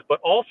starters. But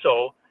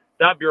also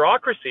that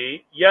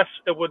bureaucracy, yes,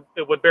 it would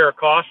bear a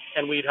cost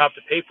and we'd have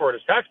to pay for it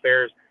as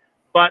taxpayers,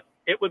 but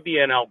it would be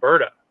in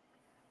Alberta.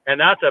 And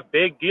that's a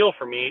big deal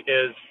for me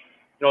is,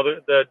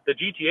 the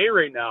GTA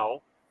right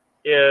now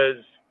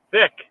is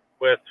thick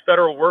with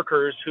federal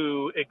workers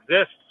who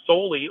exist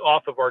solely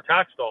off of our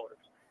tax dollars.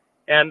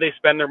 And they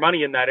spend their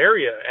money in that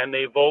area and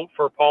they vote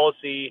for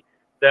policy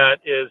that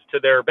is to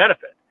their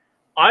benefit.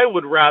 I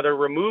would rather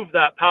remove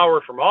that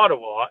power from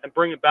Ottawa and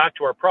bring it back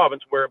to our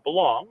province where it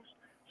belongs.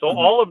 So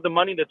all of the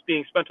money that's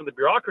being spent on the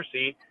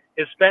bureaucracy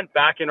is spent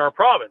back in our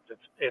province.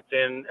 It's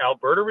in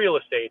Alberta real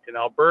estate, in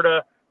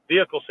Alberta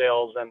vehicle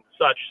sales and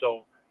such.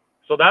 So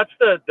that's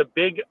the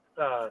big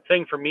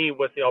thing for me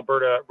with the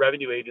Alberta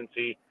Revenue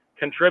Agency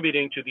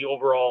contributing to the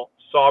overall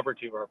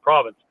sovereignty of our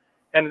province.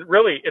 And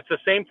really, it's the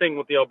same thing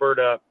with the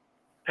Alberta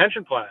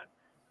pension plan.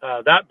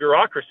 That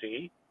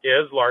bureaucracy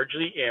is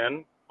largely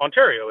in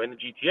Ontario, in the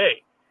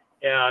GTA.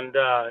 And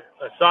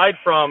aside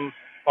from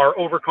our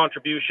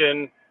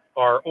over-contribution,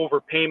 our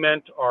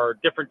overpayment, our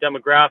different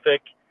demographic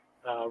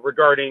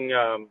regarding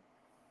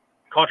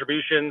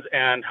contributions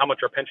and how much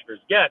our pensioners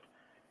get,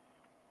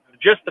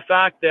 just the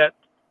fact that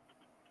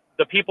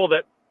the people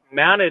that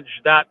manage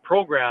that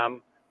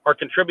program are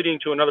contributing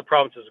to another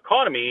province's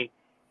economy,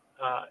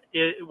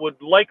 it would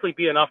likely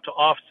be enough to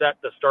offset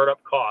the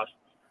startup costs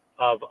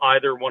of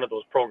either one of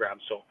those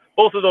programs. So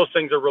both of those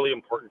things are really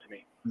important to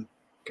me.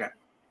 Okay.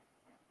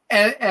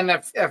 And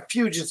a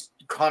few just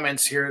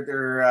comments here.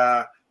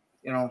 They're,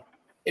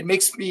 it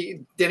makes me,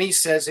 Denny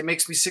says, it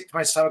makes me sick to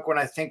my stomach when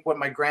I think what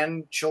my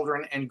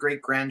grandchildren and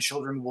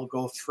great-grandchildren will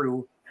go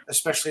through,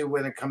 especially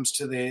when it comes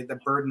to the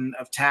burden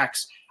of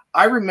tax.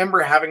 I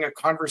remember having a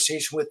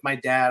conversation with my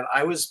dad.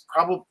 I was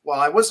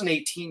I wasn't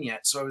 18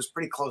 yet, so I was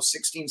pretty close,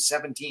 16,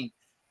 17.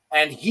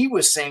 And he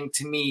was saying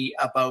to me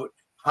about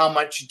how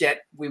much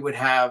debt we would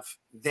have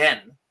then,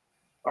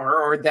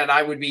 or that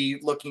I would be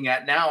looking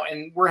at now.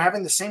 And we're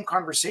having the same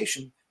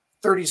conversation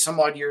 30 some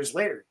odd years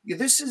later.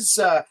 This is,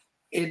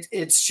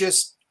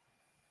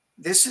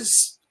 this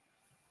is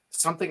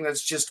something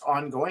that's just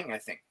ongoing, I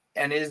think.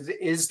 And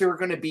is there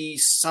going to be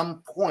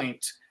some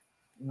point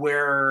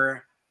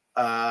where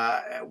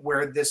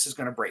this is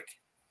going to break?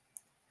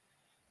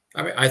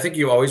 I mean, I think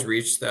you always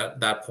reach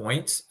that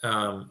point.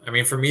 I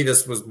mean, for me,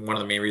 this was one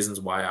of the main reasons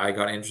why I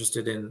got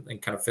interested in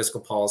kind of fiscal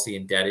policy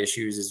and debt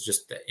issues, is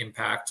just the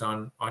impact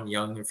on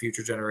young and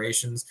future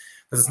generations.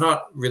 Because it's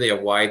not really a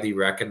widely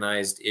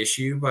recognized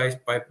issue by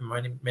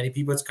many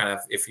people. It's kind of,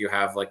 if you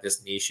have like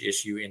this niche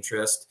issue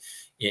interest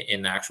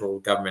in actual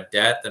government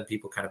debt, then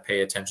people kind of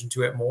pay attention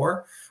to it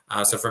more.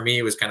 So for me,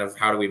 it was kind of,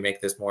 how do we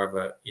make this more of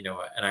a,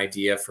 an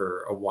idea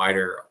for a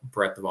wider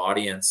breadth of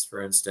audience,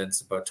 for instance,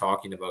 about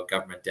talking about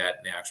government debt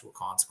and the actual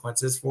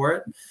consequences for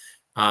it.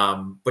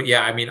 But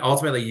yeah, I mean,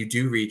 ultimately you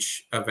do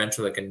reach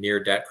eventually like a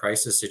near debt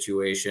crisis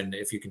situation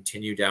if you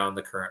continue down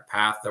the current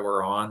path that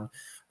we're on.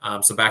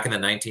 So back in the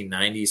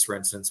 1990s, for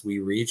instance, we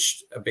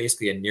reached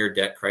basically a near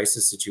debt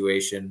crisis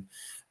situation.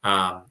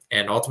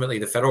 And ultimately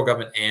the federal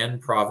government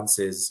and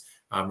provinces,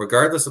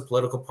 regardless of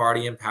political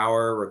party in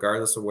power,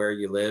 regardless of where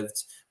you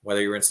lived, whether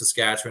you're in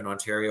Saskatchewan,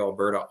 Ontario,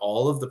 Alberta,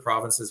 all of the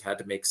provinces had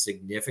to make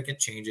significant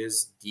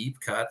changes, deep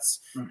cuts,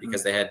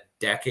 because they had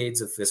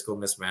decades of fiscal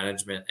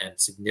mismanagement and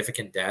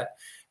significant debt.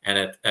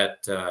 And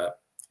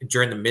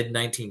during the mid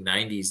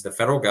 1990s, the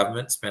federal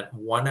government spent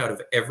 $1 out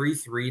of every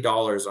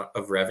 $3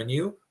 of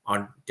revenue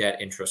on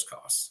debt interest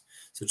costs.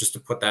 So just to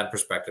put that in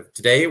perspective,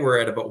 today we're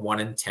at about $1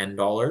 in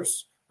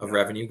 $10 of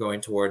revenue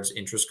going towards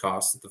interest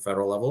costs at the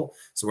federal level.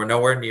 So we're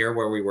nowhere near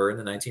where we were in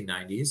the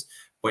 1990s,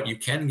 but you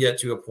can get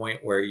to a point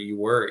where you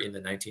were in the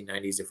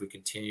 1990s if we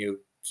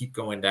keep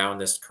going down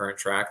this current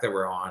track that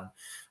we're on.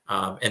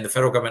 And the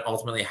federal government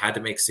ultimately had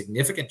to make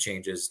significant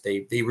changes.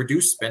 They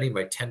reduced spending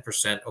by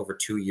 10% over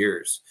 2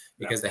 years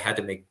because they had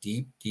to make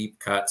deep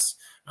cuts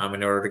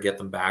in order to get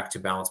them back to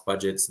balanced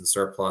budgets and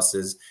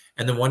surpluses.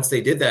 And then once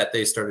they did that,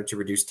 they started to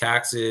reduce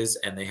taxes,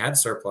 and they had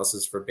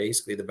surpluses for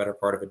basically the better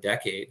part of a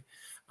decade.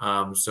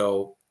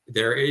 So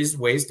there is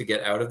ways to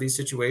get out of these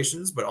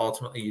situations, but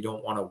ultimately you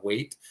don't want to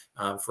wait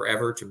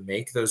forever to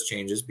make those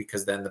changes,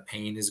 because then the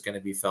pain is going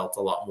to be felt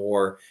a lot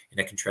more in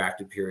a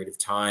contracted period of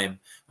time.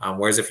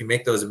 Whereas if you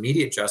make those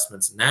immediate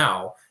adjustments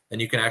now, then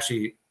you can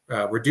actually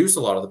reduce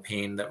a lot of the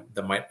pain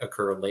that might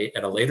occur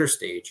at a later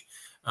stage.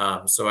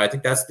 So I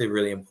think that's the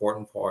really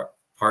important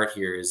part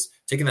here, is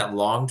taking that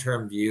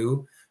long-term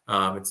view.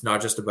 It's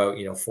not just about,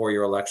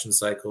 4-year election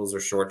cycles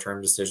or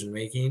short-term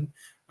decision-making.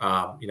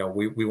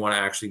 We want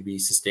to actually be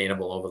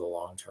sustainable over the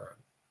long term.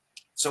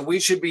 So we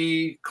should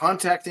be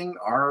contacting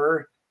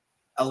our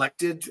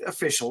elected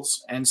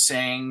officials and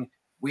saying,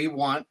 we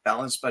want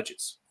balanced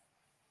budgets.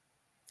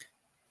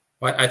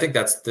 Well, I think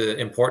that's the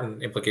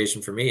important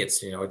implication for me.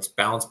 It's, it's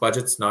balanced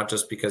budgets, not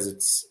just because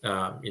it's,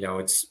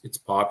 it's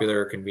popular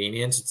or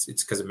convenient.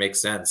 It's because it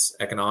makes sense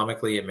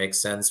economically. It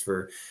makes sense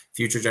for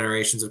future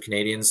generations of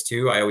Canadians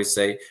too. I always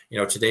say,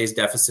 today's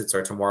deficits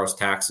are tomorrow's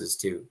taxes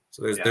too.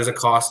 So there's a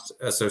cost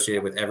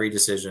associated with every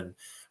decision.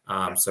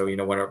 So,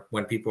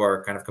 when people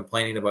are kind of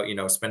complaining about,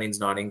 spending's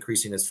not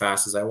increasing as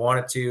fast as I want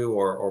it to,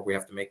 or we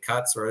have to make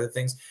cuts or other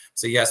things.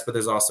 So yes, but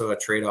there's also a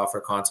trade-off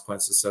or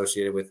consequence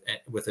associated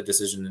with a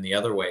decision in the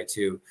other way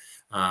too.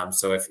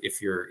 So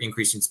if you're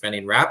increasing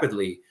spending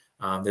rapidly,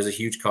 there's a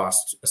huge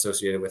cost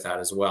associated with that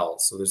as well.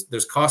 So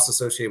there's costs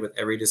associated with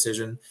every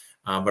decision.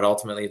 But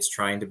ultimately, it's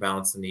trying to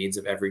balance the needs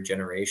of every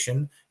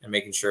generation and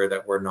making sure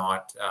that we're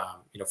not,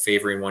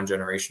 favoring one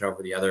generation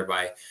over the other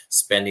by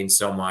spending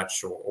so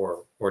much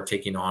or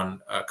taking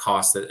on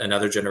costs that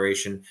another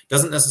generation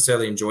doesn't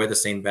necessarily enjoy the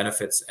same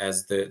benefits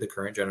as the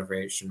current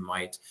generation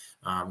might.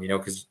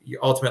 Because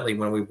ultimately,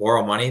 when we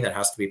borrow money, that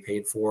has to be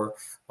paid for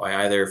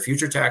by either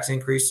future tax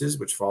increases,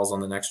 which falls on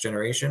the next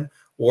generation,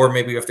 or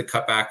maybe we have to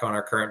cut back on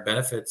our current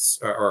benefits,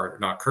 or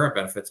not current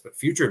benefits, but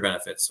future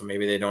benefits. So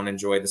maybe they don't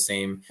enjoy the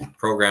same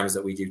programs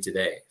that we do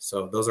today.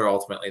 So those are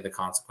ultimately the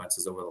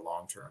consequences over the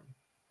long term.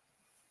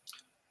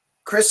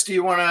 Chris, do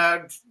you want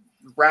to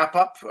wrap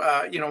up?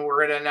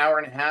 We're at an hour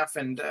and a half,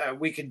 and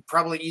we could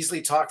probably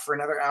easily talk for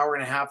another hour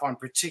and a half on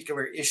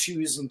particular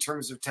issues in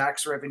terms of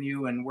tax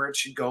revenue and where it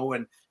should go.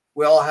 And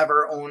we all have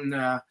our own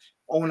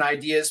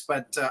ideas,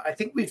 but I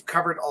think we've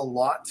covered a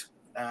lot.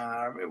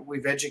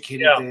 We've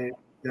educated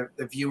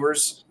the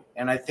viewers,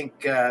 and I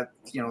think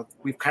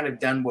we've kind of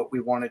done what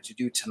we wanted to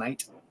do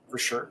tonight for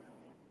sure.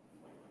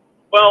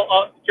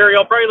 Well, Gary,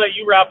 I'll probably let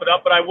you wrap it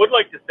up, but I would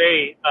like to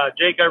say,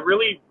 Jake, I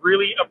really,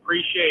 really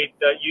appreciate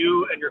that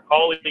you and your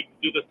colleagues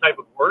do this type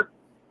of work.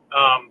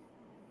 I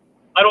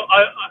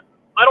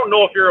don't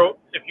know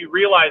if you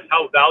realize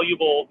how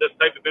valuable this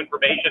type of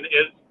information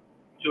is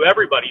to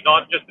everybody,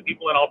 not just the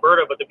people in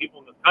Alberta, but the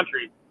people in this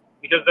country,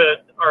 because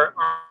our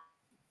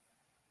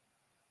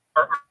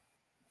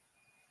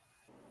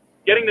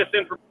getting this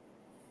information.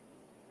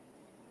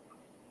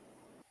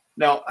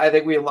 No, I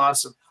think we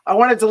lost him. I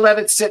wanted to let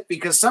it sit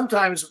because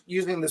sometimes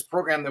using this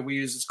program that we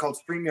use, it's called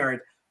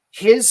StreamYard,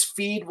 his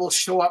feed will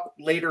show up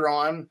later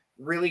on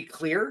really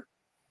clear,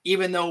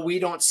 even though we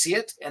don't see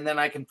it. And then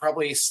I can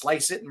probably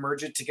slice it and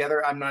merge it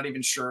together. I'm not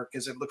even sure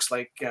because it looks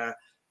like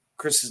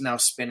Chris is now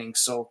spinning.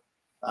 So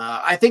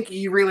I think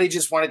he really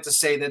just wanted to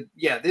say that,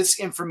 this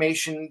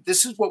information,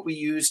 this is what we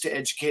use to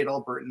educate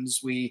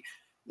Albertans.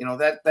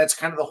 That's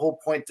kind of the whole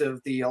point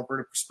of the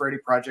Alberta Prosperity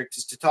Project,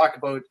 is to talk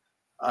about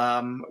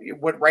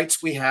what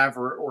rights we have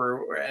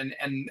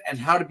and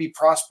how to be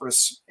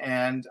prosperous.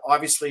 And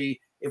obviously,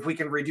 if we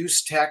can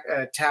reduce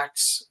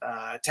taxes,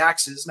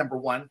 number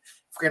one,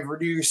 if we can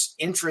reduce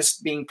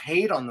interest being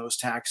paid on those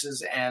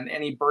taxes and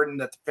any burden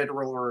that the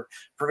federal or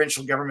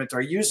provincial government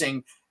are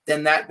using,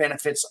 then that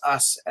benefits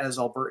us as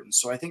Albertans.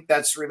 So I think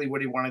that's really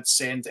what he wanted to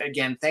say. And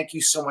again, thank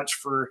you so much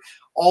for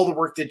all the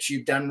work that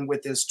you've done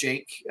with this,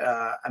 Jake.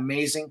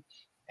 Amazing.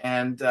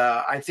 And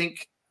I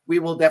think we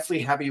will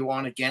definitely have you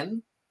on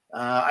again.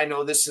 I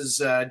know this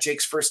is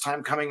Jake's first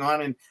time coming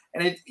on,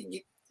 and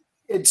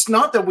it's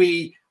not that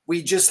we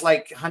just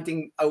like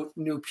hunting out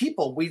new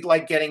people. We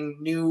like getting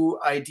new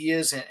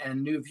ideas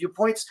and new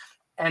viewpoints.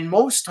 And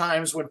most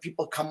times when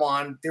people come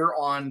on, they're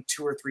on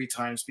 2 or 3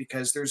 times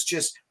because there's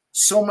just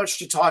so much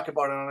to talk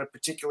about on a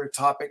particular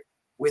topic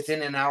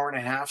within an hour and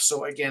a half.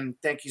 So again,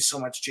 thank you so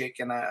much, Jake.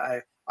 And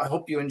I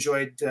hope you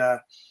enjoyed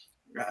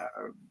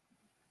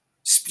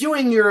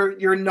spewing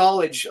your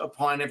knowledge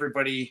upon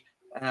everybody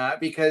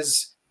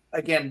because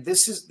again,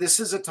 this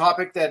is a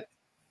topic that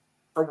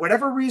for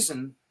whatever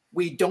reason,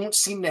 we don't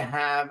seem to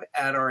have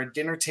at our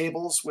dinner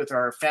tables with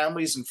our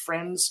families and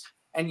friends,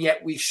 and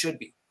yet we should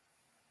be.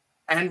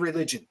 And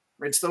religion.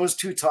 It's those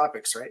 2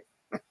 topics, right?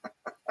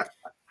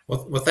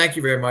 Well, thank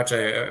you very much.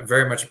 I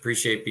very much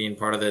appreciate being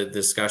part of the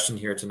discussion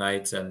here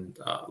tonight, and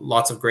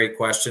lots of great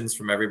questions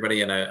from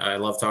everybody. And I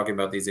love talking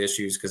about these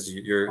issues because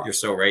you're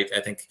so right. I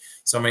think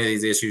so many of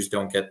these issues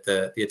don't get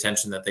the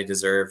attention that they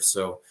deserve.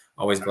 So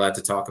always glad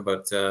to talk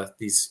about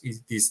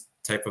these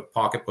type of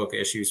pocketbook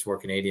issues for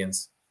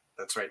Canadians.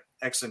 That's right.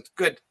 Excellent.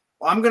 Good.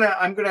 Well, I'm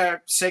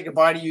gonna say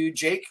goodbye to you,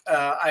 Jake.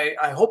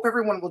 I hope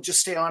everyone will just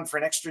stay on for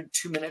an extra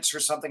 2 minutes or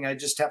something. I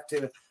just have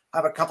to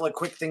have a couple of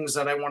quick things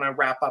that I want to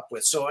wrap up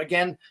with. So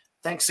again,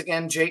 thanks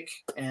again, Jake,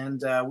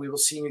 and we will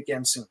see you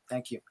again soon.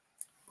 Thank you.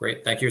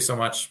 Great. Thank you so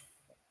much.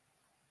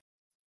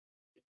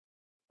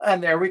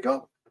 And there we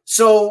go.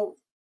 So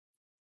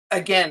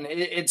again,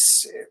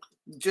 it's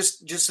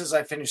just as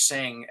I finished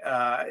saying,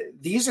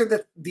 these are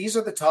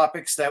the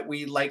topics that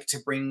we like to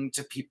bring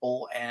to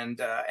people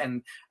and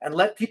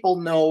let people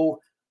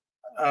know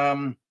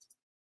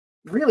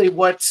really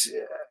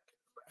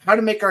how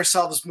to make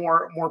ourselves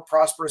more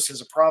prosperous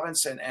as a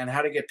province and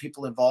how to get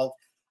people involved.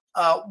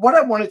 What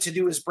I wanted to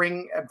do is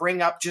bring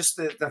up just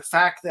the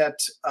fact that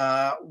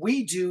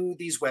we do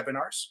these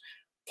webinars,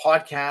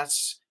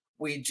 podcasts,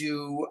 we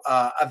do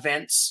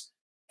events,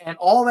 and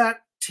all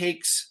that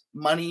takes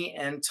money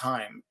and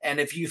time. And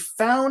if you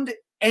found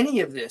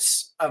any of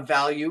this of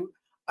value,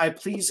 I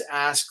please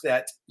ask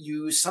that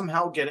you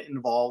somehow get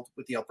involved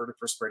with the Alberta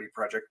Prosperity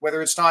Project.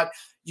 Whether it's not,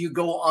 you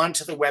go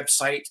onto the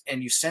website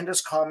and you send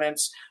us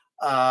comments.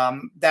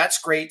 That's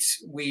great.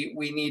 We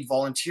need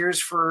volunteers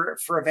for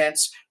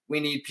events. We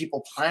need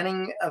people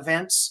planning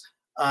events.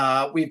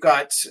 We've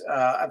got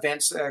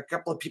events. A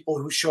couple of people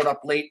who showed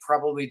up late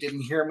probably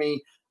didn't hear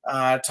me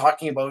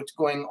talking about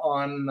going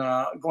on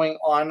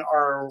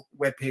our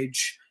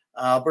webpage,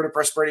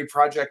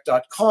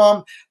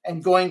 albertaprosperityproject.com,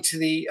 and going to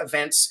the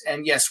events.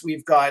 And yes,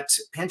 we've got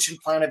pension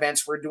plan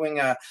events.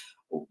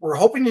 We're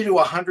hoping to do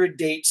 100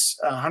 dates,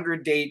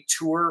 100-day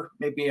tour,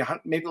 maybe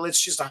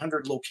let's just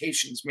 100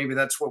 locations. Maybe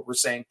that's what we're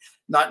saying,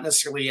 not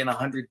necessarily in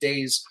 100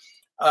 days.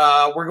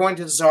 We're going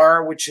to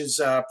Czar, which is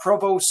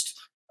Provost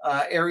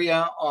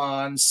area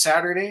on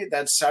Saturday.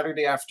 That's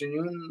Saturday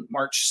afternoon,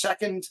 March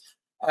 2nd.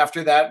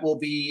 After that, we'll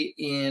be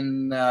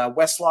in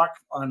Westlock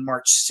on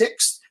March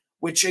 6th.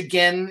 which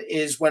again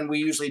is when we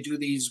usually do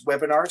these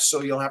webinars.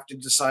 So you'll have to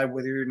decide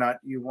whether or not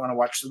you want to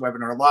watch the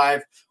webinar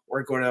live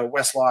or go to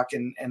Westlock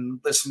and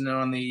listen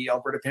on the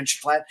Alberta Pension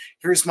Plan.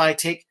 Here's my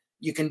take.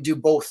 You can do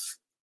both.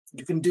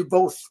 You can do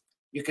both.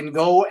 You can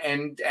go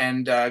and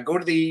go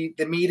to the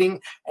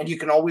meeting, and you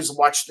can always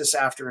watch this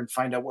after and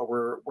find out what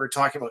we're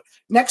talking about.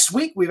 Next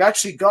week, we've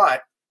actually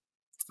got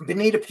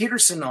Benita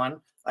Peterson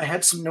on. I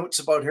had some notes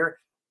about her.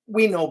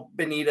 We know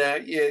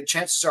Benita.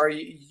 Chances are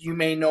you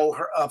may know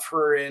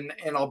her in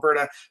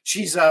Alberta.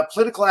 She's a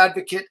political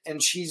advocate,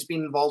 and she's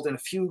been involved in a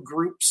few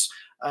groups,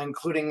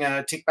 including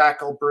Take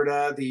Back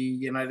Alberta, the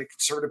United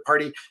Conservative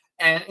Party,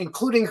 and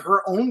including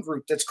her own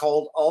group that's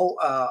called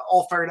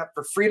All Fired Up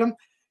for Freedom.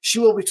 She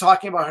will be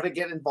talking about how to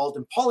get involved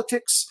in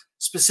politics,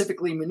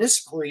 specifically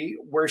municipally,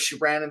 where she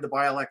ran in the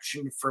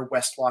by-election for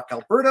Westlock,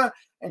 Alberta.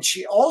 And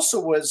she also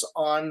was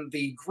on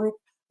the group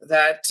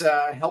that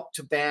helped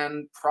to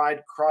ban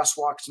pride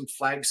crosswalks and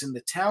flags in the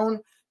town,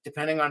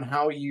 depending on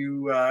how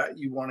you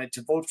wanted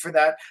to vote for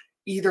that.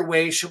 Either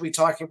way, she'll be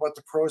talking about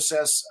the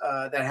process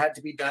that had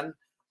to be done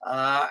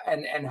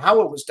and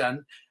how it was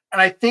done.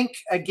 And I think,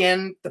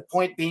 again, the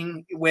point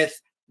being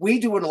we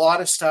do a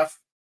lot of stuff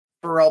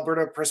for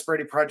Alberta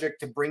Prosperity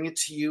Project to bring it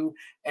to you.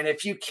 And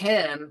if you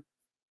can,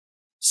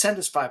 send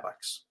us $5,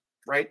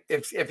 right?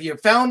 If you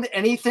found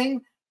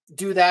anything,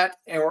 do that,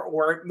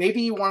 or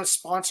maybe you want to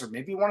sponsor.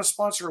 Maybe you want to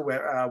sponsor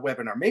a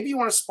webinar. Maybe you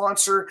want to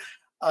sponsor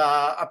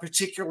a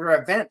particular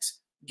event.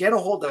 Get a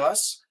hold of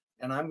us,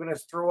 and I'm going to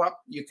throw up.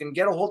 You can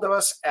get a hold of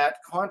us at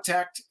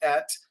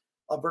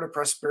contact@Alberta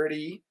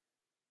Prosperity.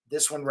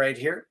 This one right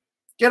here.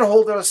 Get a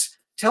hold of us.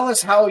 Tell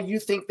us how you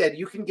think that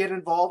you can get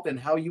involved and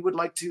how you would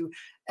like to,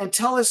 and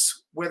tell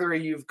us whether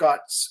you've got,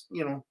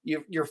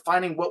 you're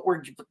finding what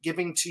we're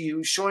giving to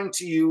you, showing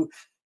to you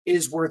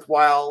is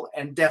worthwhile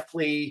and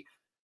definitely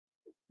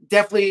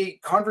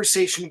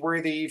conversation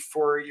worthy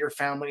for your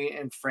family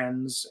and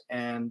friends,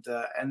 and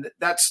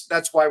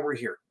that's why we're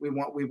here. We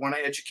want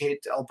to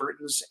educate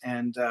Albertans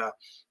and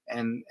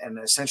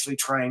essentially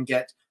try and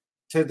get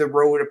to the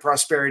road of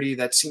prosperity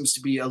that seems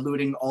to be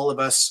eluding all of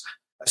us,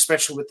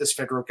 especially with this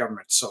federal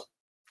government. So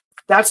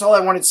that's all I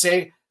wanted to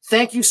say.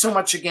 Thank you so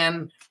much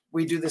again.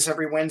 We do this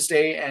every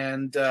Wednesday,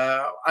 and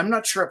I'm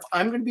not sure if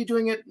I'm going to be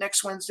doing it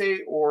next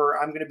Wednesday or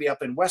I'm going to be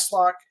up in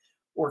Westlock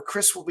or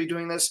Chris will be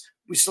doing this.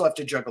 We still have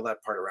to juggle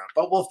that part around,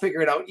 but we'll figure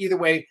it out. Either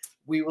way,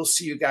 we will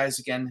see you guys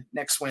again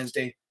next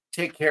Wednesday.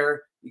 Take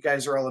care. You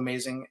guys are all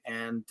amazing,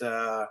 and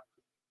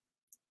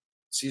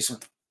see you soon.